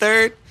left in the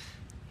third,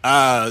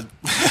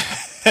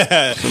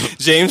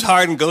 James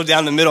Harden goes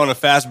down the middle on a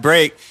fast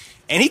break,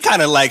 and he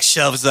kind of like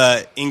shoves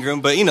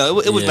Ingram, but you know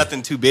it was Yeah.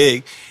 nothing too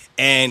big.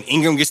 And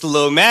Ingram gets a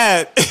little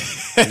mad.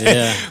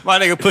 Yeah. My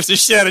nigga pushed the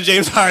shit out of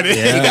James Harden.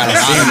 Yeah, He got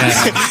I've seen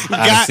that.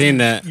 I've seen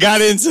that.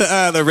 Got into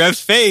the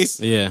ref's face.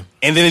 Yeah.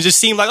 And then it just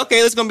seemed like, okay,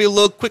 it's going to be a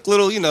little quick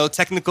little,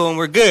 technical and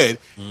we're good.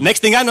 Next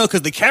thing I know,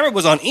 because the camera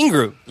was on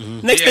Ingram.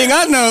 Next thing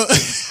I know,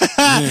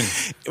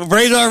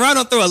 Razor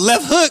Rondo threw a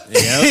left hook.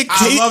 Yep.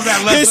 I love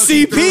that left His hook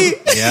he CP. threw.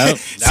 Yep.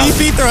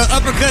 CP threw an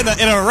uppercut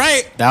and a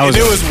right. That was-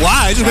 and it was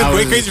wild. It just that went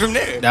way was- crazy from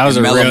there. That was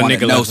a Melo real wanted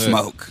nigga. no left hook.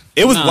 smoke.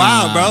 It was Nah,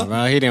 wild,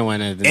 bro. He didn't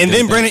want to. And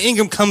then Brandon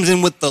Ingram comes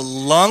in with the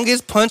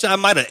longest punch I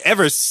might have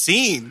ever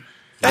seen.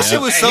 That shit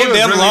was Hey, so he was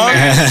damn really long.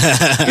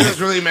 mad. He was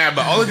really mad.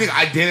 But only thing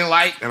I didn't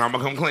like, and I'm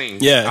gonna come clean.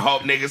 Yeah. I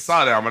hope niggas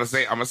saw that. I'm gonna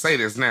say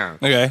this now.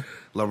 Okay.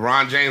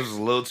 LeBron James was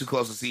a little too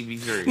close to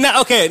CP3.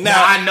 Now, okay,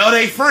 Now I know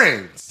they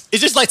friends.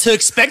 it's just like to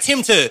expect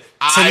him to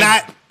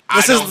not.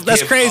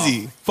 That's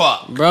crazy.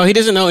 Fuck. Bro, he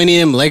doesn't know any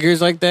of them Lakers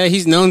like that.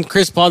 He's known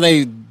Chris Paul.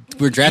 They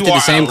were drafted You the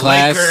are same a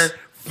class. Laker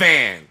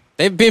fan.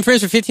 They've been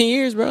friends for 15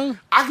 years, bro.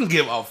 I can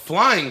give a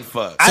flying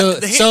fuck. So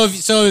if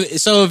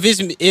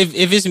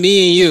it's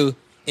me and you,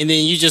 and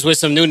then you just with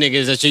some new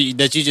niggas that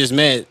you just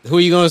met, who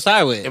are you gonna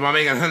side with? Am I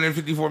making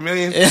 154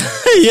 million?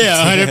 Yeah,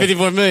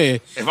 154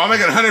 million. If I'm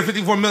making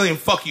 154 million,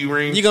 fuck you,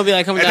 Reem. You gonna be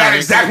like, come At down, that Reem.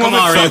 exact Come on,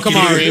 moment, Reem. fuck Come you.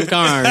 on, Reem.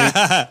 Come on,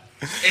 Reem.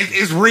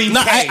 It's Reem.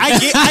 No, K. I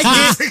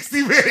get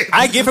 60 minutes.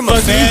 I get from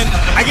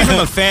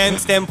a fan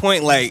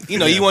standpoint, like you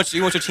want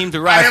your team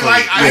to ride for you.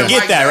 I didn't get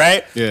like that, that.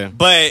 right? Yeah.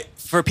 But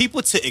for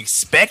people to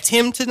expect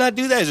him to not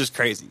do that is just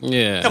crazy.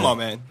 Yeah. Come on,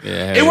 man.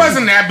 Yeah. It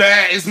wasn't that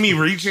bad. It's me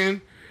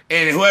reaching,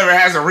 and whoever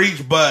has a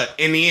reach, but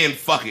in the end,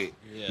 fuck it.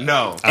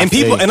 No. And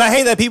feel people, you. and I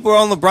hate that people are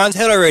on LeBron's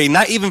head already.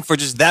 Not even for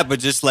just that, but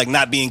just like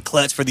not being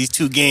clutch for these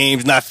 2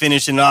 games, not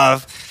finishing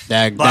off,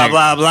 blah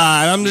blah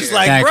blah. And I'm just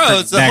like, bro,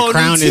 it's a whole new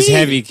crown team. is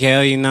heavy,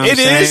 Kel. You know what It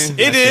I'm is. saying?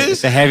 It is.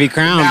 It's a heavy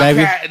crown, Now,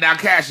 baby. Now,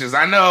 Cassius,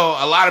 I know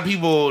a lot of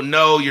people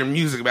know your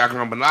music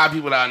background, but a lot of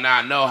people do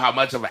not know how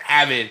much of an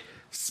avid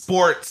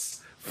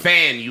sports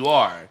fan you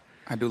are.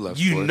 I do love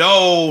You sports.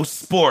 know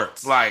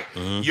sports. Like,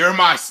 you're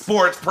my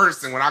sports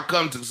person when I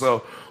come to.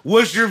 So,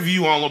 what's your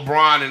view on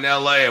LeBron in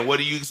LA, and what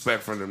do you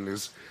expect from them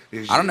this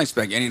year? I don't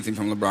expect anything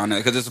from LeBron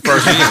because it's the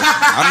first year.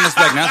 I don't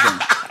expect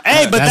nothing.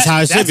 Hey, but That's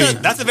how it should that's be.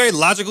 That's a very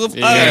logical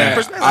Yeah.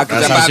 perspective.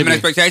 Because if how I it have should an be.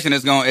 expectation,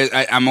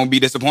 I'm gonna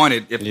be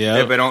disappointed if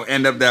Yep. it don't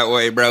end up that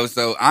way, bro.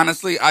 So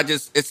honestly,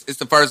 it's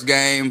the first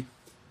game.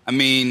 I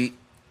mean,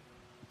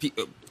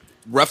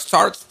 rough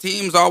starts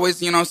teams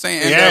always, you know what I'm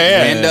saying,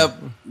 end up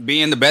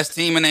being the best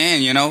team in the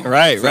end, you know?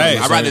 Right, right.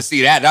 I'd rather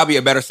see that. That'll be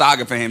a better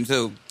saga for him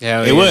too.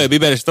 Hell It yeah. would be a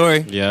better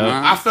story.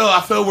 Yeah. I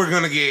feel we're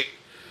gonna get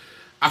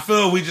I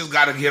feel we just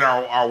got to get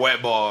our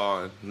wet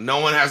ball on. No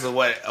one has a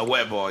wet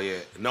ball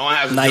yet. No one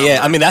has a Not jumper.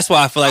 yet. I mean, that's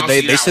why I feel like I don't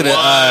see they not should one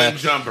have.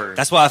 jumper.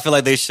 That's why I feel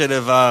like they should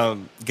have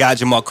got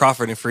Jamal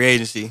Crawford in free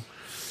agency.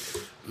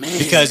 Man,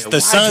 Because the why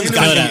Suns didn't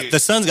got they? him. The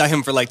Suns got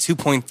him for like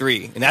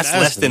 2.3, and that's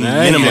less than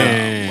minimum.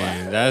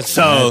 That's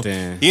So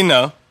nothing. you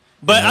know,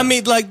 but I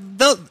mean, like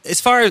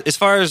as far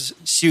as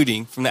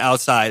shooting from the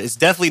outside, it's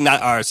definitely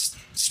not our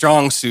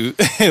strong suit.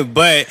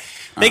 But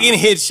they can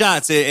hit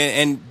shots,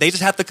 and they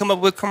just have to come up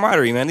with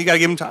camaraderie, man. You got to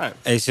give them time.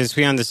 Hey, since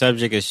we on the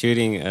subject of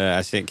shooting,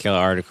 I sent Kel an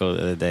article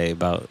the other day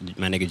about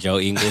my nigga Joe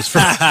Ingles.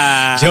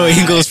 Joe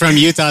Ingles from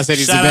Utah said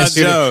he's Shout the best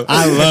out shooter. Joe.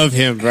 I love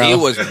him, bro. He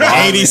was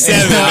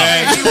 87,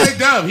 man. He went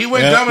dumb. He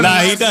went dumb. in the Nah,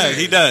 he last does. game.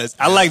 He does.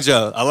 I like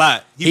Joe a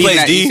lot. He You plays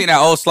seen D. that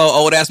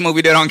old ass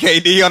movie did on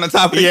KD on the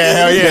top of the Yeah,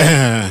 hell yeah.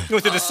 Yeah. He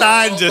went to the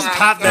side and just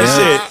popped that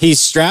Yeah. shit. He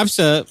straps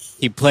up.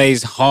 He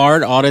plays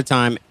hard all the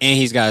time, and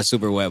he's got a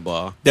super wet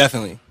ball.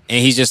 Definitely. And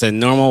he's just a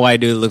normal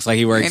white dude. Looks like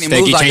he works. And he Steak.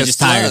 moves He like a changes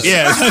slug. tires.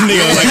 Yeah, that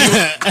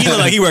nigga he look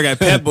like he work at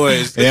Pep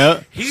Boys.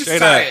 Yep. He's Straight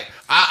tight. up.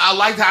 I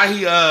liked how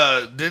he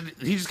did.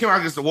 He just came out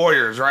against the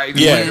Warriors, right? He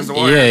just Yeah. went against the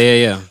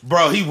Warriors. Yeah.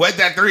 Bro, he wet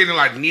that three and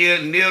like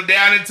kneel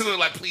down into it,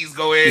 like please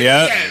go in.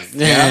 Yep. Yes.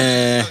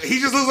 Yeah.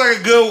 He just looks like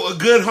a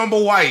good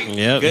humble white.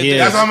 Yep. Good. He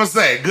That's is. what I'm gonna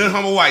say. Good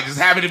humble white, just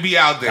happy to be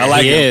out there. I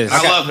like He him. is.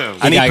 I love him.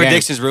 I need got game.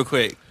 predictions real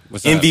quick.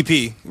 What's up?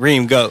 MVP,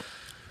 Reem, go.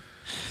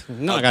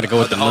 No, I got to go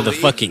with the whole league?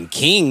 motherfucking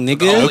king, whole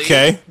nigga. league?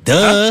 Okay.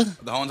 Duh.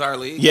 the whole entire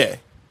league. Yeah.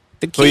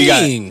 The Who you got?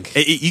 king.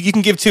 Hey, you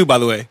can give two, by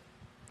the way.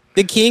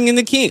 The king and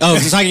the king. Oh,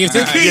 so I can give two?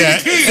 Yeah.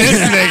 This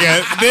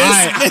nigga.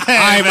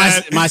 All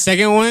right, my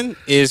second one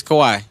is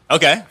Kawhi.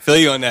 Okay. Feel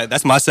you on that.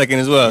 That's my second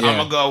as well.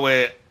 I'm gonna go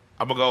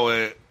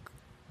with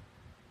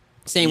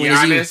Same one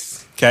as you.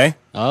 Giannis. Okay.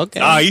 Okay.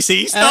 Oh, you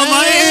see, he stole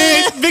my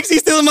head. Vixie's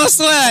stealing my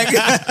swag.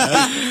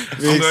 I'm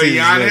gonna go with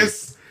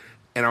Giannis,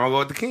 and I'm gonna go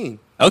with the King.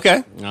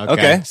 Okay.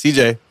 Okay.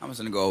 CJ. I'm just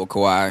gonna go with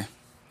Kawhi.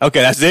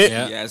 Okay, that's it.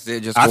 Yeah. Yeah, that's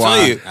it. Just I Kawhi.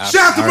 feel you. Shout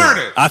out to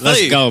Murder. I feel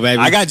Let's you. go, baby.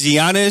 I got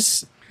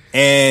Giannis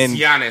and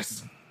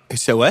Giannis.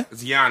 so what?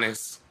 It's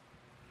Giannis.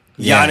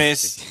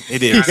 Giannis.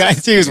 It You is.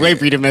 guys too was waiting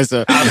for you to mess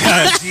up.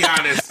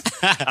 Giannis.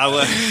 I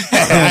was.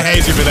 I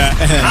hate you for that.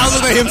 I was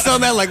looking at him so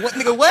mad, like, what,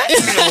 nigga, what?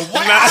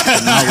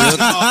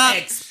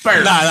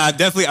 Expert. Nah,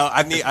 definitely.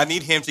 I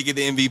need him to get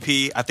the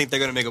MVP. I think they're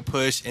gonna make a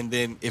push, and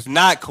then if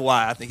not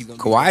Kawhi, I think he's gonna.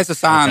 Kawhi's a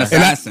silent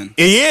assassin.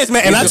 He is,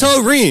 man. And I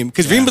told Reem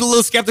because Reem was a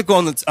little skeptical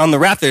on the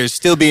Raptors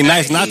still being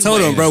nice, and I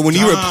told him, bro, when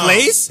you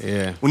replace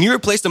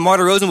DeMar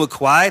DeRozan with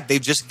Kawhi,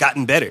 they've just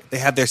gotten better. They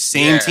have their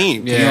same Yeah.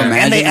 team, Yeah. Can you and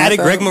they imagine added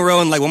that, Greg though?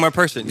 Monroe and like one more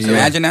person. Can you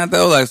imagine that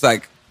though? Like, it's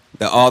like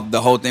the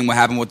whole thing what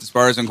happened with the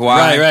Spurs and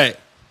Kawhi. Right.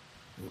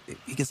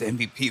 He gets the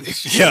MVP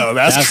this year. Yo,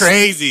 that's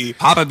crazy.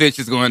 Popovich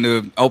is going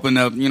to open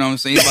up. You know what I'm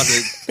saying? He's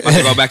about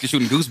to go back to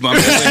shooting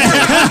goosebumps.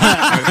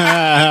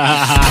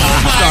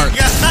 start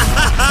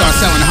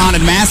selling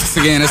haunted masks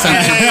again or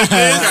something.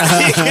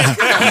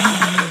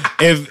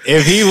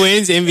 If he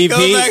wins MVP,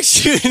 Go back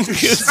shooting.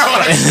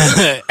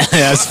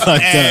 that's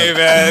fucked Hey up.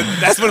 man,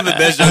 that's one of the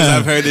best jokes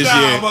I've heard this Nah,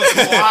 year.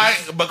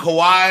 but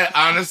Kawhi,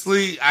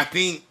 honestly, I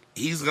think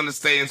he's gonna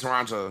stay in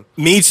Toronto.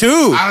 Me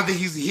too. I don't think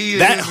he is.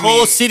 That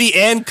whole city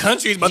and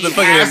country is about to He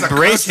fucking has a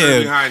embrace country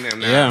him. behind him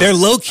now. Yeah. They're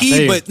low I feel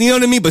key, you. but you know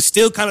what I mean. But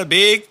still kind of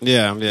big.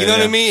 Yeah, You know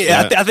what I mean?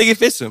 Yeah. I think it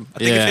fits him. I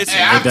think Yeah. it fits Hey,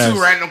 him. I have It does.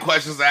 two random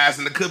questions to ask,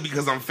 and it could be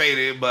because I'm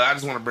faded, but I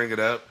just want to bring it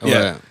up.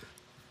 Yeah.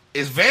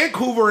 Is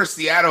Vancouver or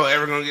Seattle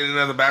ever gonna get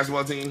another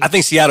basketball team? I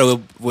think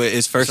Seattle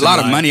is first. There's a lot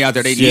in of line. money out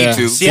there. They Yeah. need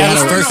to. Seattle's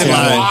I don't first know in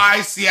line.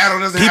 why Seattle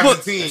doesn't People, have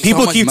a team.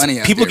 people much keep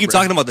money out people there, keep bro.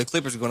 talking about the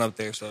Clippers going up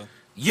there. So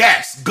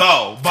Yes,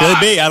 go. could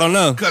be. I don't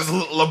know. Because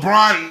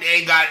LeBron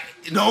ain't got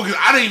no.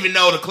 I don't even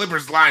know the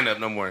Clippers lineup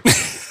no more.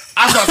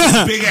 I saw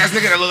some big ass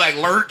nigga that look like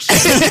Lurch. Oh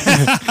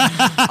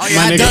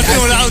My nigga-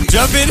 Duncan when I was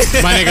jumping.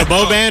 My nigga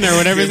Boban or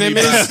whatever his name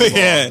is.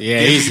 Yeah. Yeah,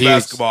 Give he's me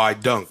basketball. I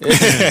dunk.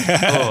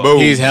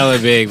 he's hella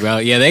big, bro.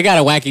 Yeah, they got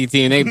a wacky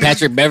team. They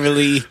Patrick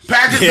Beverly.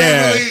 Patrick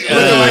Yeah. Beverly.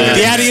 looking like a-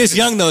 Thaddeus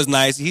Young though is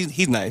nice.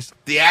 He's nice.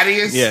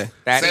 Thaddeus. Yeah. Say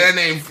that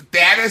name.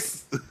 Thaddeus.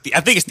 I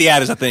think it's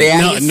Thaddeus. I think.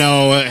 Thaddeus?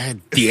 No,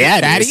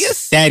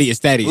 Thaddeus.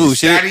 Thaddeus. Ooh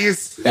shit.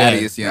 Thaddeus.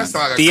 Thaddeus Young. That's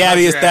like a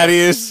Thaddeus. country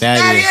ass.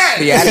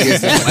 Thaddeus.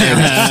 Thaddeus.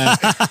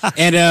 Thaddeus.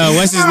 And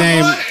what's his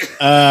name?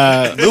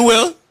 Lou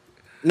Will.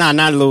 Nah,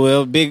 not Lou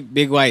Will.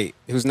 Big white.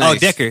 Who's nice? Oh,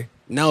 Decker.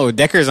 No,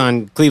 Decker's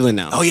on Cleveland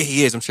now. Oh yeah,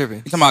 he is. I'm tripping.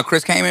 You talking about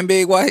Chris Kaman,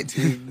 big white?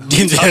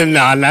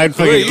 nah, not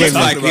fucking He looks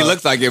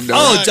Cleveland. like him though.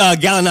 Oh,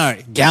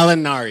 Gallinari.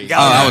 Gallinari. Oh,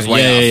 I was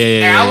way yeah, off.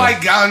 And yeah. I like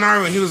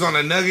Gallinari when he was on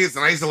the Nuggets,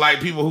 and I used to like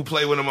people who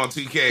play with him on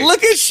 2K.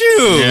 Look at you.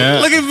 Yeah.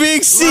 Look at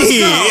Big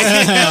C.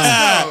 Let's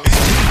go.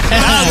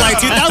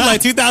 That was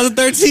like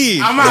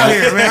 2013. I'm out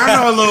here, man. I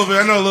know a little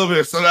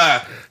bit. So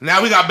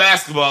now we got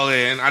basketball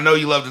in. I know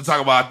you love to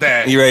talk about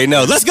that. You already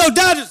know. Let's go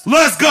Dodgers.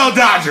 Let's go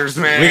Dodgers,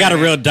 man. We got a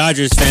real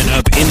Dodgers fan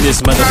up in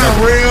this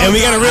motherfucker. And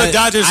we got a real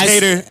Dodgers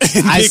hater.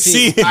 Big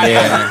C.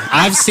 Yeah.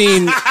 I've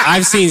seen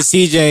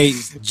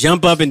CJ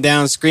jump up and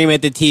down, scream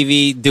at the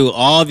TV, do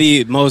all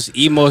the most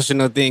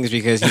emotional things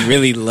because he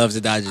really loves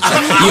the Dodgers.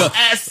 I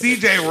asked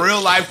CJ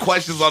real life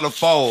questions on the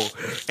phone,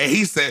 and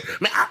he said,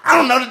 "Man, I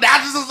don't know the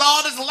Dodgers is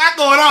all. There's a lot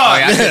going on."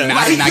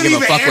 I did not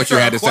give a fuck what you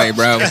had to say,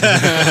 bro. I'm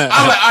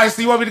like, all right,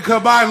 so you want me to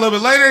come by a little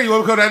bit later? You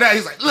want me to come down?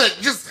 He's like, look,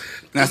 just.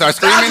 And I start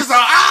screaming.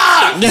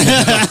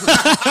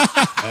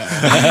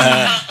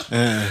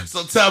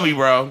 So tell me,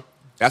 bro.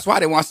 That's why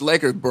they watched the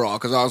Lakers brawl,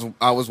 because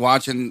I was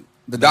watching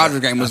the Dodgers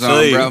game was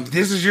on, bro.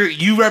 This is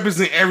you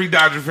represent every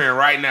Dodger fan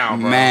right now,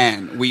 bro.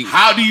 Man,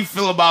 how do you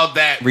feel about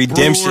that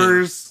redemption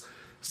Brewers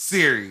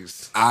series?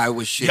 I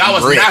was shitting Y'all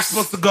was bricks. not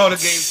supposed to go to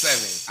Game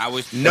 7. I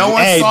was. No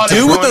one saw that.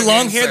 Dude with the going to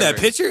long Game hair, 7. that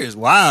picture is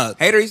wild.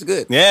 Hater, he's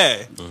good.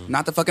 Yeah.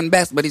 Not the fucking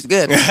best, but he's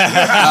good.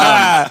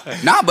 But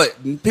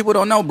people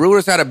don't know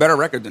Brewers had a better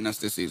record than us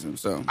this season.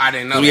 So I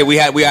didn't know. We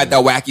had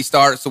that wacky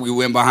start, so we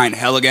went behind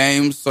hella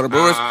games. So the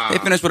Brewers they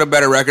finished with a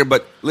better record,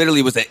 but literally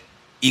it was an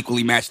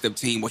equally matched up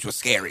team, which was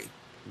scary.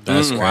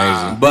 That's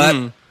crazy. But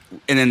and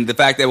then the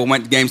fact that we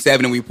went to Game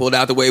 7 and we pulled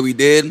out the way we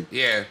did.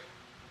 Yeah.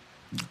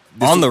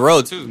 On the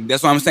road, too.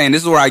 That's what I'm saying.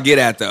 This is where I get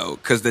at, though.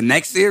 Because the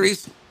next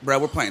series, bro,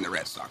 we're playing the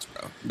Red Sox,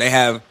 bro. They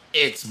have...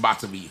 It's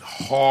about to be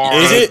hard.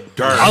 Is it?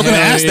 Dirt. I was going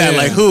to ask that.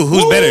 Like,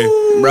 who's better?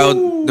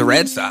 Bro, the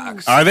Red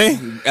Sox. Are they?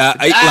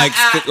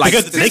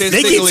 Because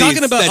they keep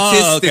talking about...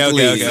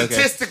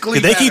 Statistically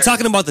they keep better.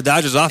 talking about the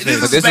Dodgers offense.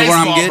 But this is where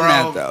I'm baseball, getting bro.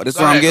 at, though. This is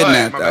Go where I'm ahead, getting go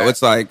ahead, at, my though. bad.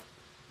 It's like,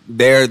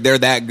 they're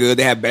that good.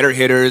 They have better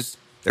hitters.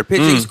 Their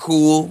pitching's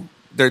cool.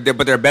 But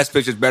their best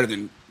pitcher's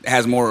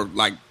has more,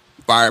 like,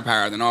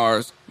 firepower than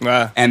ours.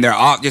 And they're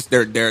all just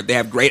they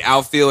have great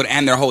outfield,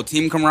 and their whole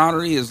team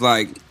camaraderie is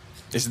like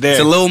it's there.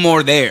 It's a little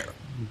more there.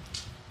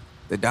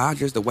 The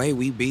Dodgers, the way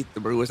we beat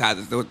the Brewers,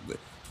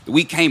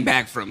 we came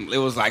back from it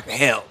was like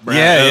hell, bro.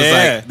 Yeah, it was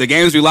yeah. like the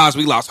games we lost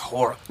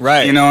horrible.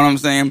 Right. You know what I'm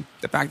saying?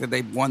 The fact that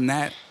they won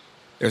that,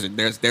 there's a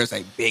big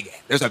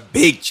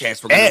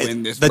chance we're gonna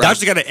win this. The bro.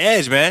 Dodgers got an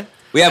edge, man.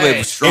 We have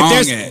a strong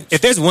edge.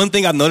 If there's one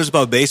thing I've noticed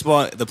about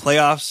baseball, the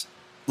playoffs,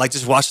 like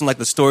just watching like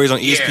the stories on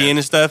ESPN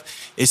and stuff,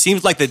 it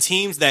seems like the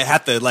teams that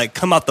have to like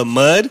come out the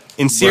mud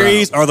in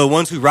series are the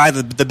ones who ride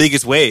the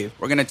biggest wave.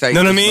 We're gonna take.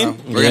 You know what I this, mean?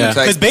 bro. We're gonna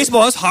take because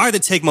baseball is hard to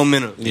take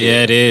momentum.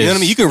 Yeah, it is. You know what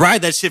I mean? You can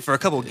ride that shit for a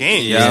couple of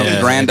games.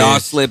 Yeah.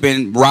 Randolph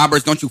slipping.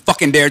 Roberts, don't you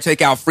fucking dare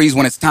take out Freeze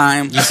when it's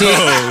time. You see,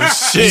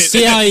 oh shit! You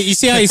see how he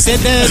said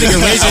that?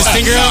 Nigga raised his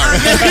finger up.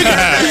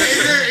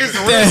 It's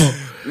real.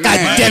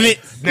 God damn it!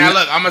 Now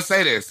look, I'm gonna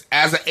say this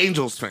as an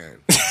Angels fan,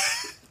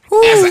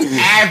 as an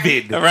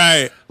avid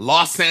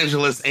Los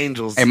Angeles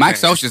Angels. Hey, Mike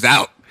fan, Scioscia's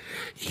out.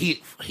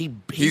 He's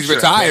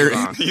retired.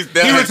 He's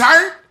done. He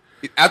retired?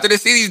 After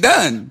this season, he's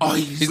done. Oh,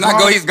 he's not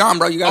going. He's gone,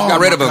 bro. You guys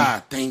got rid of him.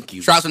 God, thank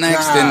you. Trout's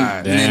next,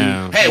 and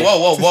then hey,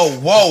 whoa! Slow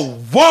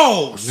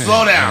down.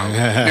 Slow down.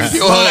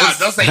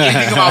 Don't say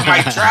anything about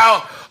Mike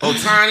Trout,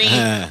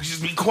 Ohtani.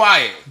 Just be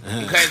quiet.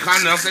 Okay, kind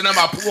of don't say nothing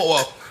about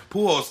Pujols.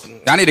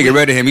 I need to get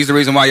rid of him. He's the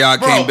reason why y'all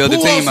can't build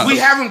Pujols, the team up. We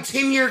have him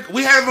 10-year.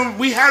 We had him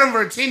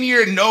for a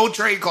 10-year no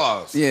trade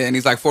clause. Yeah, and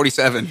he's like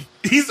 47.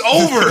 He's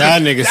over.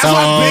 That nigga That's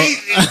why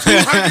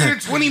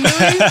 $220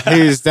 million.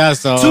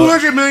 That's all.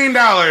 $200 million,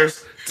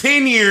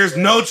 10 years,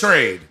 no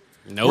trade.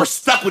 Nope. We're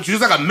stuck with you.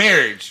 It's like a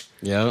marriage.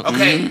 Yeah.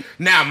 Okay.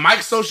 Now Mike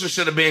Scioscia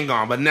should have been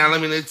gone, but now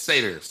let's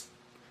say this: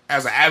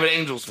 as an avid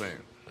Angels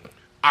fan,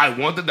 I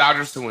want the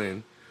Dodgers to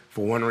win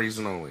for one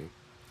reason only.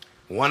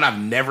 One, I've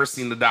never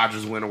seen the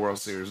Dodgers win a World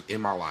Series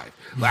in my life.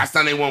 Last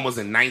time they won was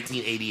in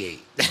 1988.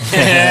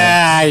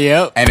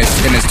 Yep. And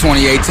it's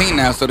 2018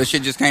 now, so the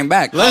shit just came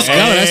back. Let's go.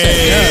 Let's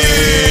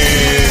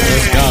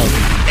go.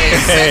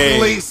 And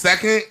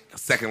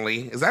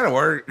secondly, is that a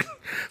word?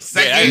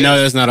 Second,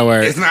 No, that's not a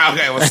word. It's not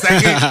okay. Well,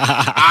 second,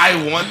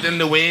 I want them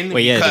to win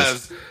Well, yeah,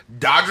 because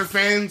Dodger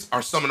fans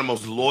are some of the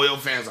most loyal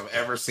fans I've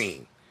ever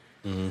seen.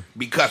 Mm-hmm.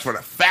 Because for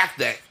the fact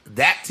that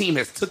that team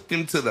has took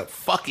them to the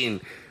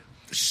fucking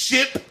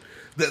ship,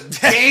 the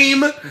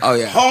game,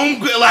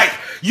 home, like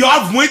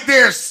y'all went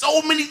there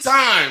so many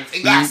times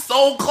and got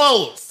so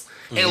close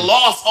and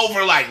lost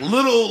over like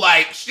little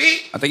like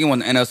shit. I think he won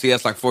the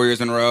NLCS like 4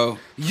 years in a row.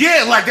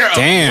 Yeah, like they're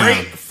a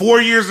great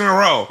 4 years in a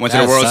row. Went to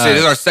the World Series. This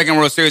is our second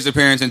World Series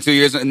appearance in 2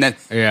 years, and then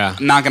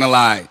I'm not gonna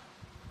lie,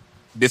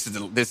 this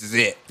is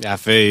it. I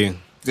feel you.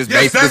 This is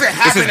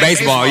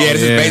baseball. Yeah,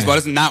 this is baseball.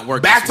 This is not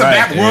working.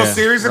 Back-to-back World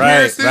Series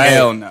appearances.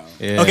 Hell no.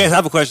 Yeah. Okay, so I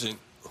have a question.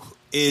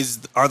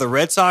 Are the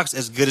Red Sox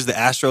as good as the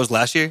Astros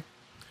last year?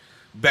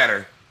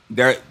 Better.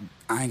 The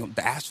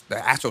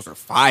Astros are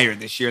fired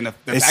this year, and the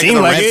fact seemed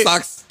that the like Red it.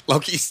 Sox,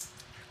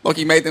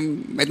 Loki made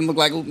them look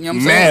like, you know what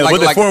I'm saying? Man, like,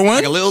 was it 4-1?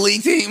 Like a little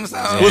league team. So.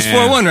 It was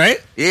 4-1,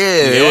 right?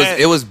 Yeah,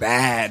 it was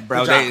bad,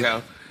 bro. Good job,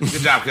 Kel.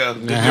 Good job, Kel.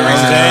 So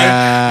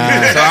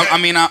I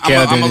mean,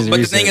 but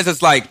the thing is,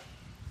 it's like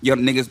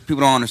niggas,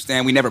 people don't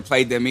understand. We never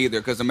played them either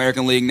because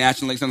American League,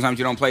 National League, sometimes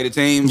you don't play the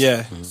teams.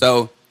 Yeah.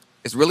 So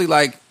it's really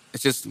like,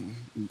 it's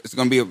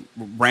going to be a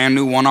brand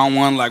new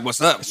one-on-one. Like,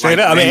 what's up? Straight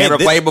like, up. I mean, never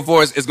this- played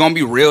before. It's going to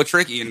be real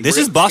tricky. And This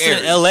real is Boston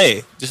scary. and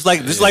LA. Just like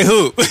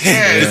hoop.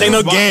 This ain't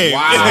no game.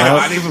 Wow,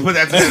 I didn't even put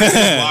that together. This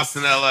is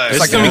Boston, LA. It's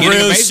like some the beginning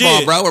real of baseball,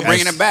 shit. bro. We're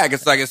bringing it back.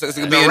 It's like it's going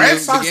to be The a Red new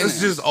Sox beginning.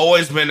 has just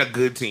always been a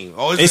good team.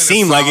 Always been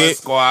seemed a like solid it.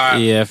 squad.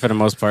 Yeah, for the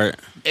most part.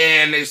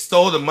 And they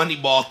stole the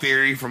Moneyball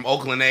theory from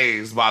Oakland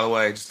A's, by the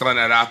way. Just throwing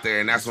that out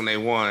there, and that's when they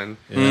won.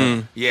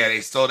 Yeah,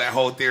 they stole that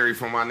whole theory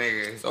from my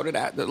nigga. So did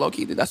that. The low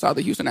key, that's how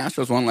the Houston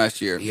Astros won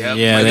last year. Yep.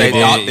 Yeah, Like, they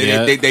thought-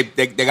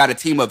 did. they got a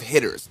team of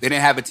hitters. They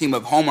didn't have a team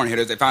of home run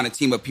hitters. They found a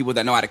team of people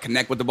that know how to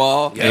connect with the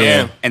ball.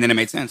 Yeah. And then it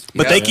made sense.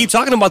 But they keep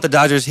talking about the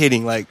Dodgers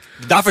hitting. Like,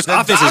 the Dodgers The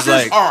offense Dodgers is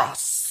like. are a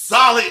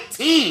solid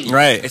team.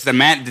 Right. It's the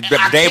man.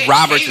 I Dave can't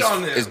Roberts hate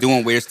on them. is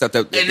doing weird stuff.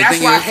 And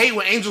that's why I hate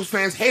when Angels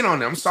fans hate on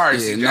them. I'm sorry,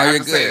 Yeah, CJ. no, I have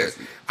you're to say good. this.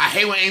 I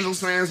hate when Angels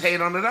fans hate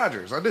on the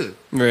Dodgers. I do.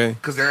 Right.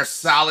 Because they're a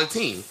solid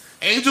team.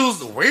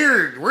 Angels,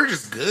 we're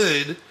just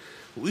good.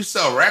 We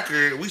sell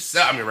records. We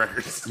sell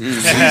records. we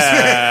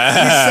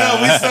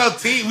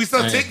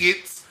sell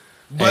tickets.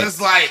 But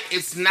it's like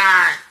it's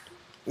not.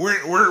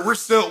 We're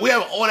still. We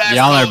have old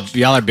ass.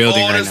 Y'all are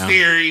building right oldest now.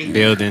 theory.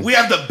 Building. We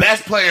have the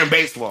best player in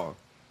baseball.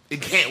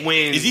 It can't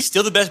win. Is he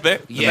still the best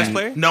best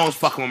player? No one's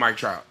fucking with Mike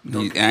Trout.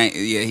 he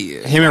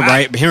is. Him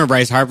and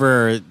Bryce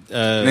Harper.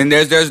 And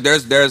there's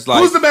like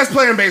Who's the best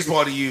player in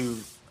baseball to you?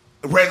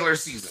 Regular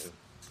season.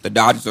 the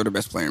Dodgers are the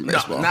best player in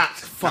baseball. No, not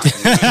fucking.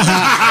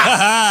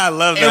 I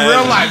love In that.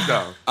 real life,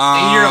 though.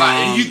 In your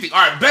life, and you think,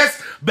 all right,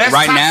 best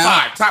Right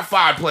top now?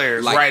 five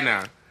players Like- right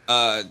now.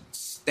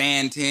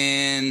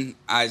 Stanton,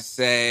 I'd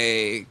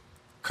say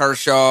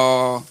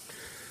Kershaw.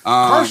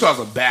 Kershaw's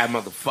a bad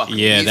motherfucker.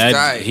 Yeah, He's that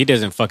tight. he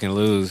doesn't fucking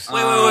lose.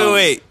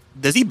 Wait.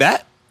 Does he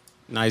bat?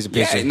 No, he's a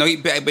pitcher. Yeah, no,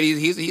 but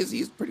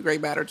he's a pretty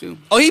great batter too.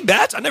 Oh, he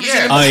bats? I never seen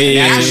Yeah. him. Oh,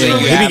 yeah. National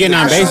He League- be getting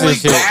on base National and League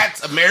shit.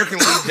 bats, American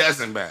League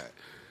doesn't bat.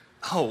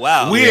 Oh,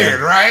 wow. Weird,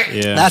 right?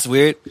 Yeah. That's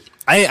weird.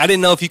 I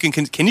didn't know if you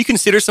can you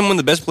consider someone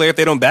the best player if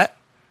they don't bat?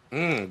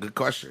 Good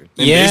question.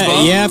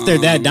 baseball? Yeah, if they're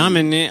that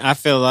dominant, I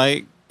feel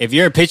like if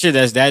you're a pitcher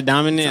that's that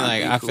dominant,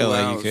 like I feel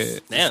like you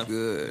could. Damn.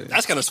 Good.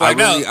 That's kind of I swagged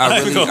really, out. I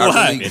ain't really, gonna I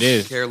lie. really It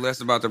is. care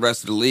less about the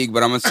rest of the league,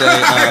 but I'm gonna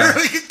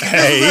say,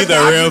 Hey, he's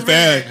a real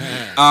fan.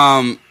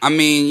 I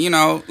mean, you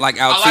know, like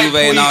I like Altuve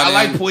Puig. and all I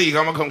like that. Puig.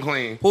 I'm gonna come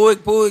clean.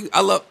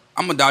 Puig.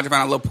 I'm a Dodger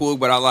fan. I love Puig,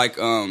 but I like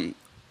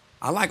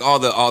all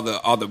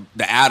the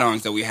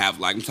add-ons that we have.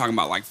 Like I'm talking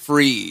about like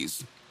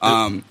Freeze.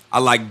 I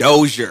like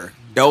Dozier.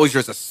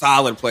 Dozier's a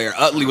solid player.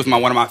 Utley was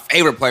one of my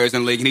favorite players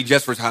in the league, and he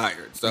just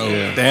retired. So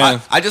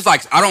Damn. I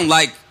don't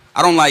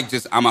like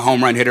just I'm a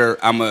home run hitter.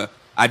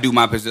 I do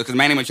my position because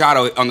Manny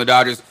Machado on the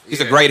Dodgers, he's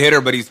a great hitter,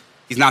 but he's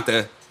not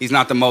the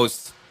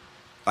most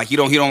like he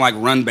don't like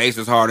run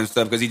bases hard and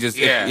stuff because he just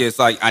it's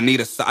like I need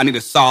a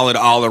solid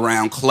all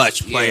around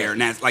clutch player,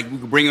 and that's like we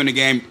can bring you in the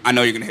game. I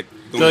know you're gonna hit.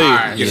 All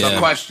right. Yeah. So,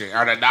 question: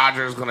 are the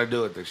Dodgers gonna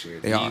do it this year?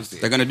 They are. You see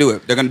it? They're gonna do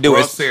it. They're gonna do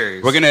World it.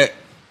 Series. We're gonna.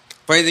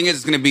 Funny thing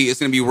is, it's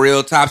gonna be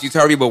real topsy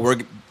turvy, but we're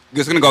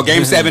just gonna go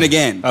Game 7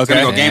 again. It's Okay.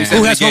 gonna go Game 7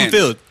 Who has again. home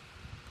field?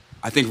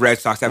 I think Red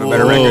Sox have a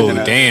better record than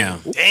Oh, us. damn.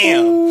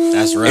 Damn.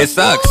 That's rough. It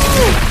sucks.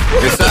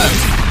 It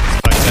sucks.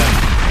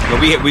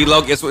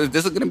 But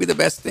this is gonna be the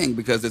best thing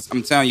because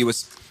I'm telling you,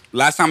 it's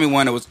last time we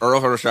won it was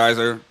Earl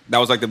Hershiser. That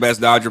was like the best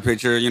Dodger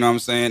pitcher. You know what I'm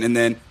saying? And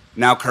then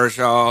now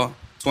Kershaw,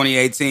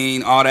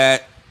 2018, all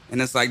that.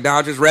 And it's like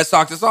Dodgers, Red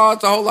Sox. It's a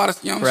whole lot of,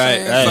 you know what I'm Right,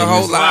 saying? right. It's a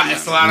whole lot.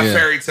 It's a lot of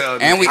fairy tale.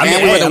 And we I mean, were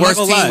hey, the I'm not worst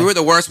gonna team. lie. We were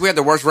the worst. We had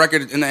the worst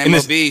record in the In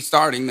this- MLB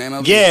starting the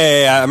MLB.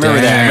 Yeah, I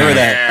remember that. I remember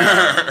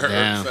that.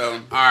 Damn. So, All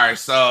right,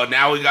 so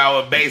now we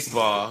got with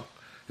baseball.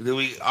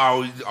 Are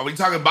we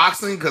talking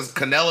boxing? Because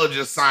Canelo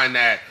just signed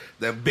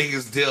the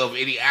biggest deal of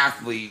any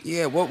athlete.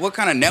 yeah. What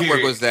kind of network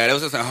Period. was that? It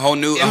was just a whole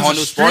new It was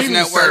a sports streaming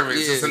network.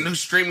 service. Yeah. It's a new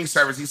streaming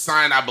service. He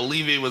signed, I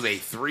believe it was a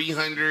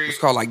 300. It's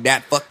called like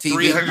that. Fuck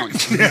TV.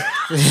 300.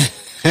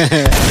 I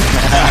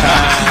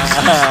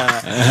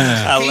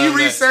Can you love that.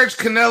 research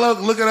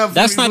Canelo? Look it up.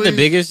 That's for me, not the please?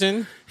 biggest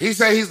in. He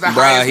said he's the Bruh,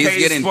 highest he's paid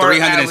getting sport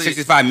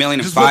 $365 million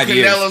in Just 5 put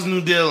years. Canelo's new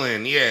deal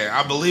in. Yeah,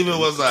 I believe it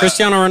was.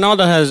 Cristiano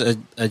Ronaldo has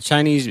a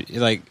Chinese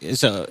like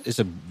it's a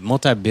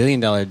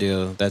multi-billion-dollar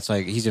deal that's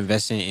like he's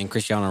investing in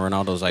Cristiano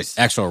Ronaldo's like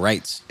actual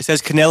rights. It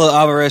says Canelo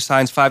Alvarez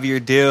signs 5-year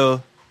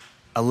deal,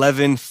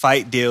 11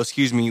 fight deal,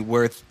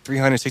 worth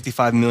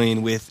 $365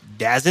 million with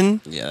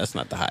DAZN. Yeah, that's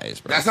not the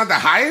highest, bro. That's not the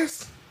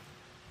highest.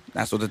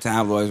 That's what the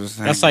tabloids was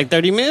saying. That's like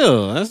 30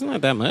 mil. That's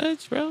not that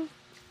much, bro.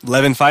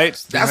 11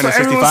 fights, That's what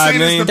everyone's $365 saying.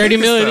 million. It's the 30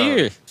 biggest mil a though.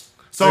 year.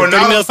 So 30 mil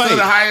Ronaldo's still fight.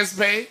 the highest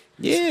paid.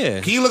 Yeah,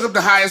 Can you look up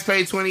the highest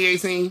paid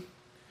 2018?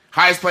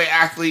 Highest paid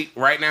athlete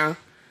right now,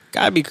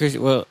 gotta be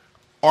Cristiano. Well,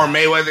 or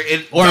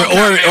Mayweather? or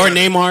Don't count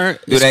Neymar.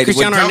 Do they-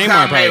 Cristiano or Don't Neymar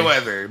count probably.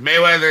 Mayweather.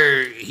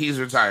 Mayweather, he's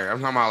retired. I'm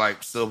talking about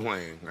like still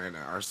playing right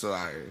now or still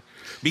out here.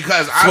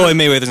 Because Floyd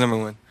Mayweather's number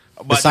one.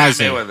 but Besides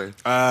not him.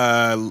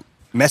 Mayweather.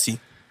 Messi.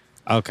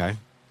 Okay,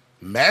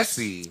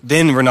 Messi.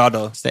 Then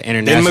Ronaldo. it's the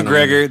international. Then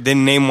McGregor.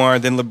 Then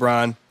Neymar. Then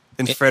LeBron.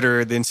 Then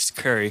Federer. Then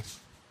Curry.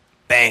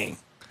 bang.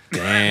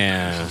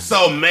 Damn.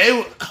 So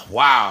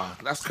wow,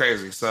 that's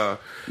crazy. So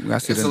We got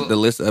to see the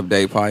list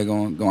update probably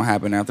gonna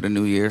happen after the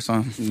new year or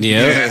something.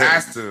 yeah, Yeah. it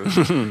has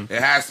to.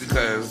 It has to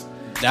because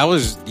That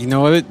was, you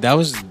know what? That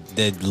was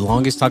the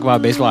longest talk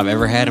about baseball I've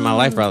ever had in my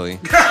life, probably.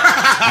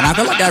 And I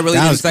feel like I really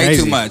That didn't was say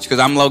crazy. too much because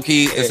I'm low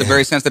key. It's a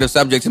very sensitive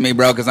subject to me,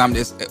 bro. Because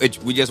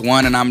we just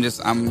won, and I'm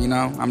just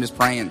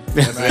praying.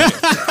 That's it.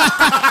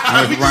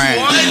 I'm just praying,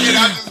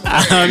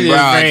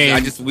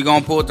 bro. We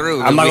gonna pull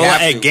through. I'm not We gonna lie.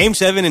 have Hey, to. Game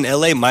 7 in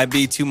LA might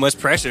be too much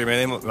pressure,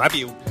 man. It might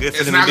be good for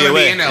it's them not to be gonna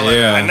be away. in LA.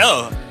 Yeah. I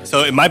know.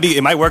 So it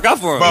might work out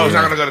for them. Bro, it's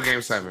not gonna go to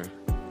Game 7.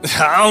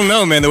 I don't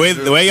know, man. The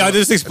way y'all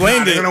just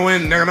explained They're it. gonna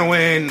win. They're gonna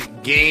win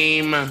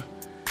Game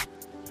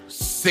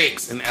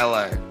 6 in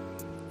LA.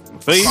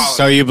 Please.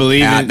 So you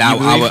believe Yeah, it? now You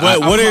believe- I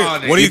would- What are you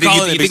You think,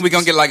 calling you it? think we're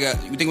gonna get like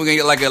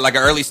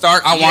an early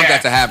start? I want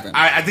that to happen.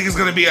 I think it's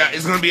gonna be a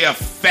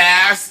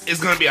fast. It's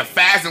gonna be a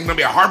fast. It's gonna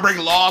be a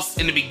heartbreaking loss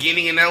in the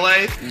beginning in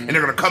LA, and they're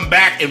gonna come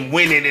back and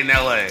win it in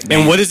LA.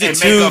 And what is it?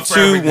 And make up for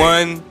everything.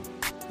 2-1.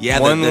 Yeah,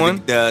 One.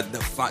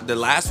 the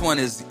last one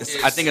is.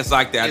 I think it's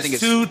like that. I think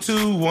it's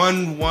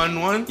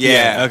 2-2-1-1-1.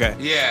 Yeah. Okay.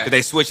 Yeah.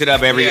 They switch it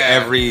up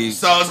every.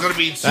 So it's gonna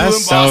be 2 That's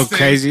in so Boston.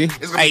 crazy. It's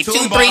gonna Hey, be 2 2,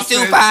 in 3, Boston,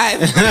 2, 5.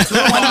 2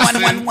 in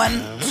Boston,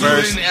 1. 2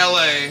 First. in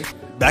LA.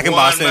 Back in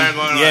 1 Boston. back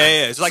on Yeah,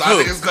 yeah. It's like so I who?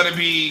 think it's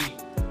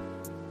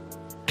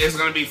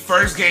gonna be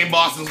first game.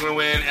 Boston's gonna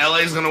win.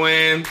 LA's gonna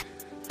win.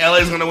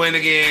 LA's gonna win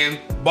again.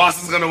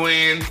 Boston's gonna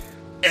win.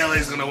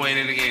 LA's gonna win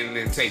it again and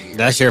then take it.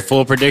 That's your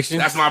full prediction?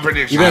 That's my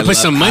prediction. You better put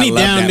some money I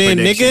love down that then,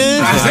 prediction.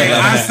 nigga.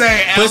 I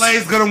say Put-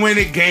 LA's gonna win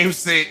it Game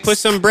 6 Put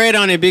some bread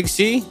on it, Big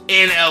C.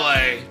 in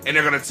LA, and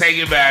they're gonna take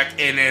it back,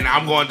 and then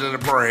I'm going to the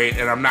parade,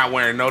 and I'm not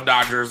wearing no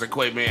Dodgers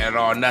equipment at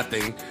all,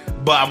 nothing.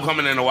 But I'm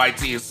coming in a white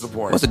tee to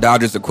support. What's the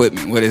Dodgers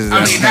equipment? What is it?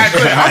 I mean, that's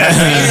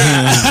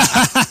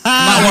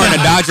I'm not wearing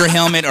a Dodger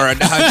helmet or a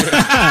Dodger.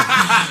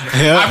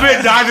 I've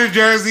been Dodger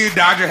jersey,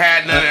 Dodger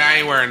hat, none of that. I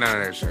ain't wearing none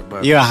of that shit.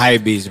 But You're a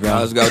hype beast, bro.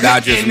 Let's go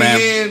Dodgers, in man.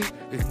 the end,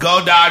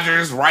 go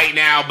Dodgers right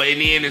now. But in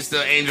the end, it's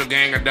still Angel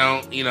Gang or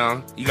don't. You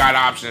know, you got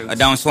options. I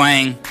don't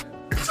swing.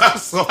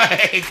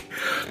 Swag.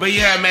 But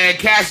yeah, man,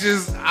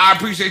 Cassius, I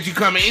appreciate you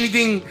coming.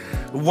 Anything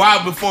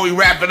before we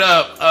wrap it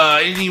up?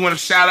 Anything you want to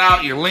shout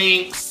out? Your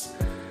links,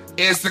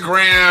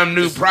 Instagram,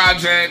 new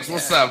projects.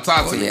 What's up?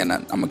 Talk to me. Yeah,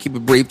 I'm gonna keep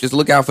it brief. Just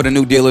look out for the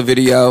new Dilla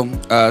video.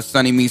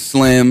 Sunny Me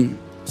Slim,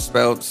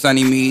 spelled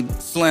Sunny Me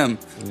Slim.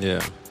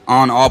 Yeah.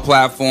 On all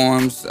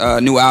platforms.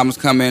 New albums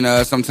coming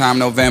sometime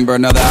November.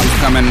 Another album's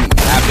coming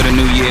after the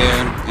new year.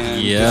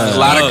 And Yeah. just a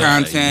lot of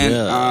content.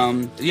 Yeah.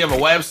 You have a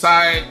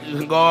website you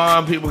can go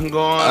on, people can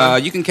go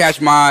on. You can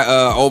catch my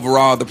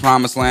overall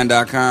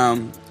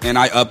thepromiseland.com, and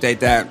I update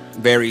that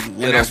very and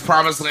little. that's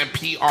Promised Land,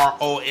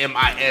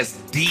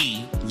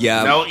 PROMISD.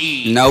 Yeah. No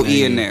E. No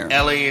E in there.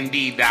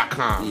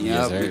 LAND.com.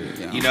 Yep. sir.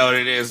 Yeah. You know what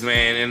it is,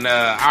 man. And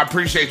I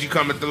appreciate you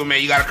coming through,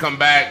 man. You got to come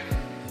back.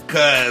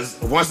 Because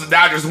once the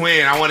Dodgers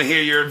win, I want to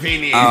hear your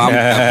opinion.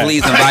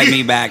 Please invite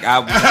me back.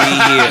 I'll be here.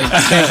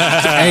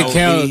 Hey,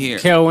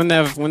 Kel, win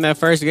that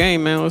first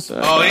game, man. What's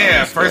up? Oh,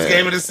 yeah. First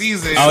game of the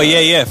season. Oh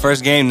yeah.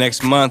 First game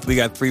next month. We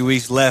got 3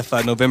 weeks left.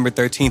 November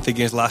 13th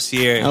against La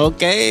Sierra.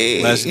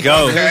 Okay. Let's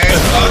go. Okay.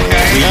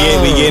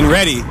 We getting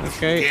ready.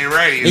 Okay. Getting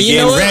ready. And you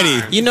know Getting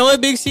what? ready. You know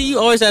what, Big C? You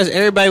always ask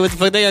everybody what the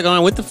fuck they got going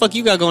on. What the fuck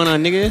you got going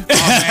on, nigga? Oh,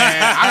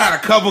 man. I got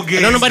a couple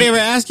gigs. Don't nobody ever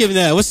ask you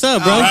that. What's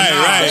up, bro?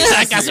 Right.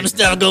 I got some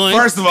stuff going.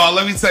 First of all,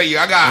 let me tell you,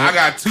 I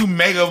got 2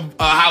 mega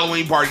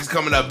Halloween parties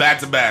coming up back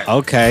to back.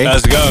 Okay.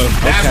 Let's go.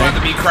 That's about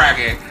to be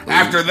cracking.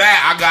 After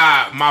that, I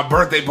got my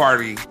birthday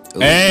party.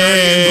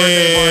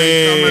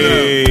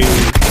 Hey.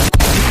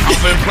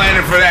 I've been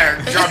planning for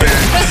that.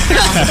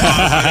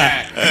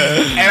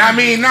 And I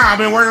mean, I've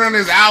been working on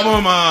this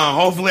album.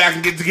 Hopefully, I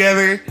can get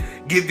together,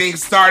 get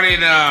things started.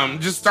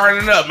 Just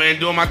starting it up, man.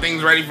 Doing my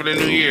things ready for the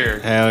new year.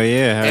 Hell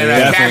yeah. And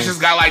yeah. Cash has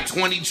got like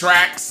 20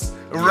 tracks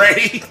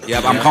ready.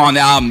 Yep, I'm calling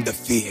the album The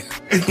Fear.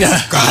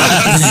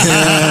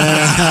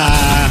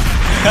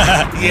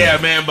 Yeah,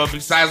 man. But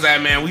besides that,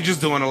 man, we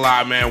just doing a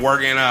lot, man.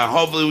 Working.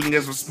 Hopefully, we can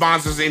get some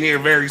sponsors in here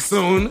very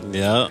soon.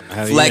 Yeah.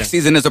 Hell Flex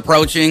season is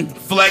approaching.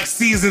 Flex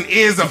season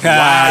is your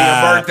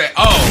birthday.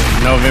 Oh,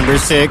 November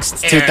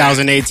 6th, And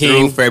 2018.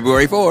 Through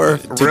February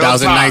 4th. real talk.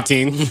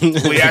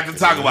 2019. We have to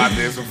talk about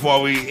this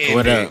before we end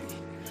What it. up?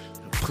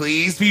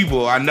 Please,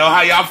 people, I know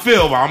how y'all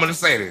feel, but I'm going to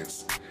say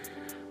this.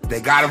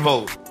 They got to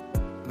vote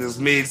this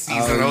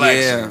mid-season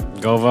election.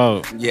 Go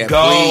vote. Yeah,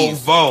 Go please.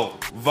 vote.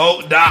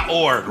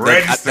 Vote.org.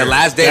 Register. The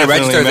last day to Definitely,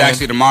 register is man.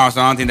 actually tomorrow, so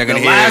I don't think they're The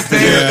going to hear last it.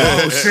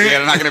 day. Oh, shit. Yeah,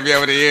 they're not going to be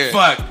able to hear it.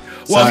 Fuck.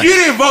 Well, if you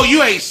didn't vote,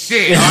 you ain't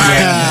shit. All right?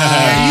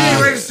 Yeah, you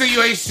didn't register,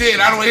 you ain't shit.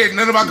 I don't hear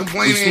nothing about We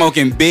complaining.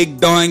 smoking big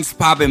doinks,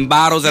 popping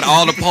bottles at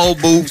all the poll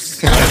booths.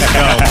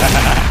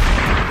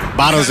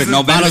 Bottles of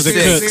November bottles of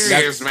 6th. cooks.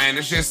 Serious, man.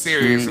 This shit's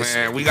serious,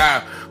 man. We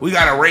got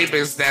a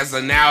rapist that's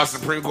now a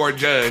Supreme Court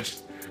judge.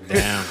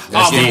 Damn. Off of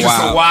That's just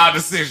some wild. wild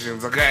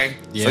decisions, okay?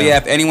 So yeah,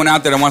 if anyone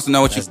out there that wants to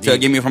know what That's to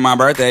deep. give me for my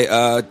birthday,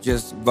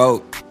 just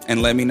vote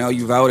and let me know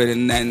you voted,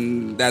 and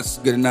then that's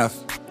good enough.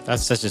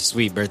 That's such a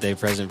sweet birthday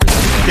present. For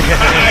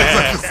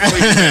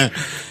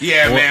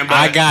Yeah, well, man. But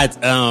I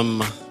got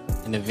an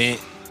event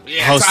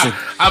hosting.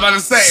 I'm about to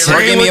say, So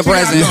Ray, give me what a you got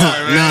present.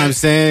 going, man? No, I'm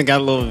saying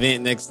got a little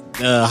event next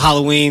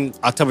Halloween,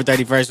 October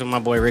 31st with my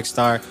boy Rick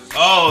Starr.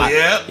 Oh,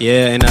 yeah.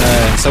 Yeah, and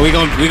so we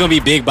gonna be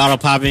big bottle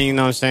popping. You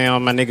know what I'm saying? All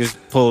my niggas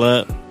pull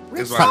up.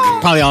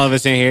 Probably all of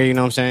us in here. You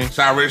know what I'm saying?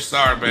 Shout out Rich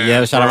Star, man.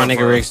 Yeah, shout out my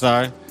nigga Rick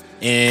Starr.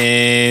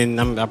 And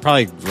I'll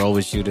probably roll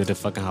with you to the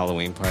fucking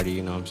Halloween party.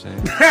 You know what I'm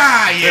saying?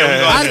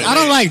 I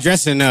don't like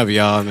dressing up,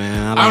 y'all,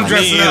 man. I'm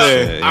dressing up.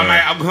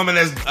 Yeah. I'm coming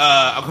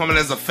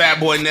as a fat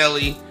boy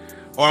Nelly,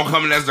 or I'm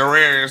coming as the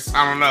rarest.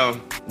 I don't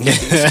know.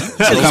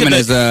 I'm coming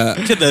as The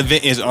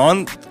event is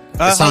on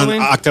It's on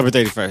Halloween? October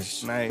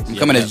 31st. Nice. I'm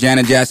coming as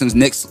Janet Jackson's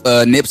nip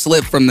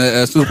slip from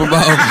the Super Bowl.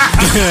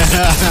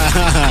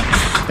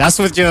 That's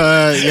what your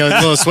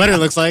little sweater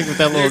looks like with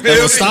that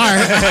little star.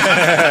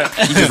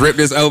 You just rip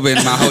this open,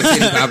 my whole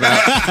shit pop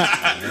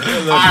out.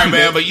 All right,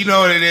 man. But you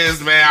know what it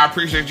is, man. I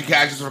appreciate you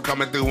catches for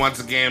coming through once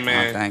again,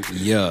 man. Oh, thank you.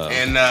 Yeah.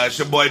 And it's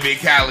your boy Big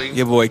Cali.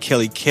 Your boy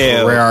Kelly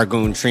Kell. Rare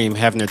Argoon Dream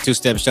having a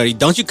two-step shorty.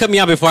 Don't you cut me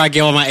out before I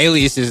get all my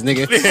aliases,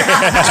 nigga.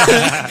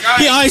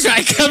 He always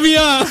try to cut me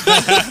off.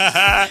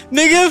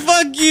 Nigga,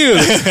 fuck you. Go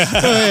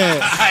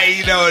ahead. Hey,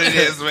 you know what it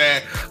is,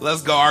 man.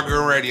 Let's go,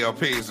 Argoon Radio.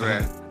 Peace,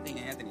 man. I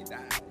think Anthony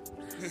died.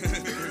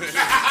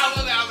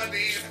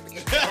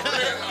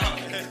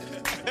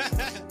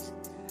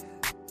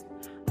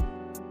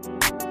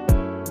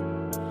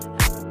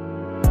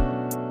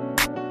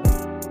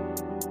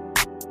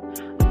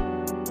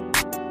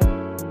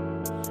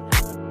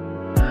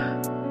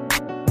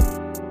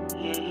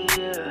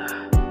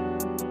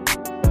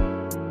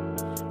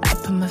 I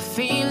put my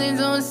feelings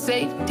on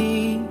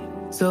safety,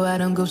 so I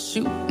don't go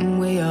shooting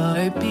where your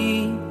heart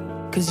be.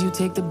 Cause you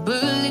take the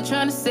bullet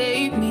trying to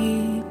save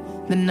me,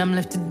 then I'm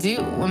left to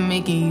deal with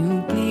making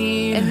you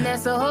bleed. And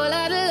that's a whole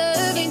lot of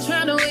love, ain't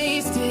trying to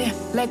waste it.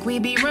 Like we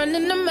be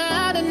running them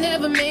out and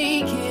never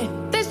make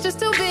it. That's just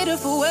too bitter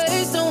for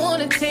words, don't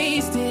wanna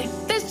taste it.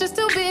 That's just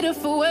too bitter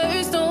for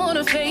words, don't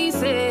wanna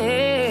face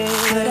it.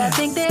 But I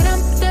think that I'm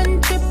done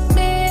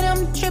tripping,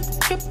 I'm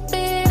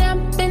tripping.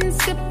 I've been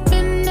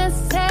sipping,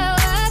 that's how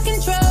I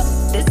control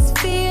this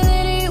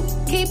feeling you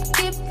keep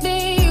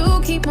giving.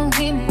 You keep on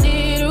hitting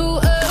it, ooh,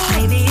 oh.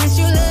 Maybe it's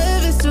your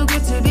love, it's too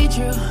good to be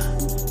true.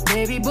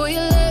 Baby boy,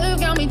 your love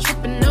got me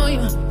tripping on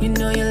you. You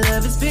know your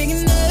love is big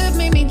enough,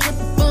 made me trip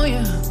up on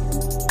you.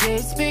 Yeah,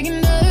 it's big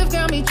enough,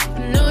 got me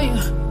tripping on you.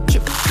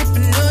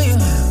 Tripping on you.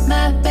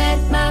 My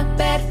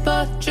bad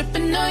for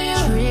tripping on you.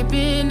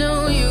 Tripping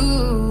on you.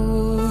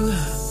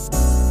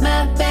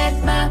 My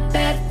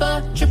bad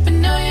for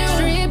tripping on you.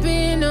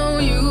 Tripping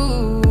on you.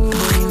 Boy,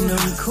 you know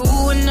I'm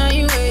cool when now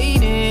you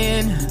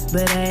waiting,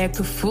 but I act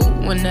a fool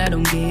when I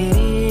don't get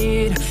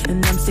it.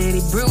 And I'm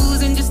steady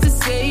bruising just to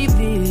save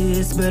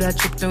this, but I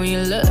tripped on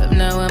your love,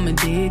 now I'm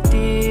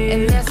addicted.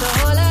 And that's a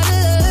whole lot of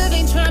love,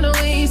 ain't tryna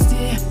waste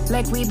it.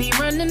 Like we be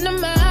running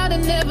them out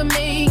and never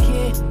make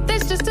it.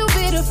 That's just too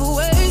bitter for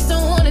words,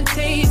 don't wanna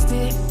taste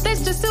it.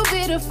 That's just too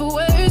bitter for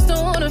words,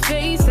 don't wanna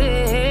face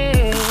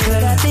it.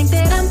 But I think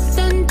that I'm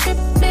done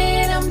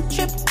tripping, I'm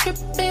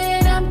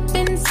tripping. I've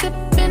been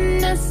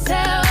sipping, that's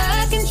how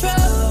I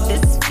control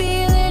this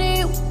feeling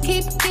you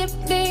keep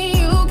giving.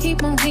 You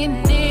keep on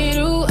hitting it,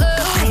 ooh,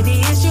 oh. Maybe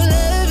it's your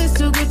love, it's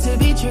too good to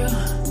be true.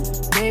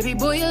 Baby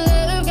boy, your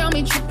love got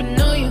me tripping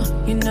on you.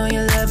 You know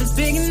your love is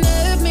big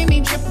enough, made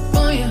me trip up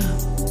on you.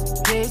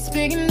 Yeah, it's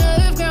big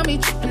enough, got me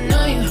tripping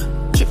on you.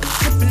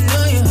 Tripping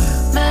on you.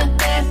 My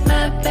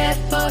bad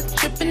for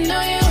tripping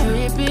on you.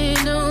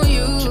 Tripping on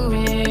you.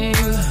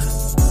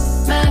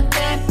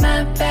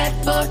 My bad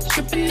for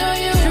tripping on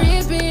you.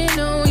 Tripping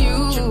on you.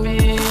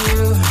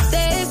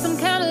 There's some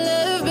kind of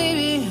love,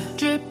 baby.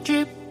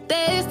 Drip.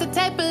 There's the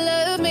type of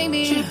love,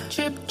 maybe.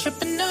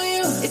 Tripping on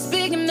you. It's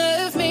big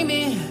enough,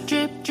 maybe.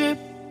 Drip.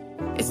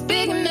 It's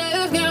big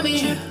enough, got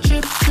me.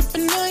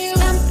 Tripping on you.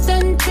 I'm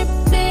done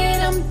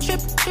tripping, I'm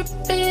tripping.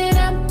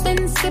 I've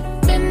been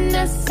sipping,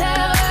 that's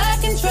how I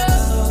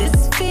control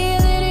this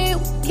feeling you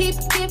keep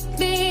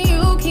giving.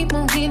 You keep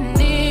on hitting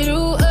it,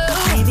 ooh,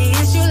 oh. Maybe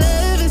it's your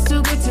love, it's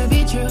too good to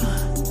be true.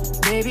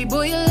 Baby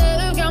boy, your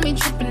love got me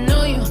tripping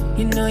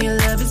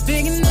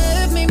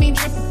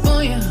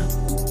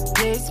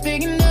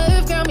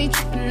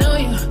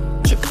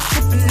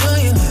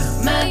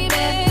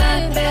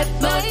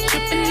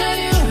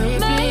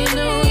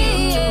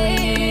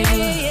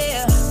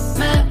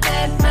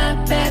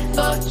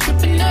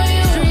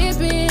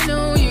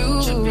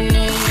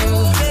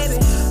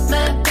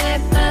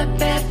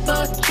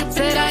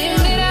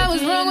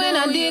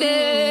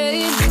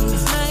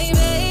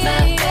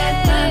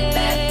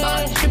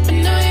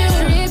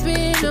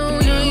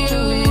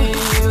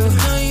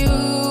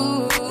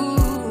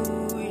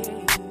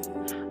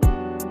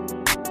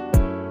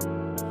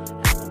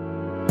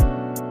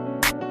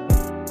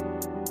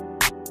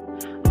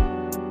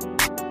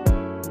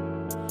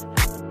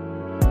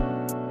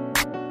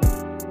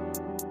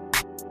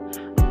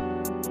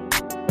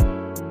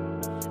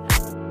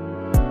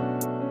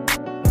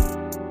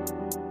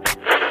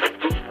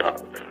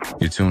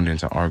You're tuned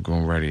into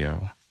Argoon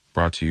Radio,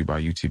 brought to you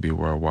by UTB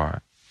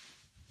Worldwide.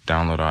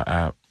 Download our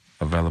app,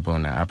 available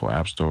in the Apple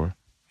App Store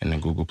and the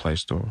Google Play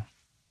Store.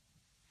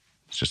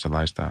 It's just a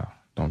lifestyle.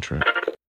 Don't trip.